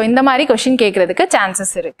 ஸோ இந்த மாதிரி கொஸ்டின் கேட்கறதுக்கு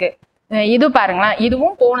சான்சஸ் இருக்கு. இது பாருங்களேன்,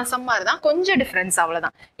 இதுவும் போன சம் மாதிரி தான், கொஞ்சம் டிஃபரன்ஸ்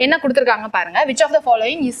அவ்வளவுதான். என்ன கொடுத்துருக்காங்க பாருங்க, which of the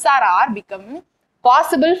following is or are become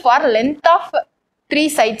possible for length of 3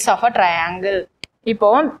 sides of a triangle. இப்போ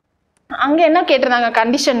அங்க என்ன கேட்டிருந்தாங்க,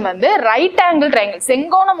 கண்டிஷன் வந்து ரைட் ஆங்கிள் ட்ரையாங்கிள்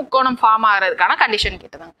செங்கோணம் முக்கோணம் ஃபார்ம் ஆகிறதுக்கான கண்டிஷன்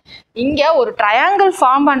கேட்டிருந்தாங்க. இங்க ஒரு ட்ரையாங்கிள்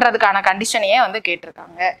ஃபார்ம் பண்றதுக்கான கண்டிஷனையே வந்து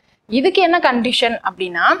கேட்டிருக்காங்க. இதுக்கு என்ன கண்டிஷன்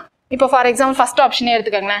அப்படின்னா, இப்போ ஃபார் எக்ஸாம்பிள் ஃபர்ஸ்ட் ஆப்ஷனே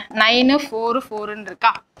எடுத்துக்கோங்களேன், 9 4 4ன்னு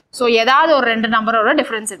இருக்கா. ஸோ ஏதாவது ஒரு 2 நம்பரோட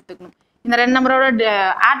டிஃபரன்ஸ் எடுத்துக்கணும். இந்த 2 நம்பரோட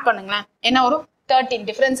ஆட் பண்ணுங்களேன், என்ன வரும், 13.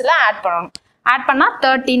 டிஃபரன்ஸ்ல ஆட் பண்ணணும், ஆட் பண்ணா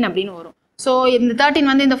 13 அப்படின்னு வரும். ஸோ இந்த 13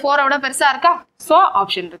 வந்து இந்த 4 விட பெருசா இருக்கா, ஸோ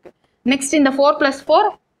ஆப்ஷன் இருக்கு. நெக்ஸ்ட் இந்த 4 + 4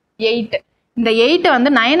 8. இந்த 8 வந்து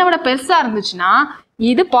 9 விட பெருசா இருந்துச்சுன்னா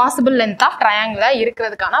இது பாசிபிள் லென்த் ஆஃப் ட்ரையாங்கிளா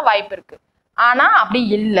இருக்கிறதுக்கான வாய்ப்பு இருக்கு. ஆனா அப்படி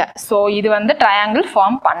இல்லை, ஸோ இது வந்து ட்ரையாங்கிள்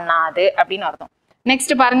ஃபார்ம் பண்ணாது அப்படின்னு அர்த்தம்.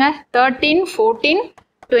 நெக்ஸ்ட் பாருங்க, 13 14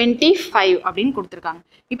 25 அப்படின்னு கொடுத்துருக்காங்க.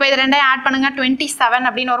 இப்போ இது ரெண்டையும் ஆட் பண்ணுங்க, 27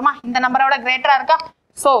 அப்படின்னு வருமா, இந்த நம்பரோட கிரேட்டரா இருக்கா,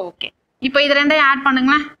 ஸோ ஓகே. இப்போ இது ரெண்டையும் ஆட்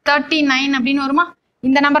பண்ணுங்களேன், 39 அப்படின்னு வருமா,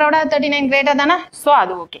 இந்த நம்பரோட 39 கிரேட்டர் தானே, ஸோ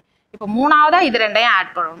அது ஓகே. இப்போ மூணாவதா இது ரெண்டையும்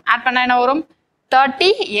ஆட் பண்ணணும், ஆட் பண்ண என்ன வரும்,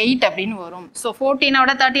 38 அப்படின்னு வரும். ஸோ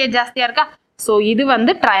 14ஓட 38 ஜாஸ்தியா இருக்கா, ஸோ இது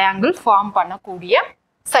வந்து ட்ரையாங்கிள் ஃபார்ம் பண்ணக்கூடிய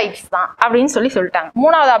சைட்ஸ் தான் அப்படின்னு சொல்லிட்டாங்க.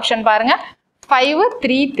 மூணாவது ஆப்ஷன் பாருங்க, 5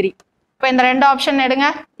 3 3. இப்போ இந்த 2 ஆப்ஷன் எடுங்க,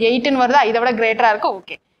 8ன்னு வருதா, இதை விட கிரேட்டரா இருக்கு,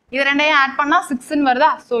 ஓகே. இது ரெண்டையும் ஆட் பண்ணா 6ன்னு வருதா,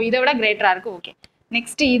 ஸோ இதை விட கிரேட்டரா இருக்கு, ஓகே.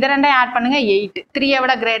 நெக்ஸ்ட் இது ரெண்டையும் ஆட் பண்ணுங்க, 8 3ஐ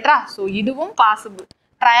விட கிரேட்டரா, ஸோ இதுவும் பாசிபிள்,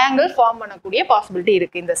 ட்ரையாங்கிள் ஃபார்ம் பண்ணக்கூடிய பாசிபிலிட்டி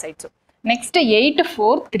இருக்கு இந்த சைட்ஸும். நெக்ஸ்ட் 8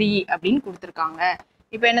 4 3 அப்படின்னு கொடுத்துருக்காங்க.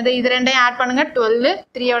 இப்போ என்னது, இது ரெண்டையும் ஆட் பண்ணுங்க, 12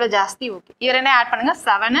 3ஐ விட ஜாஸ்தி, ஓகே. இது ரெண்டையும் ஆட் பண்ணுங்க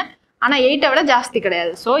 7, ஆனா 8ஐ விட ஜாஸ்தி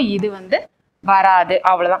கிடையாது, ஸோ இது வந்து வராது,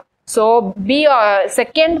 அவ்வளவுதான். ஸோ பி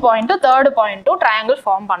செகண்ட் பாயிண்ட்டும் தேர்ட் பாயிண்ட்டும் ட்ரையாங்கிள்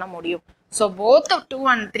ஃபார்ம் பண்ண முடியும். So both 2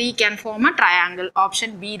 and 3 can form a triangle.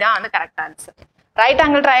 Option B தான் வந்து கரெக்ட் ஆன்சர். ரைட்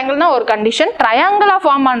ஆங்கிள் ட்ரையாங்கிள்னா ஒரு கண்டிஷன், ட்ரையாங்கிளா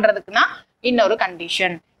ஃபார்ம் பண்றதுக்குன்னா இன்னொரு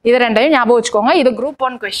கண்டிஷன். இது ரெண்டையும் ஞாபகம் வச்சுக்கோங்க. இது குரூப்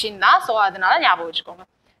 1 கொஸ்டின் தான், ஸோ அதனால ஞாபகம் வச்சுக்கோங்க.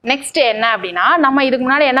 நெக்ஸ்ட் என்ன அப்படின்னா, நம்ம இதுக்கு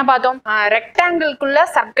முன்னாடி என்ன பார்த்தோம், ரெக்டாங்கிள்குள்ள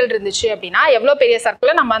சர்க்கிள் இருந்துச்சு அப்படின்னா எவ்வளோ பெரிய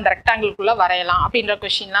சர்க்கிளை நம்ம அந்த ரெக்டாங்கிள்குள்ள வரையலாம் அப்படின்ற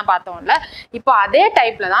கொஸ்டின்லாம் பார்த்தோம்ல. இப்போ அதே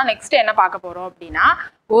டைப்ல தான் நெக்ஸ்ட் என்ன பார்க்க போறோம் அப்படின்னா,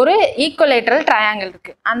 ஒரு ஈக்குவலேட்டரல் ட்ரையாங்கிள்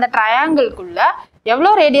இருக்கு, அந்த ட்ரையாங்கிள்குள்ள எவ்வளோ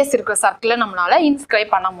ரேடியஸ் இருக்கிற சர்க்கிளை நம்மளால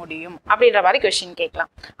இன்ஸ்கிரைப் பண்ண முடியும் அப்படின்ற மாதிரி கொஸ்டின்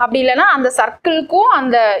கேட்கலாம். அப்படி இல்லைன்னா அந்த சர்க்கிள்க்கும்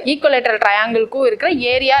அந்த ஈக்குவலேட்டரல் ட்ரையாங்கிள்க்கும் இருக்கிற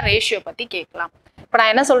ஏரியா ரேஷியோ பத்தி கேட்கலாம். இப்போ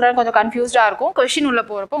நான் என்ன சொல்றேன், கொஞ்சம் கன்ஃபியூஸ்டா இருக்கும், கொஸ்டின் உள்ள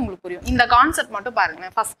போறப்போ உங்களுக்கு புரியும். இந்த கான்செப்ட் மட்டும்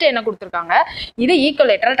பாருங்களேன். ஃபர்ஸ்ட் என்ன கொடுத்துருக்காங்க, இது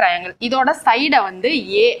ஈக்குவலேட்டரல் ட்ரையாங்கிள், இதோட சைடை வந்து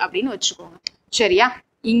ஏ அப்படின்னு வச்சுக்கோங்க. சரியா,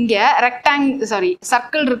 இங்க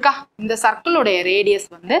சர்க்கிள் இருக்கா, இந்த சர்க்கிளோடைய ரேடியஸ்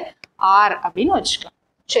வந்து ஆர் அப்படின்னு வச்சுக்கலாம்.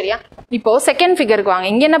 சரியா, இப்போ செகண்ட் ஃபிகருக்கு வாங்க.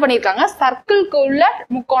 இங்க என்ன பண்ணிருக்காங்க, சர்க்கிள்க்கு உள்ள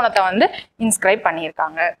முக்கோணத்தை வந்து இன்ஸ்கிரைப்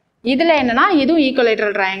பண்ணியிருக்காங்க. இதுல என்னன்னா, இதுவும்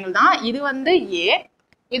ஈக்குவலேட்டரல் ட்ரையாங்கிள் தான், இது வந்து ஏ,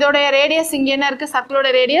 இதோடைய ரேடியஸ் இங்க என்ன இருக்கு, சர்க்கிளோட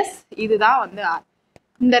ரேடியஸ் இதுதான் வந்து ஆர்.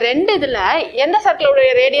 இந்த ரெண்டு இதுல எந்த சர்க்கிளோடைய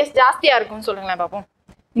ரேடியஸ் ஜாஸ்தியா இருக்கும்னு சொல்லுங்களேன் பார்ப்போம்.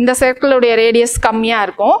 இந்த சர்க்கிளோடைய ரேடியஸ் கம்மியா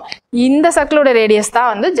இருக்கும், இந்த சர்க்கிளோட ரேடியஸ்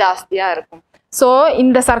தான் வந்து ஜாஸ்தியா இருக்கும். ஸோ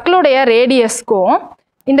இந்த சர்க்கிளோடைய ரேடியஸ்க்கும்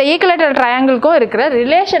இந்த ஈக்குவலேட்டரல் ட்ரையாங்கிள்க்கும் இருக்கிற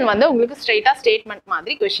ரிலேஷன் வந்து உங்களுக்கு ஸ்ட்ரெயிட்டா ஸ்டேட்மெண்ட்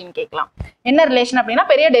மாதிரி கொஸ்டின் கேட்கலாம். என்ன ரிலேஷன் அப்படின்னா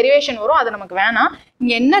பெரிய டெரிவேஷன் வரும், அது நமக்கு வேணாம்.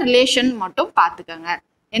 இங்க என்ன ரிலேஷன் மட்டும் பார்த்துக்கோங்க.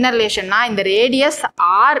 என்ன ரிலேஷன்னா, இந்த radius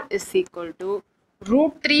R is equal to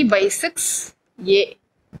 √3/6 ஏ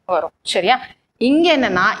வரும். சரியா, இங்க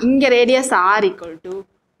என்னன்னா, இங்க radius R equal to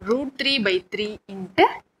 √3/3 into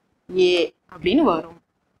ஏ அப்படின்னு வரும்.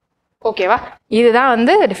 ஓகேவா, இதுதான்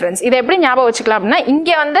வந்து டிஃபரன்ஸ். இதை எப்படி ஞாபகம் வச்சுக்கலாம் அப்படின்னா,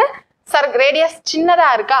 இங்க வந்து ரேடியஸ் சின்னதா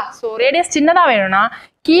இருக்கா, ஸோ ரேடியஸ் சின்னதா வேணும்னா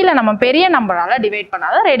கீழே நம்ம பெரிய நம்பரால டிவைட்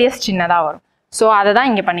பண்ணாதான் ரேடியஸ் சின்னதா வரும். ஸோ அதை தான்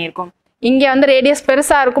இங்க பண்ணியிருக்கோம். இங்க வந்து ரேடியஸ்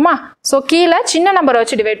பெருசா இருக்குமா, ஸோ கீழே சின்ன நம்பரை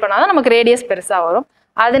வச்சு டிவைட் பண்ணாதான் நமக்கு ரேடியஸ் பெருசா வரும்.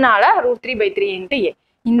 அதனால √3/3 இன்ட்டு ஏ.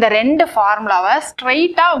 இந்த ரெண்டு ஃபார்முலாவை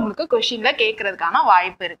ஸ்ட்ரெயிட்டா உங்களுக்கு கொஸ்டின்ல கேட்கறதுக்கான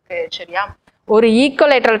வாய்ப்பு இருக்கு. சரியா, ஒரு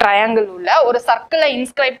ஈக்குவலேட்டரல் ட்ரையாங்கிள் உள்ள ஒரு சர்க்கிளை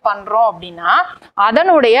இன்ஸ்கிரைப் பண்றோம் அப்படின்னா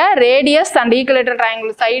அதனுடைய ரேடியஸ் அண்ட் ஈக்குவலேட்டரல்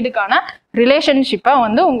ட்ரையாங்கிள் சைடுக்கான ரிலேஷன்ஷிப்பை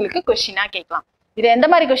வந்து உங்களுக்கு கொஸ்டினா கேட்கலாம். இது எந்த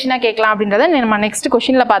மாதிரி கொஸ்டினா கேட்கலாம் அப்படின்றத நம்ம நெக்ஸ்ட்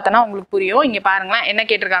கொஸ்டின்ல பார்த்தோன்னா உங்களுக்கு புரியும். இங்க பாருங்களேன், என்ன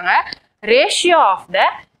கேட்டிருக்காங்க, ratio of the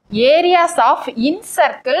areas of in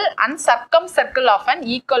circle and Sargam circle of an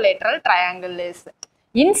equilateral triangle is.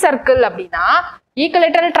 In circle அப்படின்னா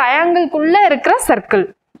ஈக்குவலேட்டரல் ட்ரையாங்கிள்குள்ள இருக்கிற சர்க்கிள்.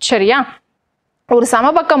 சரியா, ஒரு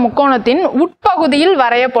சமபக்க முக்கோணத்தின் உட்பகுதியில்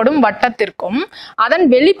வரையப்படும் வட்டத்திற்கும் அதன்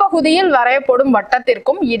வெளிப்பகுதியில் வரையப்படும்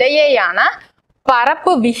வட்டத்திற்கும் இடையேயான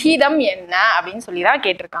பரப்பு விகிதம் என்ன அப்படின்னு சொல்லி தான்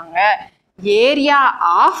கேட்டிருக்காங்க. Area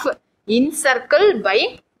of இன்சர்க்கிள் by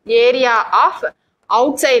area of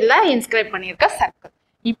out சைட்ல இன்ஸ்கிரைப் பண்ணியிருக்க சர்க்கிள்.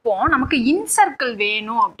 இப்போ நமக்கு இன்சர்க்கிள்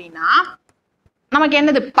வேணும் அப்படின்னா நமக்கு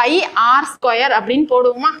என்னது பை ஆர் ஸ்கொயர் அப்படின்னு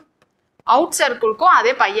போடுவோமா? அவுட் சர்க்கிள்க்கும்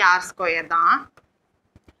அதே பை ஆர் ஸ்கொயர் தான்.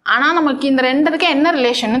 ஆனா நமக்கு இந்த ரெண்டுக்கு என்ன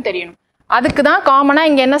ரிலேஷன் தெரியணும். அதுக்கு தான் காமனா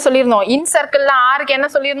இங்க என்ன சொல்லியிருந்தோம், இன்சர்க்கிள்ல ஆருக்கு என்ன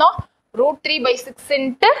சொல்லியிருந்தோம், √3/6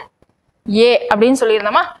 இன்ட்டு ஏ அப்படின்னு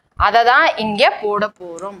சொல்லியிருந்தோமா? அதை தான் இங்க போட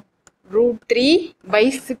போறோம்.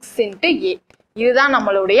 √3/6 இன்ட்டு ஏ, இதுதான்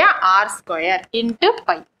நம்மளுடைய ஆர் ஸ்கொயர் இன்ட்டு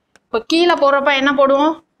பை. இப்போ கீழே போறப்ப என்ன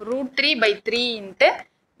போடுவோம், √3/3 இன்ட்டு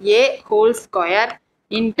ஏ ஹோல் ஸ்கொயர்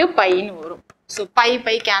இன்ட்டு பைன்னு வரும். ஸோ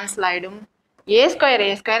பை கேன்சல் ஆயிடும், ஏ ஸ்கொயர்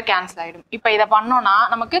கேன்சல் ஆயிடும். இப்போ இதை பண்ணோம்னா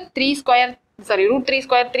நமக்கு √3²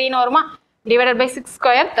 3ன்னு வருமா, /6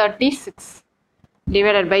 ஸ்கொயர் 36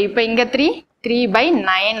 டிவைடட் பை இப்போ இங்கே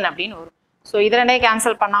 3/9 அப்படின்னு வரும். ஸோ இது ரெண்டே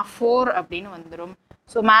கேன்சல் பண்ணால் 4 அப்படின்னு வந்துடும்.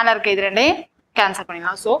 ஸோ மேலே இருக்க இது ரெண்டே கேன்சல்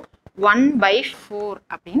பண்ணிடலாம். ஸோ 1/4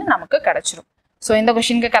 அப்படின்னு நமக்கு கிடைச்சிரும். ஸோ இந்த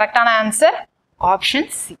கொஸ்டினுக்கு கரெக்டான ஆன்சர் ஆப்ஷன்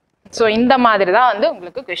சி. ஸோ இந்த மாதிரி தான் வந்து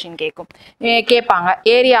உங்களுக்கு கொஸ்டின் கேட்பாங்க.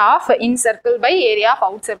 Area of இன்சர்க்கிள் by area of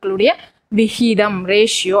out சர்க்கிளுடைய விகிதம்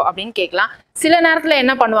ரேஷியோ அப்படின்னு கேட்கலாம். சில நேரத்தில்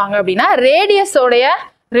என்ன பண்ணுவாங்க அப்படின்னா ரேடியஸோடைய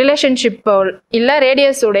ரிலேஷன்ஷிப் இல்லை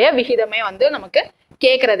ரேடியஸோடைய விகிதமே வந்து நமக்கு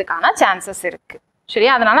கேட்கறதுக்கான சான்சஸ் இருக்கு.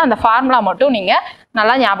 சரியா? அதனால அந்த ஃபார்முலா மட்டும் நீங்க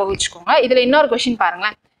நல்லா ஞாபகம் வச்சுக்கோங்க. இதுல இன்னொரு கொஸ்டின்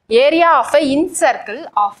பாருங்களேன். Area of a இன்சர்க்கிள்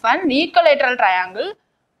of an equilateral triangle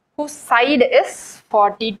whose side is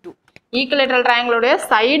 42. Equilateral ட்ரையாங்கிளோடைய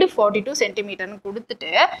side 42 சென்டிமீட்டர்னு கொடுத்துட்டு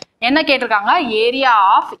என்ன கேட்டிருக்காங்க, ஏரியா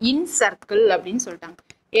ஆஃப் இன்சர்க்கிள் அப்படின்னு சொல்லிட்டாங்க.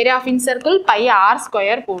 Area of இன்சர்க்கிள் by R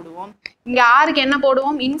square போடுவோம். இங்க ஆருக்கு என்ன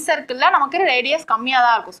போடுவோம், இன்சர்க்கிள்ல நமக்கு ரேடியஸ் கம்மியாக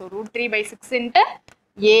தான் இருக்கும். ஸோ √3/6 இன்ட்டு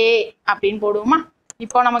ஏ அப்படின்னு போடுவோமா?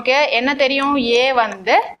 இப்போ நமக்கு என்ன தெரியும், ஏ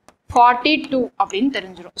வந்து 42 அப்படின்னு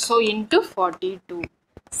தெரிஞ்சிடும். So into 42,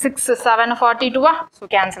 6 7 42வா? ஸோ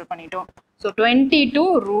கேன்சல் பண்ணிட்டோம். ஸோ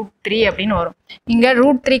 22√3 அப்படின்னு வரும். இங்க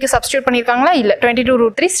 √3க்கு சப்ஸ்டியூட் பண்ணியிருக்காங்களா? இல்லை,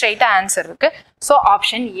 22√3 ஸ்ட்ரைட்டா ஆன்சர் இருக்கு. ஸோ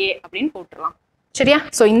ஆப்ஷன் ஏ அப்படின்னு போட்டுடலாம். சரியா?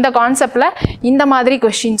 ஸோ இந்த கான்செப்ட்ல இந்த மாதிரி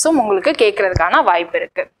கொஸ்டின்ஸும் உங்களுக்கு கேட்கறதுக்கான வாய்ப்பு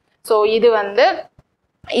இருக்கு. ஸோ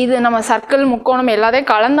இது நம்ம சர்க்கிள் முக்கோணம் எல்லாத்தையும்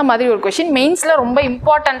கலந்த மாதிரி ஒரு கொஸ்டின். மெயின்ஸ்ல ரொம்ப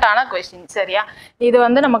இம்பார்ட்டன்டான கொஸ்டின். சரியா? இது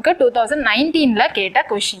வந்து நமக்கு 2019ல கேட்ட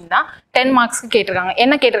கொஸ்டின் தான். 10 மார்க்ஸ்க்கு கேட்டிருக்காங்க.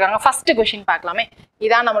 என்ன கேட்டிருக்காங்க, ஃபர்ஸ்ட் கொஸ்டின் பார்க்கலாமே.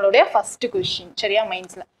 இதான் நம்மளுடைய ஃபர்ஸ்ட் கொஸ்டின். சரியா?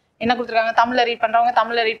 மெயின்ஸ்ல என்ன கொடுத்துருக்காங்க, தமிழ்ல ரீட் பண்றவங்க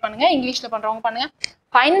தமிழ்ல ரீட் பண்ணுங்க, இங்கிலீஷ்ல பண்றவங்க பண்ணுங்க.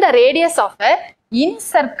 Find the radius of a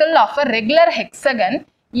இன்சர்க்கிள் of a regular hexagon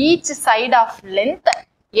each side of length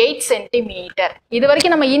 8 centimetre. இது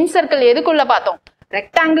வரைக்கும் நம்ம இன்சர்க்கிள் எதுக்குள்ள பார்த்தோம்,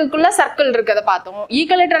 ரெக்டாங்கிள்குள்ள சர்க்கிள் இருக்கிறத பார்த்தோம்,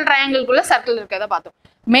 ஈக்குவலேட்டரல் ட்ரையாங்கிள்குள்ள சர்க்கிள் இருக்கிறத பார்த்தோம்.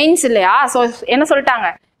 மெயின்ஸ் இல்லையா? ஸோ என்ன சொல்லிட்டாங்க,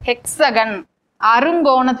 ஹெக்ஸகன்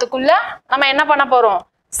அருங்கோணத்துக்குள்ள நம்ம என்ன பண்ண போறோம்,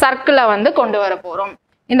 சர்க்கிளை வந்து கொண்டு வர போறோம்.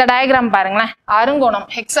 இந்த டயக்ராம் பாருங்களேன், அருங்கோணம்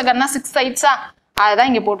ஹெக்ஸகன்னா 6 சைட்ஸா, அதுதான்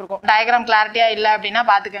இங்க போட்டிருக்கோம். டயக்ராம் கிளாரிட்டியா இல்லை அப்படின்னா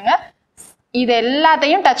பாத்துக்கோங்க. இது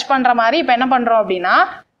எல்லாத்தையும் டச் பண்ற மாதிரி இப்ப என்ன பண்றோம் அப்படின்னா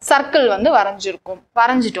சர்க்கிள் வந்து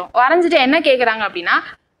வரைஞ்சிட்டு என்ன கேக்குறாங்க அப்படின்னா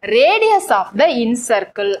ரேடியஸ் ஆஃப் த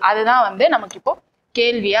இன்சர்க்கிள். அதுதான் வந்து நமக்கு இப்போ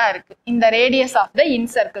கேள்வியா இருக்கு. இந்த ரேடியஸ் ஆஃப் த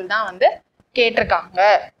இன்சர்க்கிள் தான் வந்து கேட்டிருக்காங்க.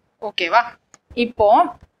 ஓகேவா? இப்போ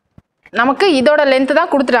நமக்கு இதோட லென்த்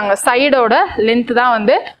தான் கொடுத்துட்டாங்க, சைடோட லென்த் தான்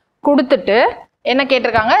வந்து கொடுத்துட்டு என்ன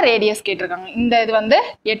கேட்டிருக்காங்க, ரேடியஸ் கேட்டிருக்காங்க. இந்த இது வந்து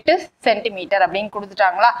 8 சென்டிமீட்டர் அப்படின்னு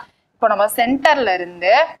கொடுத்துட்டாங்களா? இப்போ நம்ம சென்டர்ல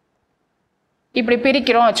இருந்து இப்படி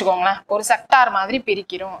பிரிக்கிறோம் வச்சுக்கோங்களேன், ஒரு செக்டார் மாதிரி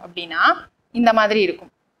பிரிக்கிறோம் அப்படின்னா இந்த மாதிரி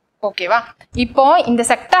இருக்கும். ஓகேவா? இப்போ இந்த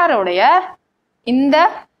செக்டாரோடைய இந்த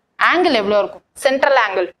ஆங்கிள் எவ்வளோ இருக்கும், சென்ட்ரல்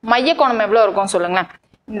ஆங்கிள் மைய கோணம் எவ்வளோ இருக்கும் சொல்லுங்களேன்.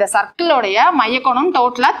 இந்த சர்க்கிளோடைய மைய கோணம்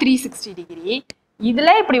டோட்டலா 360 டிகிரி. இதுல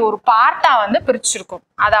இப்படி ஒரு பார்ட்டா வந்து பிரிச்சிருக்கும்,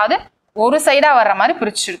 அதாவது ஒரு சைடா வர்ற மாதிரி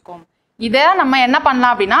பிரிச்சிருக்கும். இதை நம்ம என்ன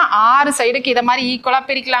பண்ணலாம் அப்படின்னா 6 சைடுக்கு இதை மாதிரி ஈக்குவலா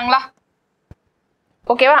பிரிக்கலாங்களா?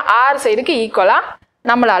 ஓகேவா? 6 சைடுக்கு ஈக்குவலா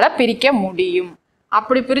நம்மளால பிரிக்க முடியும்.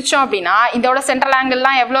 அப்படி பிரிச்சோம் அப்படின்னா இதோட சென்ட்ரல்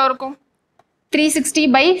ஆங்கிள்லாம் எவ்வளோ இருக்கும்,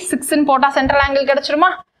 360/6ன்னு போட்டா சென்ட்ரல் ஆங்கிள் கிடைச்சிருமா?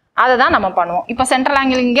 அதை தான் நம்ம பண்ணுவோம். இப்போ சென்ட்ரல்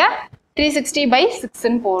ஆங்கிள் இங்க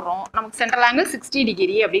 360/6ன்னு போடுறோம், நமக்கு சென்ட்ரல் ஆங்கிள் 60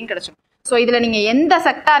 டிகிரி அப்படின்னு கிடைச்சிடும். ஸோ இதுல நீங்க எந்த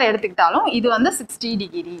செக்டார் எடுத்துக்கிட்டாலும் இது வந்து 60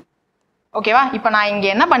 டிகிரி. ஓகேவா? இப்போ நான் இங்க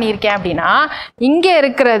என்ன பண்ணியிருக்கேன் அப்படின்னா இங்க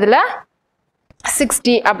இருக்கிறதுல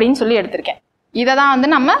 60 அப்படின்னு சொல்லி எடுத்திருக்கேன். இதை தான் வந்து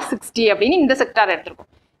நம்ம 60 அப்படின்னு இந்த செக்டார் எடுத்திருக்கோம்.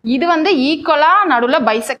 இது வந்து ஈக்குவலா நடுவில்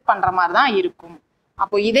பைசெக்ட் பண்ற மாதிரி தான் இருக்கும்.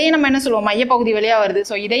 அப்போ இதையும் நம்ம என்ன சொல்லுவோம், மையப்பகுதி வழியா வருது.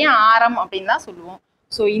 ஸோ இதையும் ஆரம் அப்படின்னு தான் சொல்லுவோம்.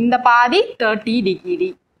 ஸோ இந்த பாதி 30 டிகிரி.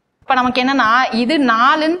 இப்போ நமக்கு என்னன்னா இது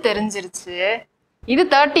 4ன்னு தெரிஞ்சிருச்சு, இது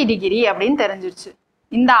 30 டிகிரி அப்படின்னு தெரிஞ்சிருச்சு.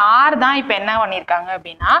 இந்த r தான் இப்போ என்ன பண்ணிருக்காங்க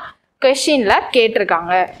அப்படின்னா क्वेश्चनல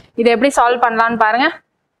கேட்டிருக்காங்க. இதை எப்படி சால்வ் பண்ணலாம்னு பாருங்க.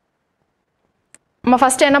 நம்ம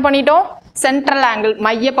ஃபர்ஸ்ட் என்ன பண்ணிட்டோம், சென்ட்ரல் ஆங்கிள்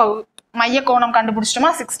மைய கோணம் கண்டுபிடிச்சிட்டோமா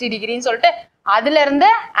 60 டிகிரின்னு சொல்லிட்டு அதுல இருந்து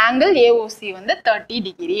ஆங்கிள் AOC வந்து 30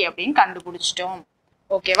 டிகிரி அப்படின்னு கண்டுபிடிச்சிட்டோம்.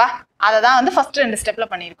 ஓகேவா, அதை தான் வந்து ஃபர்ஸ்ட் 2 ஸ்டெப்ல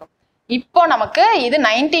பண்ணியிருக்கோம். இப்போ நமக்கு இது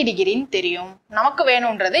 90 டிகிரின்னு தெரியும். நமக்கு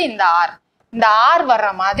வேணும்ன்றது இந்த ஆர் வர்ற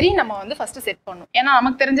மாதிரி நம்ம வந்து ஃபர்ஸ்ட் செட் பண்ணும். ஏன்னா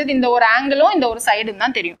நமக்கு தெரிஞ்சது இந்த ஒரு ஆங்கிளும் இந்த ஒரு சைடும்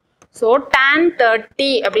தான் தெரியும். ஸோ tan 30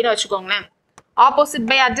 அப்படின்னு வச்சுக்கோங்களேன். ஆப்போசிட்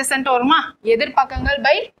பை அட்ஜசன்ட் வருமா, எதிர்பக்கங்கள்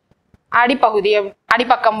பை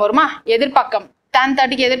அடிப்பக்கம் வருமா, எதிர்பக்கம் tan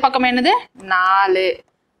 30க்கு எதிர்பக்கம் என்னது 4.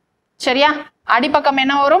 சரியா, அடிப்பக்கம்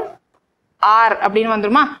என்ன வரும் r அப்படின்னு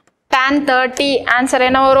வந்துருமா. tan 30 ஆன்சர்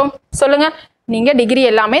என்ன வரும் சொல்லுங்க. நீங்க டிகிரி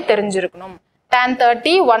எல்லாமே தெரிஞ்சிருக்கணும். tan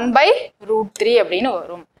 30 1/√3 அப்படின்னு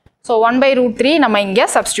வரும். ஸோ 1/√3 நம்ம இங்க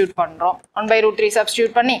சப்ஸ்டியூட் பண்றோம். 1/√3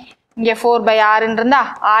 சப்ஸ்டியூட் பண்ணி இங்க 4/r இருந்தா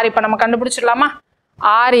r இப்போ நம்ம கண்டுபிடிச்சிடலாமா.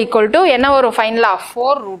 r = என்ன வரும் ஃபைனலா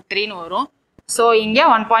 4√3ன்னு வரும். ஸோ இங்க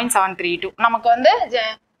 1.732 நமக்கு வந்து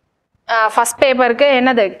ஃபர்ஸ்ட் பேப்பருக்கு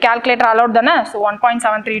என்னது கால்குலேட்டர் அலோட் தானே. ஸோ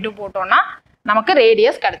 1.732 போட்டோம்னா நமக்கு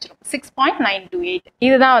ரேடியஸ் கிடைச்சிடும் 6.928.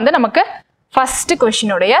 இதுதான் வந்து நமக்கு ஃபர்ஸ்ட்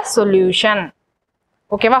கொஸ்டினுடைய சொல்யூஷன்.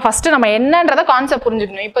 ஓகேவா, ஃபர்ஸ்ட் நம்ம என்னன்றத கான்செப்ட்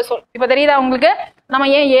புரிஞ்சுக்கணும். இப்போ தெரியுதா உங்களுக்கு, நம்ம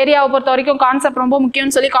ஏன் ஏரியாவை பொறுத்த வரைக்கும் கான்செப்ட் ரொம்ப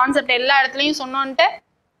முக்கியம்னு சொல்லி கான்செப்ட் எல்லா இடத்துலையும் சொன்னோன்ட்டு.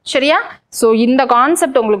 சரியா, ஸோ இந்த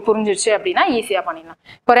கான்செப்ட் உங்களுக்கு புரிஞ்சிருச்சு அப்படின்னா ஈஸியா பண்ணிடலாம்.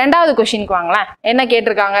 இப்போ 2வது கொஸ்டினுக்கு வாங்களேன். என்ன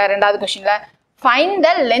கேட்டிருக்காங்க 2வது கொஸ்டின்ல, find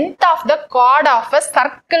the length of the card of a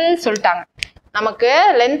circle சொல்லிட்டாங்க. நமக்கு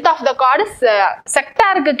லென்த் ஆஃப் த கார்டு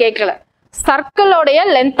செக்டாருக்கு கேட்கல, சர்க்கிளோடைய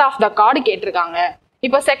லென்த் ஆஃப் த கார்டு கேட்டிருக்காங்க.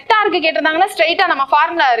 இப்போ செக்டாருக்கு கேட்டிருந்தாங்கன்னா ஸ்ட்ரைட்டா நம்ம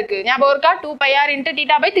ஃபார்முலா இருக்கு ஞாபகம் இருக்கா, 2πr ×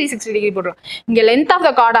 θ/360 டிகிரி போடுறோம். இங்க length of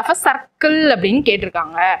the card of a circle அப்படின்னு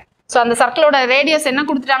கேட்டிருக்காங்க. ஸோ அந்த சர்க்கிளோட ரேடியஸ் என்ன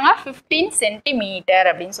கொடுத்துட்டாங்க 15 சென்டிமீட்டர்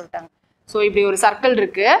அப்படின்னு சொல்லிட்டாங்க. ஸோ இப்படி ஒரு சர்க்கிள்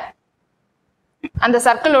இருக்கு, அந்த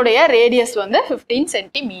சர்க்கிளோடைய ரேடியஸ் வந்து 15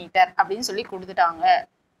 சென்டிமீட்டர் அப்படின்னு சொல்லி கொடுத்துட்டாங்க.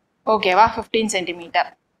 ஓகேவா, 15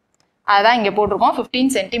 சென்டிமீட்டர் அதான் இங்க போட்டிருக்கோம்.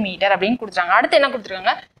 15 சென்டிமீட்டர் அப்படின்னு கொடுத்துட்டாங்க. அடுத்து என்ன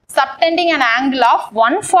கொடுத்துருக்காங்க, subtending an angle of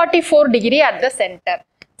 144 degree at the center.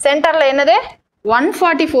 சென்டர்ல என்னது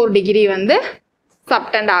 144 டிகிரி வந்து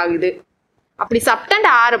சப்டெண்ட் ஆகுது. அப்படி சப்டெண்ட்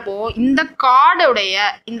ஆறப்போ இந்த கார்டுடைய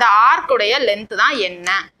இந்த ஆர்க்குடைய லென்த் தான் என்ன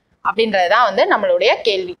அப்படின்றதுதான் வந்து நம்மளுடைய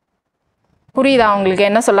கேள்வி. புரியுதா உங்களுக்கு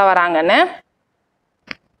என்ன சொல்ல வராங்கன்னு?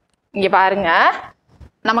 இங்க பாருங்க,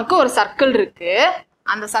 நமக்கு ஒரு சர்க்கிள் இருக்கு,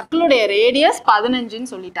 அந்த சர்க்கிளுடைய ரேடியஸ்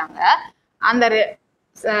 15ன்னு சொல்லிட்டாங்க. அந்த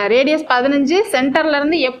ரேடியஸ் 15 சென்டர்ல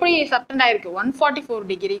இருந்து எப்படி சப்டெண்ட் ஆயிருக்கு 144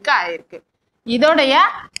 டிகிரிக்கு ஆயிருக்கு. இதோடைய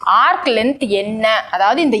ஆர்க் லென்த் என்ன,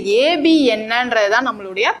 அதாவது இந்த ஏபி என்னன்றதுதான்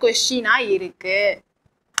நம்மளுடைய கொஸ்டினா இருக்கு.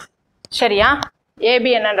 சரியா,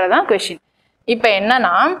 ஏபி என்னன்றதுதான் கொஸ்டின். இப்ப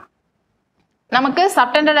என்னன்னா நமக்கு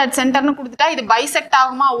சப்டெண்டட் அட் சென்டர்னு கொடுத்துட்டா இது பைசெக்ட்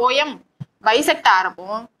ஆகுமா, ஓஎம் பைசெக்ட் ஆகிறப்போ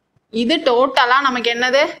இது டோட்டலா நமக்கு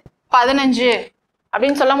என்னது 15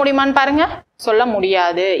 அப்படின்னு சொல்ல முடியுமான்னு பாருங்க. சொல்ல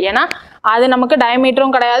முடியாது, ஏன்னா அது நமக்கு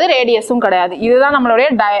டயமீட்டரும் கிடையாது ரேடியஸும் கிடையாது. இதுதான் நம்மளுடைய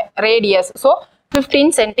ரேடியஸ். ஸோ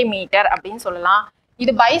 15 சென்டிமீட்டர் அப்படின்னு சொல்லலாம்.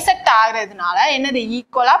 இது பைசெக்ட் ஆகிறதுனால என்னது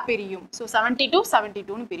ஈக்குவலா பிரியும். ஸோ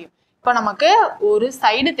 72 பிரியும். இப்போ நமக்கு ஒரு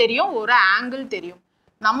சைடு தெரியும், ஒரு ஆங்கிள் தெரியும்.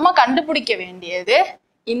 நம்ம கண்டுபிடிக்க வேண்டியது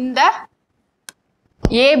இந்த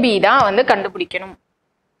ஏபி தான் வந்து கண்டுபிடிக்கணும்.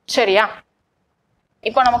 சரியா,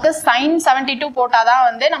 இப்போ நமக்கு sin 72 போட்டாதான்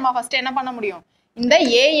வந்து நம்ம ஃபர்ஸ்ட் என்ன பண்ண முடியும், இந்த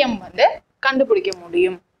ஏஎம் வந்து கண்டுபிடிக்க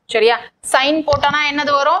முடியும். சரியா, சைன் போட்டானா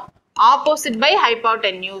என்னது வரும், ஆப்போசிட் பை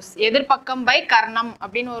ஹைபோடென்யூஸ், எதிர்பக்கம் பை கர்ணம்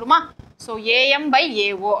அப்படின்னு வருமா. ஸோ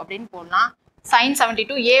AM/AO அப்படின்னு போடலாம். sin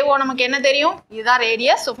 72 AO நமக்கு என்ன தெரியும், இதுதான்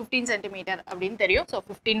ரேடியஸ். ஸோ 15 சென்டிமீட்டர் அப்படின்னு தெரியும். ஸோ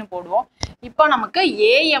 15 போடுவோம். இப்போ நமக்கு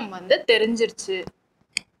AM வந்து தெரிஞ்சிருச்சு.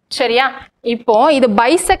 சரியா, இப்போ இது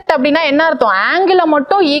பைசெக்ட் அப்படின்னா என்ன அர்த்தம், ஆங்கிளை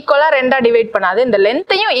மட்டும் ஈக்குவலா 2ஆ டிவைட் பண்ணாது, இந்த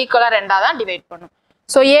லென்த்தையும் ஈக்குவலா 2ஆ தான் டிவைட் பண்ணும்.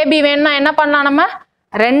 ஸோ ஏபி வேணும்னா என்ன பண்ணலாம், நம்ம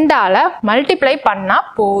 2ஆல மல்டிப்ளை பண்ணா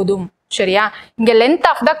போதும். சரியா, இங்க லென்த்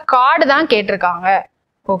ஆஃப் த கார்டு தான் கேட்டிருக்காங்க.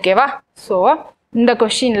 ஓகேவா, ஸோ இந்த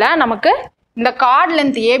கொஸ்டின்ல நமக்கு இந்த கார்டு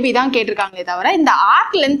லென்த் ஏபி தான் கேட்டிருக்காங்களே தவிர இந்த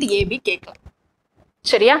ஆர்க் லென்த் ஏபி கேட்கலாம்.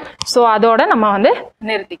 சரியா, ஸோ அதோட நம்ம வந்து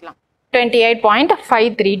நிறுத்திக்கலாம்.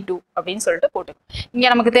 28.532 அப்படின்னு சொல்லிட்டு போட்டுக்கோம். இங்க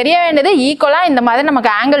நமக்கு தெரிய வேண்டியது ஈக்குவலா இந்த மாதிரி நமக்கு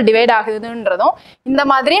ஆங்கிள் டிவைட் ஆகுதுன்றதும், இந்த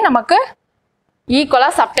மாதிரி நமக்கு ஈக்குவலா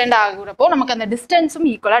சப்டெண்ட் ஆகுறப்போ நமக்கு அந்த டிஸ்டன்ஸும்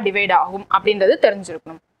ஈக்குவலா டிவைட் ஆகும் அப்படின்றது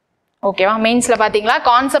தெரிஞ்சிருக்கணும். ஓகேவா, மெயின்ஸ்ல பாத்தீங்களா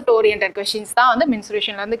கான்செப்ட் ஓரியன்டட் கொஸ்டின்ஸ் தான் வந்து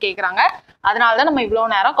மென்சுரேஷன்ல இருந்து கேட்கறாங்க. அதனால தான் நம்ம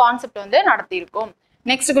இவ்வளவு நேரம் கான்செப்ட் வந்து நடத்தியிருக்கோம்.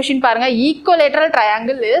 நெக்ஸ்ட் கொஸ்டின் பாருங்க, equilateral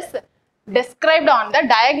triangle is described on the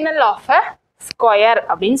diagonal of a square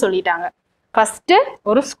அப்படின்னு சொல்லிட்டாங்க. ஃபர்ஸ்ட்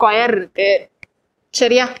ஒரு ஸ்கொயர் இருக்கு.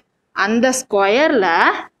 சரியா, அந்த ஸ்கொயர்ல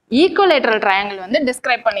ஈக்குவலேட்டரல் ட்ரையாங்கிள் வந்து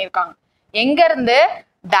டிஸ்கிரைப் பண்ணியிருக்காங்க. எங்க இருந்து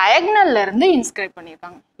டயகனல்ல இருந்து இன்ஸ்கிரைப்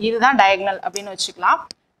பண்ணிருக்காங்க. இதுதான் டயகனல் அப்படின்னு வச்சுக்கலாம்.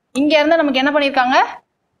 இங்க இருந்து நமக்கு என்ன பண்ணிருக்காங்க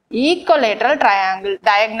ஈக்குவலேட்டரல் ட்ரையாங்கிள்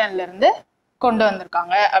டயகனல்ல இருந்து கொண்டு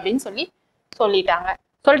வந்திருக்காங்க அப்படின்னு சொல்லிட்டாங்க.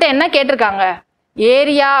 சொல்லிட்டு என்ன கேட்டிருக்காங்க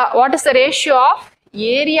area what is the ratio of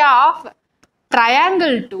area of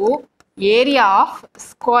triangle to area of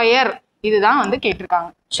square இதுதான் வந்து கேட்டிருக்காங்க.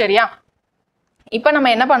 சரியா? இப்போ நம்ம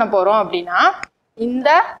என்ன பண்ண போறோம் அப்படின்னா இந்த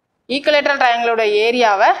ஈக்குவலேட்டரல் ட்ரையாங்கிளோட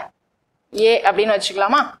ஏரியாவை ஏ அப்படின்னு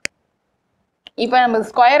வச்சுக்கலாமா? இப்போ நம்ம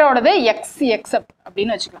ஸ்கொயரோடது எக்ஸ் எக்ஸ்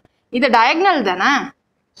அப்படின்னு வச்சுக்கலாம். இது டயகனல் தானே.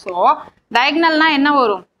 ஸோ டயகனல்னா என்ன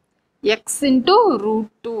வரும் எக்ஸ் இன்டூ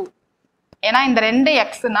 √2. ஏன்னா இந்த ரெண்டு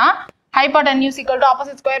எக்ஸ்னா ஹைபோட்டென்யூஸ் equal to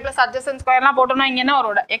opposite square plus adjacent ஸ்கொயர்லாம் போட்டோம்னா இங்கே என்ன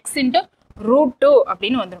வரும் எக்ஸ் இன்டூ √2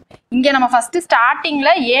 அப்படின்னு வந்துடும். இங்கே நம்ம ஃபர்ஸ்ட் ஸ்டார்டிங்ல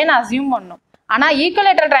ஏன்னு அசியூம் பண்ணணும். ஆனா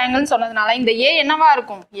ஈக்குவலேட்டரல் ட்ரையாங்கிள்னு சொன்னதுனால இந்த ஏ என்னவா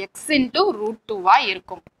இருக்கும் எக்ஸ் இன்டூ √2வா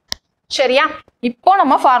இருக்கும். சரியா? இப்போ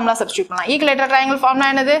நம்ம ஃபார்முலா சப்ஸ்டியூட் பண்ணலாம். ஈக்குவலேட்டரல் ட்ரையாங்கிள் ஃபார்முலா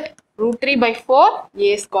என்னது √3/4 a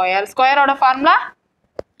ஸ்கொயர். ஸ்கொயரோட ஃபார்முலா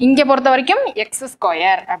இங்க பொறுத்த வரைக்கும் எக்ஸ்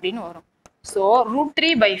ஸ்கொயர் அப்படின்னு வரும். ஸோ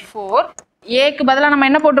 √3/4 ஏக்கு பதிலாக நம்ம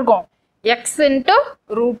என்ன போட்டிருக்கோம் எக்ஸ் இன்டூ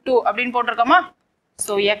 √2 அப்படின்னு போட்டிருக்கோமா?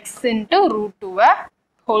 So X into √2வை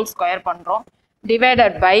whole square பண்றோம்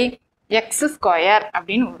டிவைடட் பை எக்ஸ் ஸ்கொயர்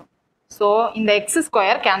அப்படின்னு வரும். ஸோ இந்த எக்ஸ்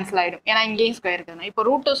ஸ்கொயர் கேன்சல் ஆயிடும் ஏன்னா இங்கேயும் ஸ்கொயர் இருக்குதுன்னா. இப்போ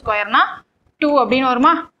 √2 ஸ்கொயர்னா 2 அப்படின்னு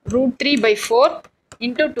வருமா? √3/4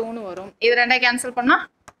 இன்டூ 2ன்னு வரும். இது ரெண்டே கேன்சல் பண்ணா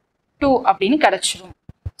 2 அப்படின்னு கிடைச்சிடும்.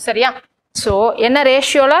 சரியா? ஸோ என்ன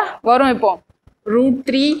ரேஷியோல வரும் இப்போ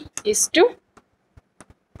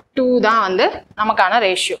 √3:2 தான் வந்து நமக்கான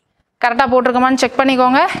ரேஷியோ. கரெக்டாக போட்டிருக்கோமான்னு செக்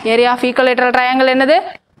பண்ணிக்கோங்க. ஏரியா ஆஃப் ஈக்குவலேட்டரல் ட்ரையாங்கிள் என்னது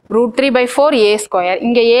 √3/4 a ஸ்கொயர்.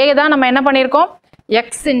 இங்கே ஏ தான் நம்ம என்ன பண்ணியிருக்கோம்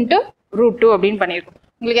எக்ஸ் இன்டூ √2 அப்படின்னு பண்ணியிருக்கோம்.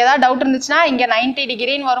 உங்களுக்கு ஏதாவது டவுட் இருந்துச்சுன்னா இங்கே 90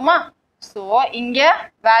 டிகிரின்னு வருமா? ஸோ இங்கே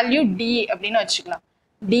வேல்யூ டி அப்படின்னு வச்சுக்கலாம்.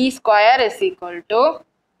 D square is equal to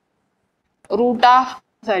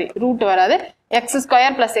root வராது எக்ஸ்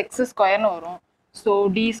ஸ்கொயர் பிளஸ் எக்ஸ் ஸ்கொயர்னு வரும். So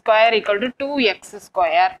D square equal to 2x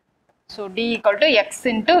square. So D equal to X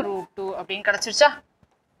into √2 அப்படின்னு கிடச்சிருச்சா?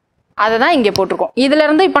 அதை தான் இங்கே போட்டிருக்கோம். இதுல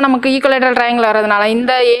இருந்து இப்போ நமக்கு ஈக்குவலேட்டரல் ட்ரையாங்கிள் வரதுனால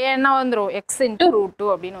இந்த ஏ என்ன வந்துடும் எக்ஸ் இன்டூ √2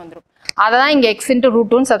 அப்படின்னு வந்துடும். அதை தான் இங்கே எக்ஸ் இன்டூ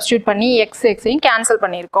 √2ன்னு சப்ஸ்டியூட் பண்ணி எக்ஸையும் கேன்சல்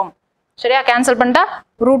பண்ணியிருக்கோம். சரியா? கேன்சல் பண்ணிட்டா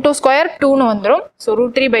 √2 ஸ்கொயர் 2ன்னு வந்துடும். ஸோ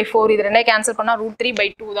 √3/4 இது ரெண்டே கேன்சல் பண்ணால்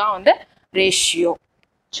 √3/2 தான் வந்து ரேஷியோ.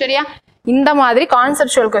 சரியா? இந்த மாதிரி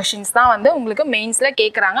கான்செப்சுவல் கொஸ்டின்ஸ் தான் வந்து உங்களுக்கு மெயின்ஸ்ல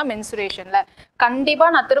கேட்குறாங்க. மென்சுரேஷன்ல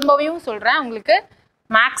கண்டிப்பாக நான் திரும்பவும் சொல்கிறேன் உங்களுக்கு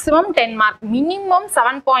மேக்ஸிமம் 10 மார்க் மினிமம்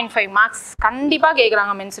 7.5 மார்க்ஸ் கண்டிப்பாக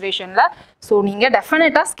கேட்குறாங்க மென்சுரேஷனில். ஸோ நீங்கள்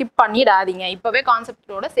டெஃபினட்டாக ஸ்கிப் பண்ணிடாதீங்க. இப்போவே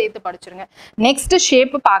கான்செப்டோட சேர்த்து படிச்சிருங்க. நெக்ஸ்ட்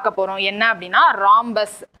ஷேப்பு பார்க்க போகிறோம் என்ன அப்படின்னா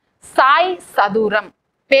ராம்பஸ் சாய் சதுரம்.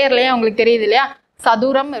 பேர்லேயே உங்களுக்கு தெரியுது இல்லையா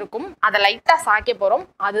சதுரம் இருக்கும். அதை லைட்டாக சாய்க்க போகிறோம்.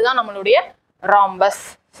 அதுதான் நம்மளுடைய ராம்பஸ்.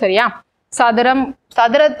 சரியா?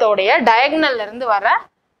 சதுரத்தோடைய டயகனல்ல இருந்து வர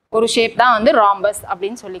ஒரு ஷேப் தான் வந்து ராம்பஸ்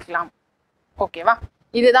அப்படின்னு சொல்லிக்கலாம். ஓகேவா?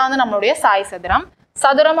 இதுதான் வந்து நம்மளுடைய சாய் சதுரம்.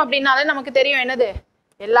 சதுரம் அப்படின்னாலே நமக்கு தெரியும் என்னது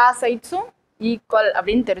எல்லா சைட்ஸும் ஈக்குவல்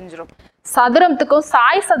அப்படின்னு தெரிஞ்சிடும். சதுரத்துக்கும்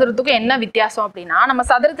சாய் சதுரத்துக்கும் என்ன வித்தியாசம் அப்படின்னா நம்ம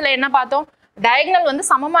சதுரத்துல என்ன பார்த்தோம் டயகனல் வந்து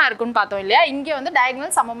சமமா இருக்குன்னு பார்த்தோம் இல்லையா? இங்க வந்து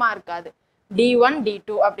டயகனல் சமமா இருக்காது. D1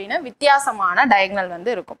 D2 அப்படின்னு வித்தியாசமான டயகனல் வந்து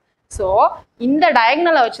இருக்கும். ஸோ இந்த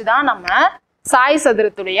டயகனலை வச்சுதான் நம்ம சாய்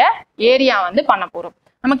சதுரத்துடைய ஏரியா வந்து பண்ண போறோம்.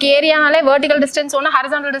 நமக்கு ஏரியானாலே வெர்டிகல் டிஸ்டன்ஸ் ஒன்று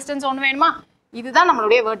ஹரிசாண்டல் டிஸ்டன்ஸ் ஒன்று வேணுமா? இதுதான்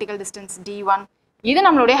நம்மளுடைய வெர்டிகல் டிஸ்டன்ஸ் D1. இது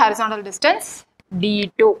நம்மளுடைய ஹரிசாண்டல் டிஸ்டன்ஸ்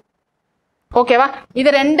D2. ஓகேவா? இது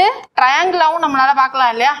ரெண்டு ட்ரையாங்கிளாவும் நம்மளால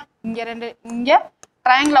பார்க்கலாம் இல்லையா? இங்க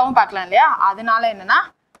ட்ரையாங்கிளாவும் பார்க்கலாம் இல்லையா? அதனால என்னன்னா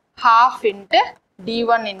 ½ ×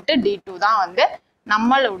 D1 × D2 தான் வந்து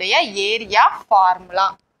நம்மளுடைய ஏரியா ஃபார்முலா.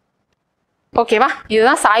 ஓகேவா?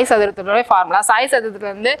 இதுதான் சாய் சதுரத்துடைய ஃபார்முலா. சாய்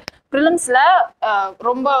சதுரத்துல இருந்து ப்ரிலிம்ஸ்ல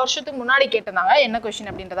ரொம்ப வருஷத்துக்கு முன்னாடி கேட்டிருந்தாங்க. என்ன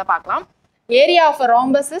கொஸ்டின் அப்படின்றத பார்க்கலாம். Area of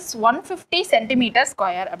rhombus is 150 centimetre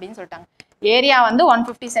square அப்படின்னு சொல்லிட்டாங்க. ஏரியா வந்து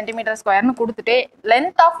 150 சென்டிமீட்டர் ஸ்கொயர்னு கொடுத்துட்டு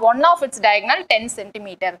length of one of it's diagonal 10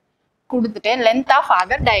 centimetre கொடுத்துட்டு லென்த் ஆஃப்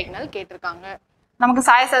அதர் டயகனல் கேட்டிருக்காங்க. நமக்கு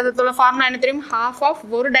சாய் சதுரத்தோட ஃபார்முலா என்ன தெரியும்? ½ ஆஃப்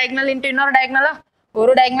ஒரு டயகனல் இன்ட்டு இன்னொரு டயகனலா?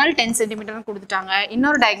 ஒரு டயகனல் 10 சென்டிமீட்டர்னு கொடுத்துட்டாங்க.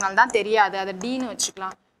 இன்னொரு டயகனல் தான் தெரியாது, அதை டின்னு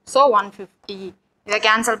வச்சுக்கலாம். ஸோ 150 இதை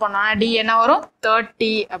கேன்சல் பண்ணோம்னா டி என்ன வரும்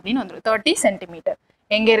 30 அப்படின்னு வந்துடும். 30 சென்டிமீட்டர்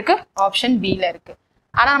எங்க இருக்கு? ஆப்ஷன் பில இருக்கு.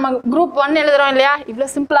 ஆனா நம்ம குரூப் 1 எழுதுறோம் இல்லையா?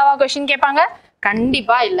 இவ்வளவு சிம்பிளாவா கொஸ்டின் கேட்பாங்க?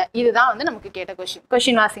 கண்டிப்பா இல்ல. இதுதான் வந்து நமக்கு கேட்ட கொஸ்டின்.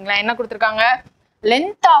 கொஸ்டின் வாசிங்களா என்ன கொடுத்துருக்காங்க?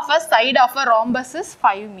 Length of a side of a rhombus is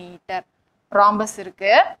 5 metre. Rhombus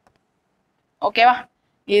இருக்கு. ஓகேவா?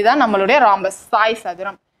 இதுதான் நம்மளுடைய ராம்பஸ் சாய்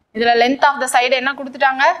சதுரம். இதுல லென்த் ஆஃப் த சைடு என்ன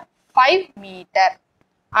கொடுத்துட்டாங்க? 5 மீட்டர்.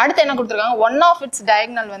 அடுத்து என்ன கொடுத்துருக்காங்க? ஒன் ஆஃப் இட்ஸ்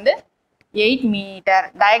டயகனல் வந்து 8 மீட்டர்.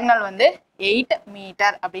 டயகனல் வந்து 8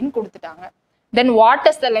 மீட்டர் அப்படின்னு கொடுத்துட்டாங்க. Then what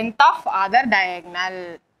is the length of other diagonal?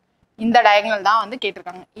 இந்த டயகனல் தான் வந்து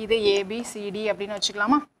கேட்டிருக்காங்க. இது ABCD அப்படின்னு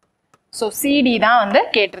வச்சுக்கலாமா? ஸோ CD தான் வந்து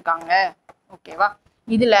கேட்டிருக்காங்க. ஓகேவா?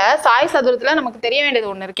 இதுல சாய் சதுரத்துல நமக்கு தெரிய வேண்டியது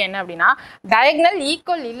ஒன்று இருக்கு. என்ன அப்படின்னா டயகனல்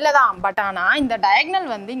ஈக்குவல் இல்லதான், பட் ஆனா இந்த டயகனல்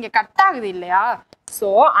வந்து இங்க கட் ஆகுது இல்லையா? ஸோ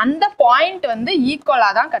அந்த பாயிண்ட் வந்து ஈக்குவலா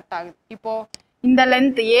தான் கட் ஆகுது. இப்போ இந்த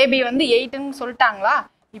லென்த் AB வந்து 8ன்னு சொல்லிட்டாங்களா?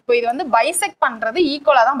 இப்போ இது வந்து பைசெக்ட் பண்றது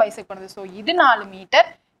ஈக்குவலா தான் பைசெக்ட் பண்ணுது. ஸோ இது 4 மீட்டர்,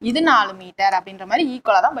 இது 4 மீட்டர் அப்படின்ற மாதிரி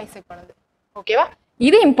ஈக்குவலா தான் பைசெக்ட் பண்ணுது. ஓகேவா?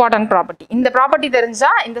 இது இம்பார்ட்டன்ட் ப்ராப்பர்ட்டி. இந்த ப்ராப்பர்ட்டி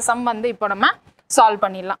தெரிஞ்சா இந்த சம் வந்து இப்போ நம்ம சால்வ்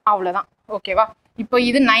பண்ணிடலாம். அவ்வளவுதான். ஓகேவா? இப்போ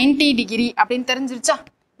இது 90 டிகிரி அப்படின்னு தெரிஞ்சிருச்சா?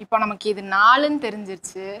 இப்போ நமக்கு இது 4ன்னு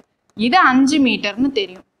தெரிஞ்சிருச்சு, இது 5 மீட்டர்னு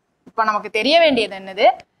தெரியும். இப்போ நமக்கு தெரிய வேண்டியது என்னது?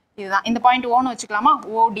 இதுதான். இந்த பாயிண்ட் ஓன்னு வச்சுக்கலாமா?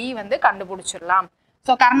 OD வந்து கண்டுபிடிச்சிடலாம்.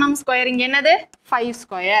 ஸோ கர்ணம் ஸ்கொயர் இங்க என்னது? 5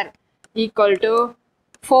 square equal to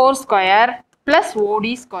 4 square plus OD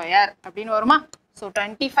square அப்படின்னு வருமா? So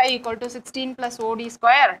 25 equal to 16 plus OD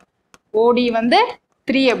square. OD வந்து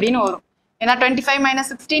 3 அப்படின்னு வரும். ஏன்னா 25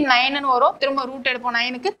 மைனஸ் 16 9ன்னு வரும். திரும்ப ரூட் எடுப்போம்,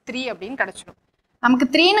 9க்கு 3 அப்படின்னு கிடைச்சிடும். நமக்கு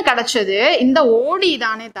 3ன்னு கிடைச்சது இந்த OD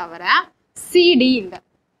தானே தவிர CD இல்லை.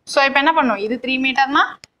 ஸோ இப்போ என்ன பண்ணும்? இது 3 மீட்டர்னா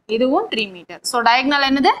இதுவும் 3 மீட்டர். ஸோ டயகனல்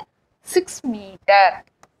என்னது? 6 மீட்டர்.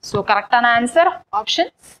 ஸோ கரெக்டான ஆன்சர்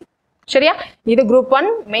ஆப்ஷன் சி. சரியா? இது group 1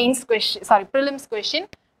 mains question, sorry prelims question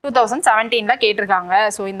 2017ல கேட்டிருக்காங்க.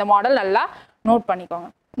 ஸோ இந்த மாடல் நல்லா நோட் பண்ணிக்கோங்க.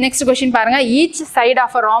 நெக்ஸ்ட் கொஸ்டின் பாருங்க. Each side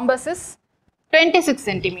of a rhombus is 26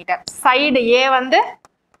 centimetre. Side A வந்து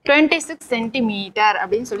 26 சென்டிமீட்டர்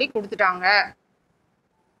அப்படின்னு சொல்லி கொடுத்துட்டாங்க.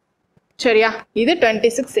 சரியா? இது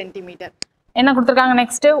 26 சென்டிமீட்டர். என்ன கொடுத்துருக்காங்க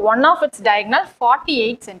next? One of it's diagonal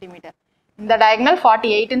 48 centimetre. இந்த டயகனல்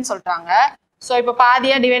 48ன்னு சொல்றாங்க. ஸோ இப்போ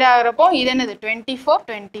பாதியா டிவைட் ஆகிறப்போ இது என்னது?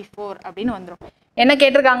 24 அப்படின்னு வந்துடும். என்ன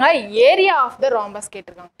கேட்டிருக்காங்க? ஏரியா ஆஃப் த ராம்பஸ்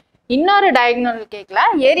கேட்டிருக்காங்க. இன்னொரு டயகனல் கேட்கல,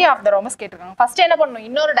 ஏரியா ஆஃப் த ராம்பஸ் கேட்டிருக்காங்க. ஃபர்ஸ்ட் என்ன பண்ணணும்?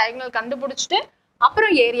 இன்னொரு டயகனல் கண்டுபிடிச்சிட்டு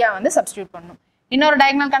அப்புறம் ஏரியா வந்து சப்ஸ்டியூட் பண்ணணும். இன்னொரு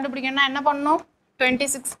டயகனல் கண்டுபிடிக்கணும்னா என்ன பண்ணணும்?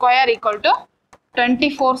 26 ஸ்கொயர் ஈக்குவல் டு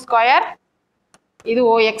 24 ஸ்கொயர், இது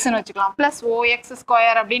OXன்னு வச்சுக்கலாம், பிளஸ் OX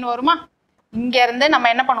ஸ்கொயர் அப்படின்னு வருமா? இங்க இருந்து நம்ம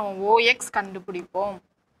என்ன பண்ணுவோம்? OX கண்டுபிடிப்போம்.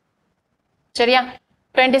 சரியா?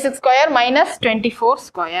 26 ஸ்கொயர் மைனஸ் 24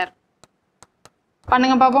 ஸ்கொயர்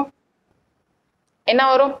பண்ணுங்க பாப்போம் என்ன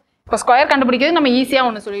வரும். இப்போ ஸ்கொயர் கண்டுபிடிக்கிறது நம்ம ஈஸியா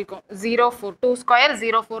ஒன்று சொல்லியிருக்கோம். 0,4 2 ஸ்கொயர்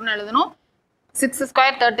 0,4ன்னு எழுதணும், 6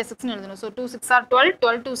 ஸ்கொயர் 36ன்னு எழுதணும். ஸோ 2 6 ஆர் 12,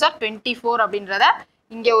 12 2 ஆர் 24 அப்படின்றத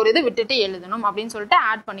இங்கே ஒரு இது விட்டுட்டு எழுதணும் அப்படின்னு சொல்லிட்டு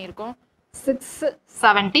ஆட் பண்ணியிருக்கோம்.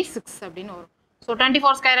 676 அப்படின்னு வரும். ஸோ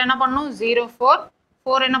 24 ஸ்கொயர் என்ன பண்ணணும்? 0,4,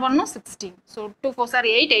 4 என்ன பண்ணணும்? 16. ஸோ 2 4 ஆர்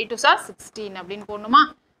 8, 8 2 ஆர் 16 அப்படின்னு போடணுமா?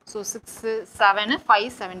 ஸோ 6 7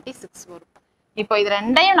 576 வரும். இப்போ இது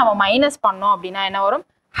ரெண்டையும் நம்ம மைனஸ் பண்ணோம் அப்படின்னா என்ன வரும்?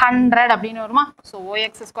 100 அப்படின்னு வருமா? So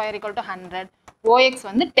OX square equal to 100, OX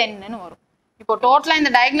வந்து 10ன்னு வரும். இப்போ டோட்டலா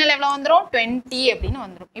இந்த டயகனல் எவ்வளவு வந்துரும்? 20 அப்படின்னு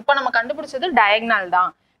வந்துரும். இப்போ நம்ம கண்டுபிடிச்சது டயகனல்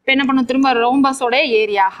தான். இப்போ என்ன பண்ணும்? திரும்ப ரோம்பஸோட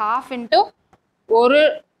ஏரியா half into ஒரு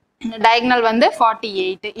டயகனல் வந்து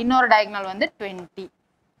 48, இன்னொரு டயகனல் வந்து 20.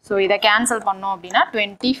 ஸோ இதை கேன்சல் பண்ணோம் அப்படின்னா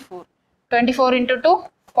 24, 24 into 2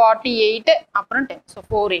 48, அப்புறம் 10. ஸோ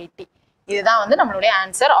 480. இதுதான் வந்து நம்மளுடைய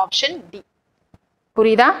ஆன்சர் ஆப்ஷன் டி.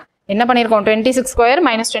 புரியுதா? என்ன பண்ணியிருக்கோம்? 26 ஸ்கொயர்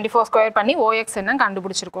மைனஸ் 24 ஸ்கொயர் பண்ணி OX என்ன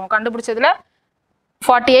கண்டுபிடிச்சிருக்கோம். கண்டுபிடிச்சதுல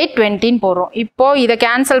 48 20ன்னு போடுறோம். இப்போ இதை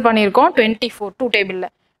கேன்சல் பண்ணியிருக்கோம். 24 2 டேபிளில்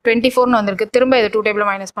 24ன்னு வந்திருக்கு. திரும்ப இதை 2 டேபிளில்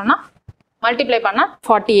மைனஸ் பண்ணால் மல்டிப்ளை பண்ணால்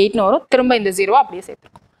 48ன்னு வரும். திரும்ப இந்த 0 அப்படியே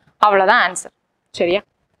சேர்த்துருக்கோம். அவ்வளோதான் ஆன்சர். சரியா?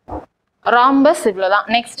 ராம்பஸ் இவ்வளோதான்.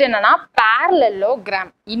 நெக்ஸ்ட் என்னன்னா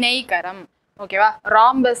பேரலலோகிராம், இணைகரம். ஓகேவா?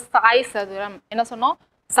 ராம்பஸ் சாய் சதுரம். என்ன சொன்னோம்?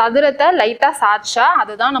 சதுரத்தை லைட்டாக சாய்ச்சா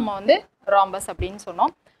அதுதான் நம்ம வந்து ராம்பஸ் அப்படின்னு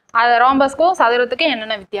சொன்னோம். அது ராம்பஸ்க்கும் சதுரத்துக்கும்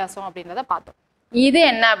என்னென்ன வித்தியாசம் அப்படின்றத பார்த்தோம். இது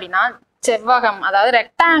என்ன அப்படின்னா செவ்வகம், அதாவது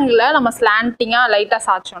ரெக்டாங்கிள நம்ம ஸ்லாண்டிங்கா லைட்டா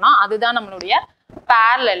சாய்ச்சோம்னா அதுதான் நம்மளுடைய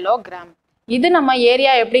பேரலலோகிராம். இது நம்ம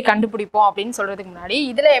ஏரியா எப்படி கண்டுபிடிப்போம் அப்படின்னு சொல்றதுக்கு முன்னாடி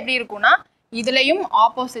இதுல எப்படி இருக்கும்னா இதுலயும்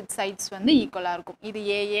ஆப்போசிட் சைட்ஸ் வந்து ஈக்குவலா இருக்கும். இது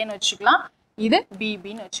ஏஏன்னு வச்சுக்கலாம், இது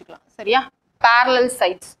பிபின்னு வச்சுக்கலாம். சரியா? Parallel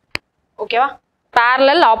sides. ஓகேவா?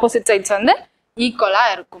 பேரலல் ஆப்போசிட் சைட்ஸ் வந்து ஈக்குவலா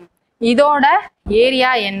இருக்கும். இதோட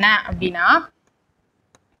ஏரியா என்ன அப்படின்னா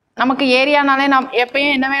நமக்கு ஏரியானாலே நாம்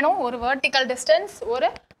எப்பயும் என்ன வேணும்? ஒரு வெர்டிக்கல் டிஸ்டன்ஸ், ஒரு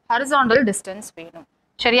ஹரிசாண்டல் டிஸ்டன்ஸ் வேணும்.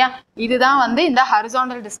 சரியா? இதுதான் வந்து இந்த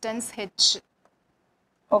ஹரிசாண்டல் டிஸ்டன்ஸ் h.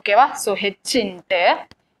 ஓகேவா? ஸோ h இன்ட்டு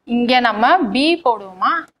இங்கே நம்ம b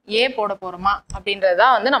போடுவோமா a போட போறோமா அப்படின்றது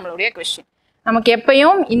தான் வந்து நம்மளுடைய கொஸ்டின். நமக்கு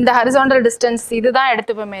எப்பயும் இந்த ஹரிசாண்டல் டிஸ்டன்ஸ் இதுதான்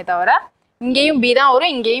எடுத்துப்போமே தவிர இங்கேயும் b தான்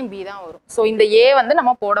வரும், இங்கேயும் b தான் வரும். ஸோ இந்த a வந்து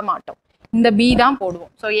நம்ம போட மாட்டோம், இந்த b தான்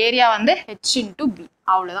போடுவோம். ஸோ ஏரியா வந்து h இன்ட்டு b.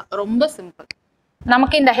 அவ்வளோதான், ரொம்ப சிம்பிள்.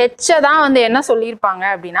 நமக்கு இந்த ஹெச்சை தான் வந்து என்ன சொல்லியிருப்பாங்க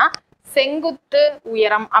அப்படின்னா செங்குத்து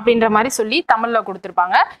உயரம் அப்படின்ற மாதிரி சொல்லி தமிழ்ல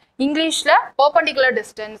கொடுத்துருப்பாங்க. இங்கிலீஷ்ல பெர்பெண்டிகுலர்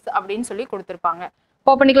டிஸ்டன்ஸ் அப்படின்னு சொல்லி கொடுத்துருப்பாங்க.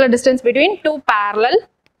 Perpendicular distance between 2 parallel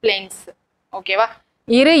planes. ஓகேவா?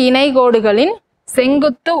 இரு இணைகோடுகளின்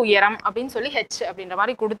செங்குத்து உயரம் அப்படின்னு சொல்லி h அப்படின்ற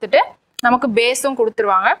மாதிரி கொடுத்துட்டு நமக்கு பேஸும்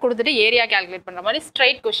கொடுத்துருவாங்க. கொடுத்துட்டு ஏரியா கால்குலேட் பண்ற மாதிரி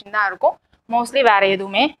ஸ்ட்ரைட் கொஸ்டின் தான் இருக்கும். மோஸ்ட்லி வேற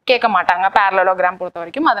எதுவுமே கேட்க மாட்டாங்க parallelogram பொறுத்த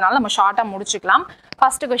வரைக்கும். அதனால நம்ம ஷார்ட்டா முடிச்சுக்கலாம்.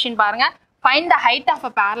 ஃபர்ஸ்ட் கொஸ்டின் பாருங்க. Find the height of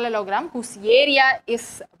a parallelogram whose area is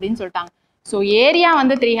அப்படின்னு சொல்லிட்டாங்க. ஸோ ஏரியா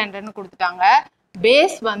வந்து 300ன்னு கொடுத்துட்டாங்க.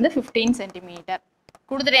 பேஸ் வந்து 15 சென்டிமீட்டர்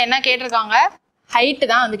கொடுத்துட்டு என்ன கேட்டிருக்காங்க, ஹைட்டு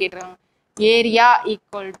தான் வந்து கேட்டிருக்காங்க. Area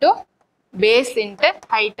equal to base into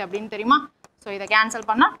height அப்படின்னு தெரியுமா? ஸோ இதை கேன்சல்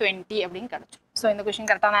பண்ணால் 20 அப்படின்னு கிடச்சிடும். ஸோ இந்த கொஸ்டின்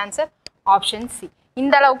கரெக்டான ஆன்சர் ஆப்ஷன் சி.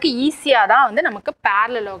 இந்த அளவுக்கு ஈஸியாக தான் வந்து நமக்கு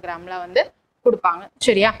parallelogram வந்து கொடுப்பாங்க.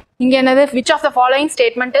 சரியா? இங்கே என்னது, which of the following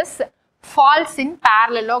statement is false in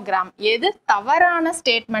parallelogram? எது தவறான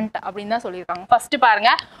ஸ்டேட்மெண்ட் அப்படின்னு தான் சொல்லியிருக்காங்க. ஃபர்ஸ்ட்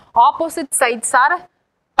பாருங்க, ஆப்போசிட் சைட்ஸ் ஆர்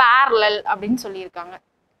parallel அப்படின்னு சொல்லியிருக்காங்க.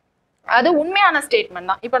 அது உண்மையான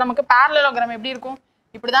ஸ்டேட்மெண்ட் தான். இப்போ நமக்கு parallelogram எப்படி இருக்கும்,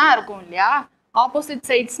 இப்படிதான் இருக்கும் இல்லையா? ஆப்போசிட்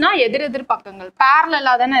சைட்ஸ்னா எதிர் பக்கங்கள்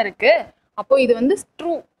parallel-ஆ தானே இருக்கு. அப்போ இது வந்து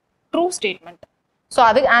ட்ரூ ஸ்டேட்மெண்ட். ஸோ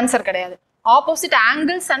அது ஆன்சர் கிடையாது. Opposite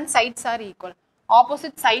angles and sides are equal.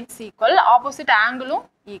 Opposite sides equal, opposite ஆங்கிளும்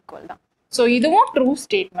equal தான். ஸோ இதுவும் ட்ரூ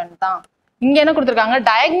ஸ்டேட்மெண்ட் தான். இங்க என்ன கொடுத்துருக்காங்க,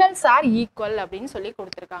 டயகனல்ஸ் ஆர் ஈக்குவல் அப்படின்னு சொல்லி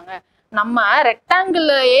கொடுத்துருக்காங்க. நம்ம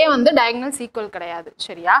ரெக்டாங்கிள்லயே வந்து டயகனல்ஸ் ஈக்குவல் கிடையாது.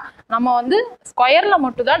 சரியா? நம்ம வந்து ஸ்கொயர்ல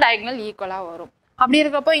மட்டும் தான் டயகனல் ஈக்குவலா வரும். அப்படி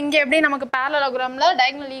இருக்கப்போ இங்க எப்படி நமக்கு parallelogramல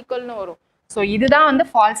டயகனல் ஈக்குவல்னு வரும். ஸோ இதுதான் வந்து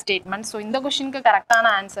ஃபால்ஸ் ஸ்டேட்மெண்ட். ஸோ இந்த கொஸ்டினுக்கு கரெக்டான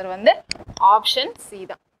ஆன்சர் வந்து ஆப்ஷன் சி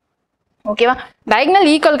தான். ஓகேவா? டயகனல்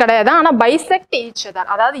ஈக்குவல் கிடையாது, ஆனால் பைசெக்ட் ஈச்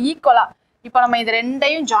அதர், அதாவது ஈக்குவலா. இப்போ நம்ம இது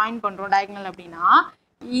ரெண்டையும் ஜாயின் பண்றோம் டயகனல் அப்படின்னா,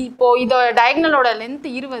 இப்போ இதோட டயகனலோட லென்த்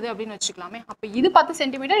 20 அப்படின்னு வச்சுக்கலாமே. அப்போ இது 10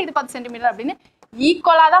 சென்டிமீட்டர், இது 10 சென்டிமீட்டர் அப்படின்னு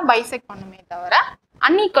ஈக்குவலா தான் பைசெக்ட் பண்ணுமே தவிர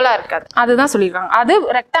அன்ஈக்குவலா இருக்காது. அதுதான் சொல்லியிருக்காங்க. அது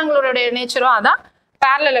ரெக்டாங்குலரோட நேச்சரும் அதான்,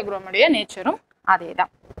 parallelogram-உடைய நேச்சரும் அதே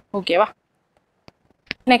தான். ஓகேவா?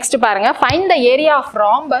 நெக்ஸ்ட் பாருங்க, find the area of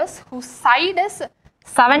rhombus whose side is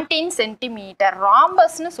 17 centimetre.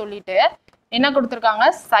 ராம்பஸ்ன்னு சொல்லிட்டு என்ன கொடுத்துருக்காங்க,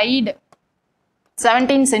 சைடு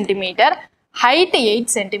 17 சென்டிமீட்டர், ஹைட் 8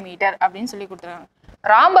 சென்டிமீட்டர் அப்படின்னு சொல்லி கொடுத்துருக்காங்க.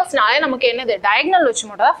 ராம்பஸ்னாலே நமக்கு என்னது, டயகனல் வச்சு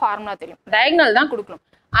மட்டும் தான் ஃபார்முலா தெரியும். டயகனல் தான் கொடுக்கணும்.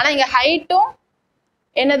 ஆனா இங்க ஹைட்டும்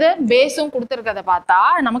என்னது, பேஸும் கொடுத்துருக்கத பார்த்தா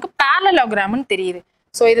நமக்கு parallelogramனு தெரியுது.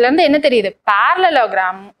 ஸோ இதுல இருந்து என்ன தெரியுது,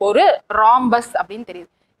 parallelogram ஒரு ராம்பஸ் அப்படின்னு தெரியுது.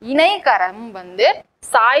 இணைகரம் வந்து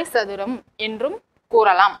சாய் சதுரம் என்றும்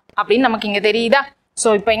கூறலாம் அப்படின்னு நமக்கு இங்க தெரியுதா? ஸோ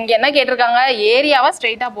இப்போ இங்க என்ன கேட்டிருக்காங்க, ஏரியாவை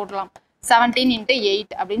ஸ்ட்ரெயிட்டா போட்டுலாம். 17 ×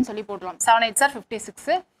 8 அப்படின்னு சொல்லி போட்டுலாம். 7 8 சார்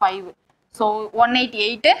 56, 5. ஸோ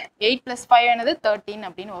 188, 8 + 5 என்னது 13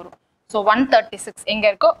 அப்படின்னு வரும். ஸோ 136 எங்க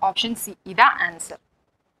இருக்கோ ஆப்ஷன் சி. இதான் ஆன்சர்.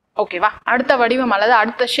 ஓகேவா? அடுத்த வடிவம் அல்லது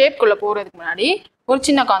அடுத்த ஷேப்குள்ள போறதுக்கு முன்னாடி ஒரு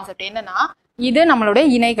சின்ன கான்செப்ட் என்னன்னா, இது நம்மளுடைய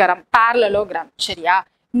இணைகரம் parallelogram. சரியா?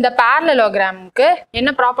 இந்த parallelogramக்கு என்ன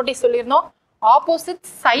ப்ராப்பர்ட்டி சொல்லியிருந்தோம், opposite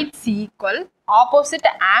sides equal, opposite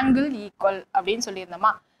angle equal அப்படின்னு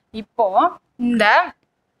சொல்லியிருந்தோமா. இப்போ இந்த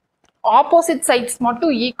ஆப்போசிட் சைட்ஸ்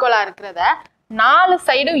மட்டும் ஈக்குவலா இருக்கிறத 4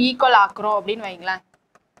 சைடும் ஈக்குவல் ஆக்குறோம் அப்படின்னு வைங்களேன்.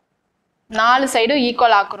 4 சைடும்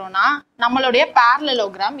ஈக்குவல் ஆக்குறோம்னா நம்மளுடைய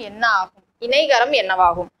parallelogram என்ன ஆகும், இணைகரம்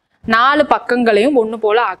என்னவாகும்? 4 பக்கங்களையும் ஒண்ணு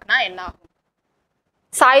போல ஆக்குனா என்ன ஆகும்?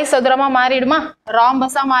 சாய் சதுரமா மாறிடுமா,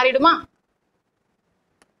 ராம்பஸா மாறிடுமா?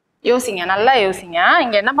 யோசிங்க, நல்லா யோசிங்க.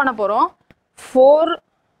 இங்க என்ன பண்ண போறோம், 4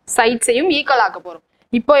 சைட்ஸையும் ஈக்குவல் ஆக்க போறோம்.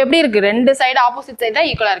 இப்போ எப்படி இருக்கு, 2 சைடு ஆப்போசிட் சைடு தான்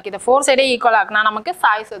ஈக்குவலா இருக்கு. இதை 4 சைடே ஈக்குவல் ஆக்குனா நமக்கு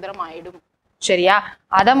சாய் சதுரம் ஆயிடும். சரியா?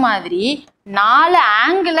 அத மாதிரி 4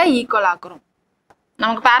 ஆங்கிளை ஈக்குவல் ஆக்குறோம்.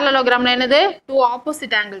 நமக்கு parallelogramல என்னது, 2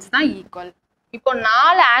 ஆப்போசிட் ஆங்கிள்ஸ் தான் ஈக்குவல். இப்போ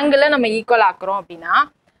 4 ஆங்கிளை நம்ம ஈக்குவல் ஆக்குறோம் அப்படின்னா,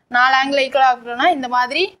 4 ஆங்கிளை ஈக்குவல் ஆக்குறோம்னா இந்த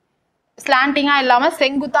மாதிரி ஸ்லாண்டிங்கா இல்லாம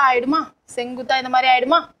செங்குத்தா ஆயிடுமா, செங்குத்தா இந்த மாதிரி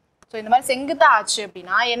ஆயிடுமா. ஸோ இந்த மாதிரி செங்குத்தா ஆச்சு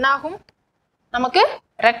அப்படின்னா என்ன ஆகும், நமக்கு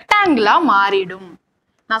ரெக்டாங்கிளா மாறிடும்.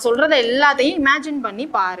 நான் சொல்றத எல்லாத்தையும் இமேஜின் பண்ணி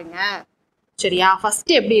பாருங்க. சரியா?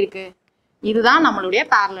 ஃபர்ஸ்ட் எப்படி இருக்கு, இதுதான் நம்மளுடைய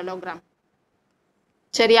parallelogram.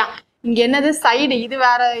 சரியா? இங்க என்னது, சைடு இது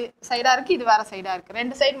வேற சைடா இருக்கு, இது வேற சைடா இருக்கு.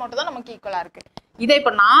 2 சைடு மட்டும் தான் நமக்கு ஈக்குவலா இருக்கு. இதை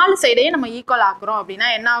இப்போ 4 சைடையும் நம்ம ஈக்குவல் ஆக்குறோம் அப்படின்னா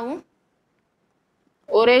என்ன ஆகும்,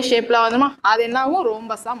 ஒரே ஷேப்ல வந்துமா, அது என்ன ஆகும்,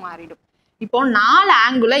 ரோம்பஸா மாறிடும். இப்போ 4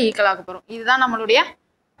 ஆங்கிளை ஈக்குவல் ஆக்க போறோம். இதுதான் நம்மளுடைய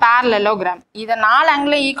parallelogram. இதை 4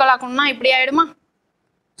 ஆங்கிளை ஈக்குவல் ஆக்கணும்னா இப்படி ஆயிடுமா.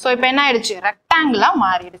 ஸோ இப்போ என்ன ஆயிடுச்சு, ரெக்டாங்கிளா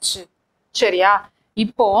மாறிடுச்சு. சரியா?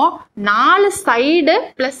 இப்போ 4 சைடு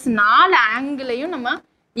பிளஸ் 4 ஆங்கிளையும் நம்ம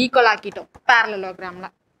ஈக்குவல் ஆக்கிட்டோம் parallelogramல.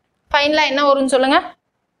 ஃபைனலா என்ன வரும்னு சொல்லுங்க,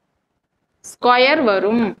 ஸ்கொயர்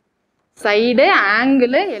வரும். சைடு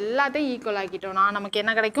ஆங்கிள் எல்லாத்தையும் ஈக்குவல் ஆக்கிட்டோம்னா நமக்கு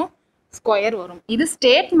என்ன கிடைக்கும், ஸ்கொயர் வரும். இது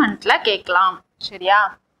ஸ்டேட்மெண்ட்ல கேட்கலாம். சரியா?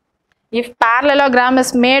 if parallelogram is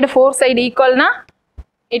made 4 side equal na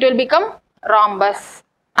it will become rhombus.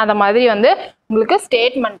 அந்த மாதிரி வந்து உங்களுக்கு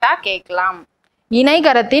ஸ்டேட்மெண்டா கேட்கலாம்.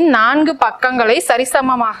 இணைகரத்தின் 4 பக்கங்களை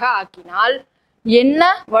சரிசமமாக ஆக்கினால் என்ன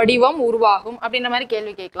வடிவம் உருவாகும் அப்படின்ற மாதிரி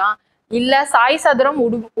கேள்வி கேட்கலாம். இல்ல சாய் சதுரம்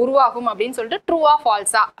உருவாகும் அப்படின்னு சொல்லிட்டு ட்ரூவா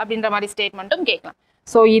ஃபால்ஸா அப்படின்ற மாதிரி ஸ்டேட்மெண்ட்டும் கேட்கலாம்.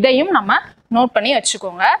 ஸோ இதையும் நம்ம நோட் பண்ணி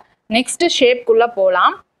வச்சுக்கோங்க. நெக்ஸ்ட் ஷேப்குள்ள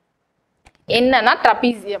போகலாம். என்னன்னா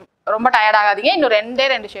ட்ரபீசியம். ரொம்ப டயர்ட் ஆகாதீங்க. இன்னும்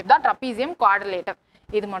ரெண்டு ஷேப் தான், ட்ரபீசியம், குவாட்ரிலேட்டர்.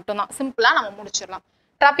 இது மட்டும் தான், சிம்பிளா நம்ம முடிச்சிடலாம்.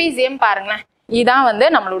 ட்ரபீசியம் பாருங்களேன், இதான் வந்து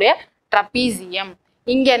நம்மளுடைய ட்ரபீசியம்.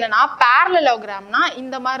 இங்க என்னன்னா பேரலலோகிராம்னா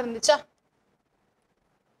இந்த மாதிரி இருந்துச்சா,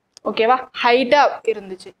 ஓகேவா, ஹைட்டா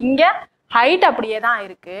இருந்துச்சு. இங்க ஹைட் அப்படியே தான்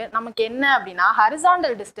இருக்கு. நமக்கு என்ன அப்படின்னா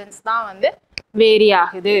ஹரிசாண்டல் டிஸ்டன்ஸ் தான் வந்து வேரி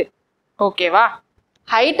ஆகுது. ஓகேவா,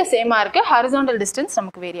 ஹைட் சேமா இருக்கு, ஹரிசாண்டல் டிஸ்டன்ஸ்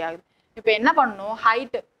நமக்கு வேரி ஆகுது. இப்போ என்ன பண்ணணும்,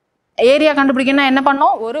 ஹைட் ஏரியா கண்டுபிடிக்கணும்னா என்ன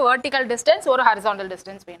பண்ணணும், ஒரு வெர்டிகல் டிஸ்டன்ஸ் ஒரு ஹரிசாண்டல்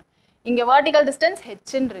டிஸ்டன்ஸ் வேணும். இங்க வெர்டிகல் டிஸ்டன்ஸ்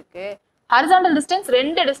ஹெச்ன்னு இருக்கு, ஹரிசாண்டல் டிஸ்டன்ஸ்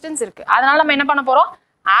 2 டிஸ்டன்ஸ் இருக்கு. அதனால நம்ம என்ன பண்ண போறோம்,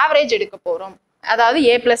 ஆவரேஜ் எடுக்க போறோம். அதாவது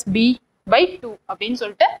a+b/2 அப்படின்னு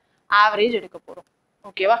சொல்லிட்டு ஆவரேஜ் எடுக்க போறோம்.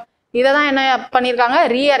 ஓகேவா, இதை தான் என்ன பண்ணியிருக்காங்க,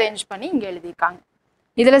 ரீஅரேஞ்ச் பண்ணி இங்க எழுதியிருக்காங்க.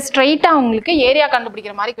 இதுல ஸ்ட்ரைட்டா உங்களுக்கு ஏரியா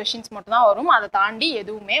கண்டுபிடிக்கிற மாதிரி கொஸ்டின்ஸ் மட்டும் தான் வரும், அதை தாண்டி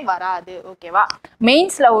எதுவுமே வராது. ஓகேவா,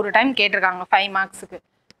 மெயின்ஸ்ல ஒரு டைம் கேட்டிருக்காங்க 5 மார்க்ஸுக்கு.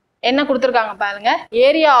 என்ன கொடுத்துருக்காங்க பாருங்க,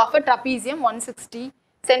 ஏரியா ஆஃப் ட்ரபீசியம் 160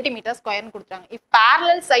 சென்டிமீட்டர் ஸ்கொயர்னு கொடுத்துருக்காங்க. இஃப்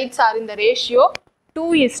பேரலல் சைட்ஸ் ஆர் இந்த ரேஷியோ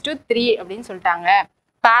 2:3 அப்படின்னு சொல்லிட்டாங்க.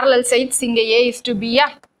 பேரலல் சைட்ஸ் இங்க a:b-யா,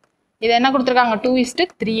 இது என்ன கொடுத்துருக்காங்க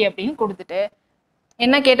 2:3 அப்படின்னு கொடுத்துட்டு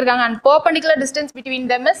என்ன கேட்டிருக்காங்க, and perpendicular distance between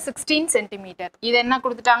them is 16 centimetre. இது என்ன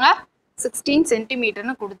கொடுத்துட்டாங்க 16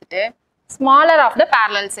 சென்டிமீட்டர்னு கொடுத்துட்டு smaller of the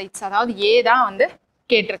parallel sides, அதாவது ஏ தான் வந்து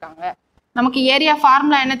கேட்டிருக்காங்க. நமக்கு ஏரியா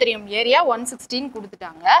ஃபார்முலா என்ன தெரியும், ஏரியா 116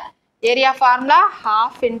 கொடுத்துட்டாங்க. ஏரியா ஃபார்முலா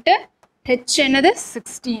 ½ இன்ட்டு ஹெச் என்னது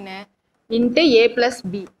 16 இன்ட்டு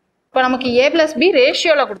a+b. இப்போ நமக்கு a+b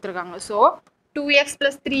ரேஷியோவில் கொடுத்துருக்காங்க. ஸோ 2x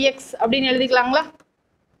 + 3x அப்படின்னு எழுதிக்கலாங்களா.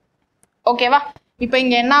 ஓகேவா, இப்போ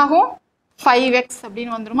இங்கே என்ன ஆகும் 5x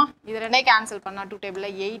அப்படின்னு வந்துருமா. இது ரெண்டே கேன்சல் பண்ணா 2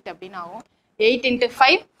 டேபிளில் 8 அப்படின்னு ஆகும். 8 ×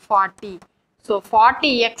 5 40. ஸோ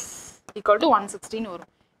 40x = 116 வரும்.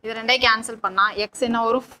 இது ரெண்டே கேன்சல் பண்ணா எக்ஸ் என்ன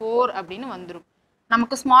வரும் 4 அப்படின்னு வந்துடும்.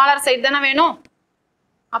 நமக்கு ஸ்மாலர் சைட் தானே வேணும்,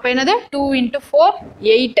 அப்போ என்னது 2 × 4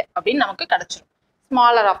 8 அப்படின்னு நமக்கு கிடைச்சிடும்,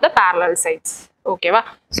 smaller of the parallel sides. ஓகேவா,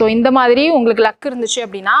 ஸோ இந்த மாதிரி உங்களுக்கு லக் இருந்துச்சு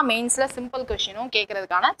அப்படின்னா மெயின்ஸ்ல சிம்பிள் கொஸ்டினும்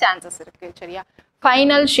கேட்கறதுக்கான சான்சஸ் இருக்கு. சரியா,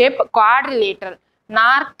 ஃபைனல் ஷேப் குவாட்ரிலேட்டரல்,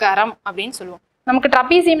 நாற்கரம் அப்படின்னு சொல்லுவோம். நமக்கு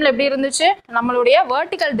ட்ரபீசியம்ல எப்படி இருந்துச்சு, நம்மளுடைய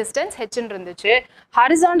வெர்டிகல் டிஸ்டன்ஸ் ஹெச்ன்னு இருந்துச்சு,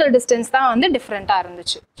 ஹரிசாண்டல் டிஸ்டன்ஸ் தான் வந்து டிஃப்ரெண்டா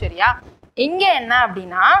இருந்துச்சு. சரியா, இங்க என்ன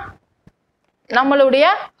அப்படின்னா நம்மளுடைய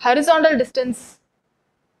ஹரிசாண்டல் டிஸ்டன்ஸ்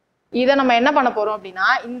இதை நம்ம என்ன பண்ண போறோம் அப்படின்னா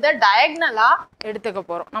இந்த டயக்னலா எடுத்துக்க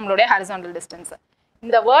போறோம். நம்மளுடைய ஹரிசாண்டல் டிஸ்டன்ஸ்,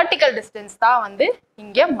 இந்த வெர்டிகல் டிஸ்டன்ஸ் தான் வந்து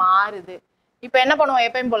இங்க மாறுது. இப்போ என்ன பண்ணுவோம்,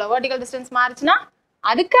 எப்பயும் போல வெர்டிகல் டிஸ்டன்ஸ் மாறுச்சுன்னா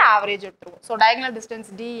அதுக்கு ஆவரேஜ் எடுத்துருவோம். So diagonal distance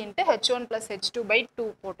d × h1 + h2/2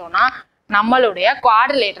 போட்டோம்னா நம்மளுடைய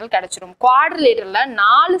குவாட்ரிலேட்டரல் கிடைச்சிடும். குவாட்ரிலேட்டர்ல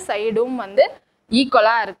 4 சைடும் வந்து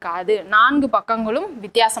ஈக்குவலா இருக்காது, 4 பக்கங்களும்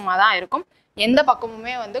வித்தியாசமா தான் இருக்கும். எந்த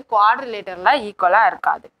பக்கமுமே வந்து குவாட்ரிலேட்டர்ல ஈக்குவலா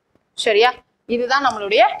இருக்காது. சரியா, இதுதான்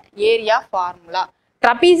நம்மளுடைய ஏரியா ஃபார்முலா.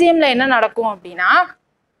 ட்ரபீசியம்ல என்ன நடக்கும் அப்படின்னா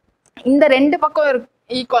இந்த 2 பக்கம்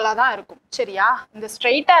ஈக்குவலா தான் இருக்கும். சரியா, இந்த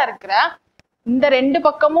ஸ்ட்ரைட்டா இருக்கிற இந்த 2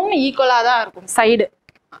 பக்கமும் ஈக்குவலா தான் இருக்கும், சைடு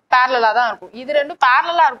பேரலா தான் இருக்கும். இது ரெண்டும்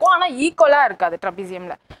பேரலா இருக்கும், ஆனா ஈக்குவலா இருக்காது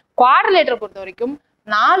ட்ரபீசியம்ல. குவாட்ரிலேட்டர் பொறுத்த வரைக்கும்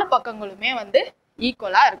 4 பக்கங்களுமே வந்து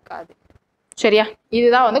ஈக்குவலா இருக்காது. சரியா,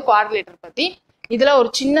 இதுதான் வந்து குவாட்ரிலேட்டர் பத்தி. இதுல ஒரு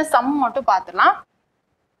சின்ன சம் மட்டும் பார்த்துடலாம்,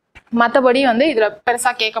 மற்றபடி வந்து இதுல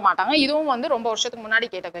பெருசா கேட்க மாட்டாங்க. இதுவும் வந்து ரொம்ப வருஷத்துக்கு முன்னாடி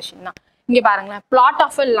கேட்ட கொஸ்டின் தான். இங்க பாருங்களேன், plot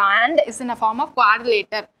of a land is in a form of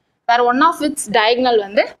quadrilateral where one of its diagonal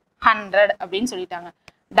வந்து 100 அப்படின்னு சொல்லிட்டாங்க.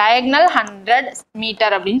 diagonal 100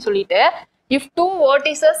 மீட்டர் அப்படின்னு சொல்லிட்டு if 2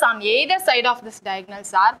 vertices on either side of this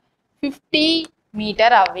diagonals are 50 meter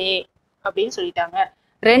away அப்படின்னு சொல்லிட்டாங்க.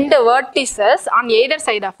 2 vertices on either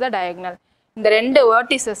side of the diagonal, இந்த 2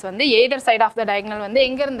 vertices வந்து either side of the diagonal வந்து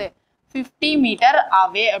எங்க இருந்து 50 மீட்டர்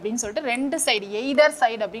அவே அப்படின்னு சொல்லிட்டு 2 சைடு either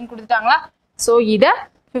side அப்படின்னு கொடுத்துட்டாங்களா. ஸோ இதை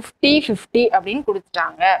 50-50 அப்படின்னு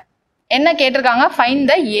கொடுத்துட்டாங்க. என்ன கேட்டிருக்காங்க, ஃபைண்ட்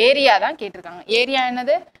த ஏரியா தான் கேட்டிருக்காங்க. ஏரியா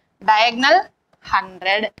என்னது, டயக்னல்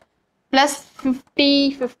 100 +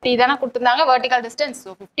 50-50 தானே கொடுத்துருந்தாங்க வெர்டிகல் டிஸ்டன்ஸ். ஸோ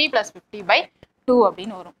 50 + 50/2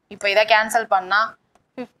 அப்படின்னு வரும். இப்போ இதை கேன்சல் பண்ணா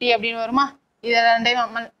 50 அப்படின்னு வருமா, இதை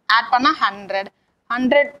ரெண்டையும் ஆட் பண்ணா 100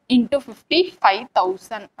 × 50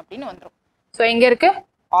 5000 அப்படின்னு வந்துடும். ஸோ எங்க இருக்கு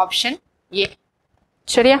ஆப்ஷன் ஏ.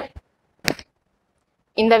 சரியா,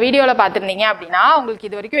 இந்த வீடியோவில் பார்த்துருந்தீங்க அப்படின்னா உங்களுக்கு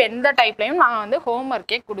இது வரைக்கும் எந்த டைப்லையும் நான் வந்து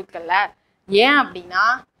ஹோம்ஒர்க்கே கொடுக்கல. ஏன் அப்படின்னா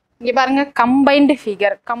இங்கே பாருங்க கம்பைன்டு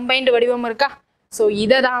ஃபிகர், கம்பைன்டு வடிவம் இருக்கா. ஸோ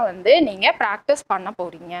இதை தான் வந்து நீங்கள் ப்ராக்டிஸ் பண்ண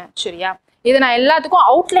போறீங்க. சரியா, இது நான் எல்லாத்துக்கும்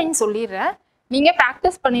அவுட்லைன் சொல்லிடுறேன், நீங்கள்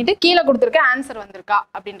ப்ராக்டிஸ் பண்ணிட்டு கீழே கொடுத்துருக்க ஆன்சர் வந்திருக்கா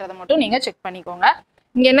அப்படின்றத மட்டும் நீங்கள் செக் பண்ணிக்கோங்க.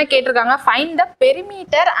 இங்க என்ன கேட்டிருக்காங்க, find the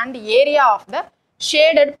perimeter and area of the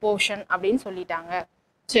shaded portion அப்படின்னு சொல்லிட்டாங்க.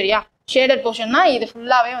 சரியா, ஷேடட் போர்ஷன்னா இது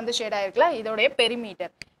ஃபுல்லாவே வந்து ஷேட் ஆயிருக்குல, இதோடைய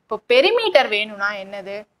பெரிமீட்டர். இப்போ பெரிமீட்டர் வேணும்னா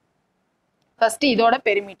என்னது, ஃபர்ஸ்ட் இதோட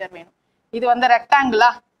பெரிமீட்டர் வேணும். இது வந்து ரெக்டாங்கிளா,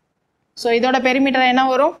 ஸோ இதோட பெரிமீட்டர் என்ன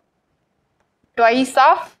வரும், twice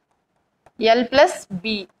of L plus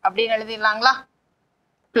B அப்படின்னு எழுதிடலாங்களா.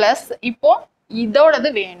 பிளஸ் இப்போ இதோடது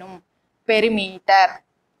வேணும் பெரிமீட்டர்.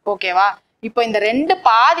 ஓகேவா, இப்போ இந்த ரெண்டு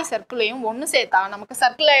பாதி சர்க்கிளையும் ஒன்று சேர்த்தா நமக்கு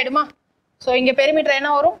சர்க்கிள் ஆயிடுமா. ஸோ இங்கே பெரிமீட்டர்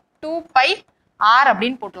என்ன வரும், 2πr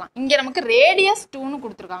அப்படின்னு போட்டலாம். இங்கே நமக்கு ரேடியஸ் 2ன்னு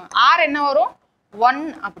கொடுத்துருக்காங்க, ஆர் என்ன வரும் 1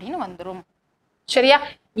 அப்படின்னு வந்துடும். சரியா,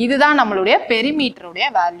 இதுதான் நம்மளுடைய பெரிமீட்டருடைய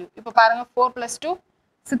வேல்யூ. இப்போ பாருங்க 4 + 2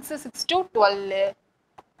 6 6 2 12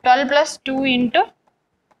 12 + 2 ×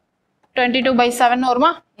 22/7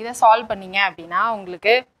 வருமா. இதை சால்வ் பண்ணீங்க அப்படின்னா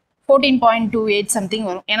உங்களுக்கு 14.28 சம்திங்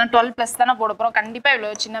வரும். ஏன்னா 12 + தானே போட போகிறோம், கண்டிப்பாக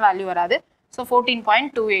இவ்வளோ சின்ன வேல்யூ வராது. ஸோ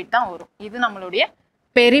 14.28 தான் வரும். இது நம்மளுடைய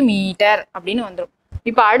பெரிமீட்டர் அப்படின்னு வந்துடும்.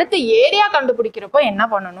 இப்போ அடுத்து ஏரியா கண்டுபிடிக்கிறப்போ என்ன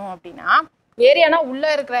பண்ணணும் அப்படின்னா, ஏரியானா உள்ள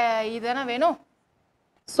இருக்கிற இதுதானே வேணும்.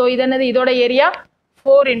 ஸோ இது என்னது, இதோட ஏரியா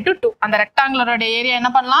 4 × 2. அந்த ரெக்டாங்குலரோட ஏரியா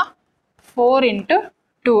என்ன பண்ணலாம், 4 ×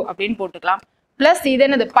 2 அப்படின்னு போட்டுக்கலாம். பிளஸ் இது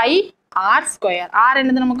என்னது, πr². ஆர்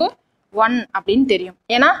என்னது நமக்கு 1 அப்படின்னு தெரியும்,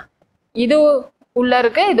 ஏன்னா இது உள்ள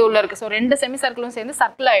இருக்கு இது உள்ள இருக்கு. ஸோ ரெண்டு செமி சர்க்கிளும் சேர்ந்து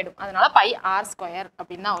சர்க்கிள் ஆயிடும், அதனால πr²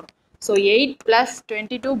 அப்படின்னு தான் வரும். ஸோ 8 +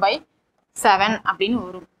 22/7 அப்படின்னு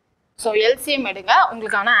வரும். ஸோ எல்சிஎம் எடுங்க,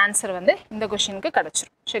 உங்களுக்கான ஆன்சர் வந்து இந்த கொஸ்டினுக்கு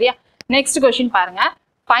கிடைச்சிரும். சரியா, நெக்ஸ்ட் கொஸ்டின் பாருங்க,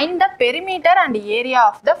 find the perimeter and area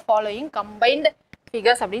of the following combined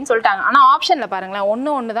figures அப்படின்னு சொல்லிட்டாங்க. ஆனால் ஆப்ஷன்ல பாருங்களேன்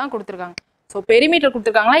ஒன்று தான் கொடுத்துருக்காங்க. ஸோ பெரிமீட்டர்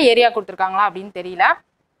கொடுத்துருக்காங்களா ஏரியா கொடுத்துருக்காங்களா அப்படின்னு தெரியல.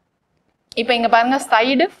 இப்போ இங்க பாருங்க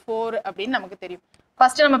சைடு 4 அப்படின்னு நமக்கு தெரியும்.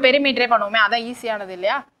 ஃபர்ஸ்ட் நம்ம பெரிமீட்டரே பண்ணுவோமே, அதான் ஈஸியானது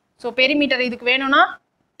இல்லையா. ஸோ பெரிமீட்டர் இதுக்கு வேணும்னா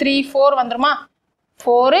 3 4 வந்துருமா,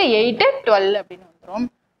 4 8 12 அப்படின்னு வந்துடும்.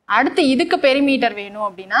 அடுத்து இதுக்கு பெரிமீட்டர் வேணும்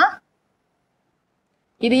அப்படின்னா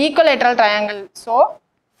இது ஈக்குவலேட்டரல் ட்ரையாங்கிள், ஸோ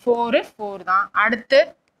 4 4 தான். அடுத்து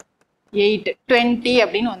 8 20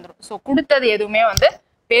 அப்படின்னு வந்துடும். ஸோ கொடுத்தது எதுவுமே வந்து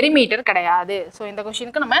பெரிமீட்டர் கிடையாது. ஸோ இந்த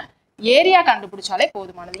கொஸ்டினுக்கு நம்ம ஏரியா கண்டுபிடிச்சாலே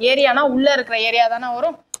போதுமானது. ஏரியானா உள்ள இருக்கிற ஏரியா தானே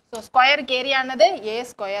வரும். ஸோ ஸ்கொயருக்கு ஏரியானது a²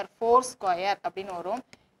 4² அப்படின்னு வரும்.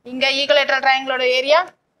 இங்கே ஈக்குவலேட்டரல் ட்ரையாங்கிளோட ஏரியா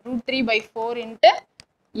 √3/4 ×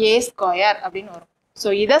 a² அப்படின்னு வரும். ஸோ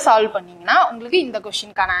இதை சால்வ் பண்ணீங்கன்னா உங்களுக்கு இந்த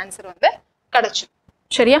கொஸ்டினுக்கான ஆன்சர் வந்து கிடைச்சிடும்.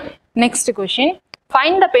 சரியா, next question,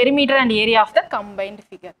 find the perimeter and area of the combined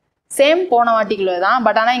figure. Same போன வாட்டிக்குள்ள தான்,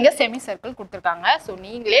 பட் ஆனால் இங்கே செமி சர்க்கிள் கொடுத்துருக்காங்க. ஸோ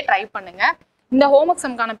நீங்களே ட்ரை பண்ணுங்க. இந்த ஹோம்ஒர்க்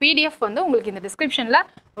சம்க்கான PDF வந்து உங்களுக்கு இந்த டிஸ்கிரிப்ஷனில்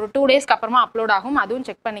ஒரு 2 டேஸ்க்கு அப்புறமா அப்லோட் ஆகும், அதுவும்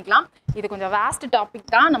செக் பண்ணிக்கலாம். இது கொஞ்சம் வேஸ்ட் டாபிக்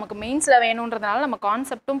தான், நமக்கு மெயின்ஸில் வேணுன்றதுனால நம்ம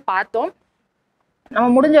கான்செப்டும் பார்த்தோம். நம்ம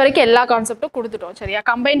முடிஞ்ச வரைக்கும் எல்லா கான்செப்டும் கொடுத்துட்டோம். சரியா,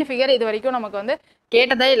 கம்பைன்டு ஃபிகர் இது வரைக்கும் நமக்கு வந்து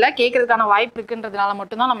கேட்டதே இல்லை, கேட்கறதுக்கான வாய்ப்பு இருக்குன்றதுனால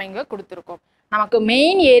மட்டும்தான் நம்ம இங்கே கொடுத்துருக்கோம். நமக்கு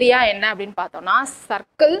மெயின் ஏரியா என்ன அப்படின்னு பார்த்தோம்னா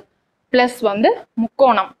சர்க்கிள் ப்ளஸ் வந்து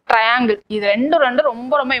முக்கோணம் ட்ரையாங்கிள், இது ரெண்டும்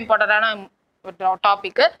ரொம்ப ரொம்ப இம்பார்ட்டண்டான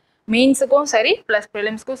டாபிக். மெயின்ஸுக்கும் சரி ப்ளஸ்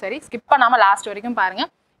ப்ரிலிம்ஸ்க்கும் சரி ஸ்கிப் பண்ணாமல் லாஸ்ட் வரைக்கும் பாருங்கள்.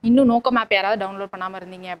 இன்னும் நோக்க மேப் யாராவது டவுன்லோட் பண்ணாமல்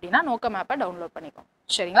இருந்தீங்க அப்படின்னா நோக்க மேப்பை டவுன்லோட் பண்ணிக்கோங்க.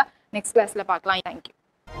 சரிங்களா, நெக்ஸ்ட் கிளாஸில் பார்க்கலாம். தேங்க்யூ.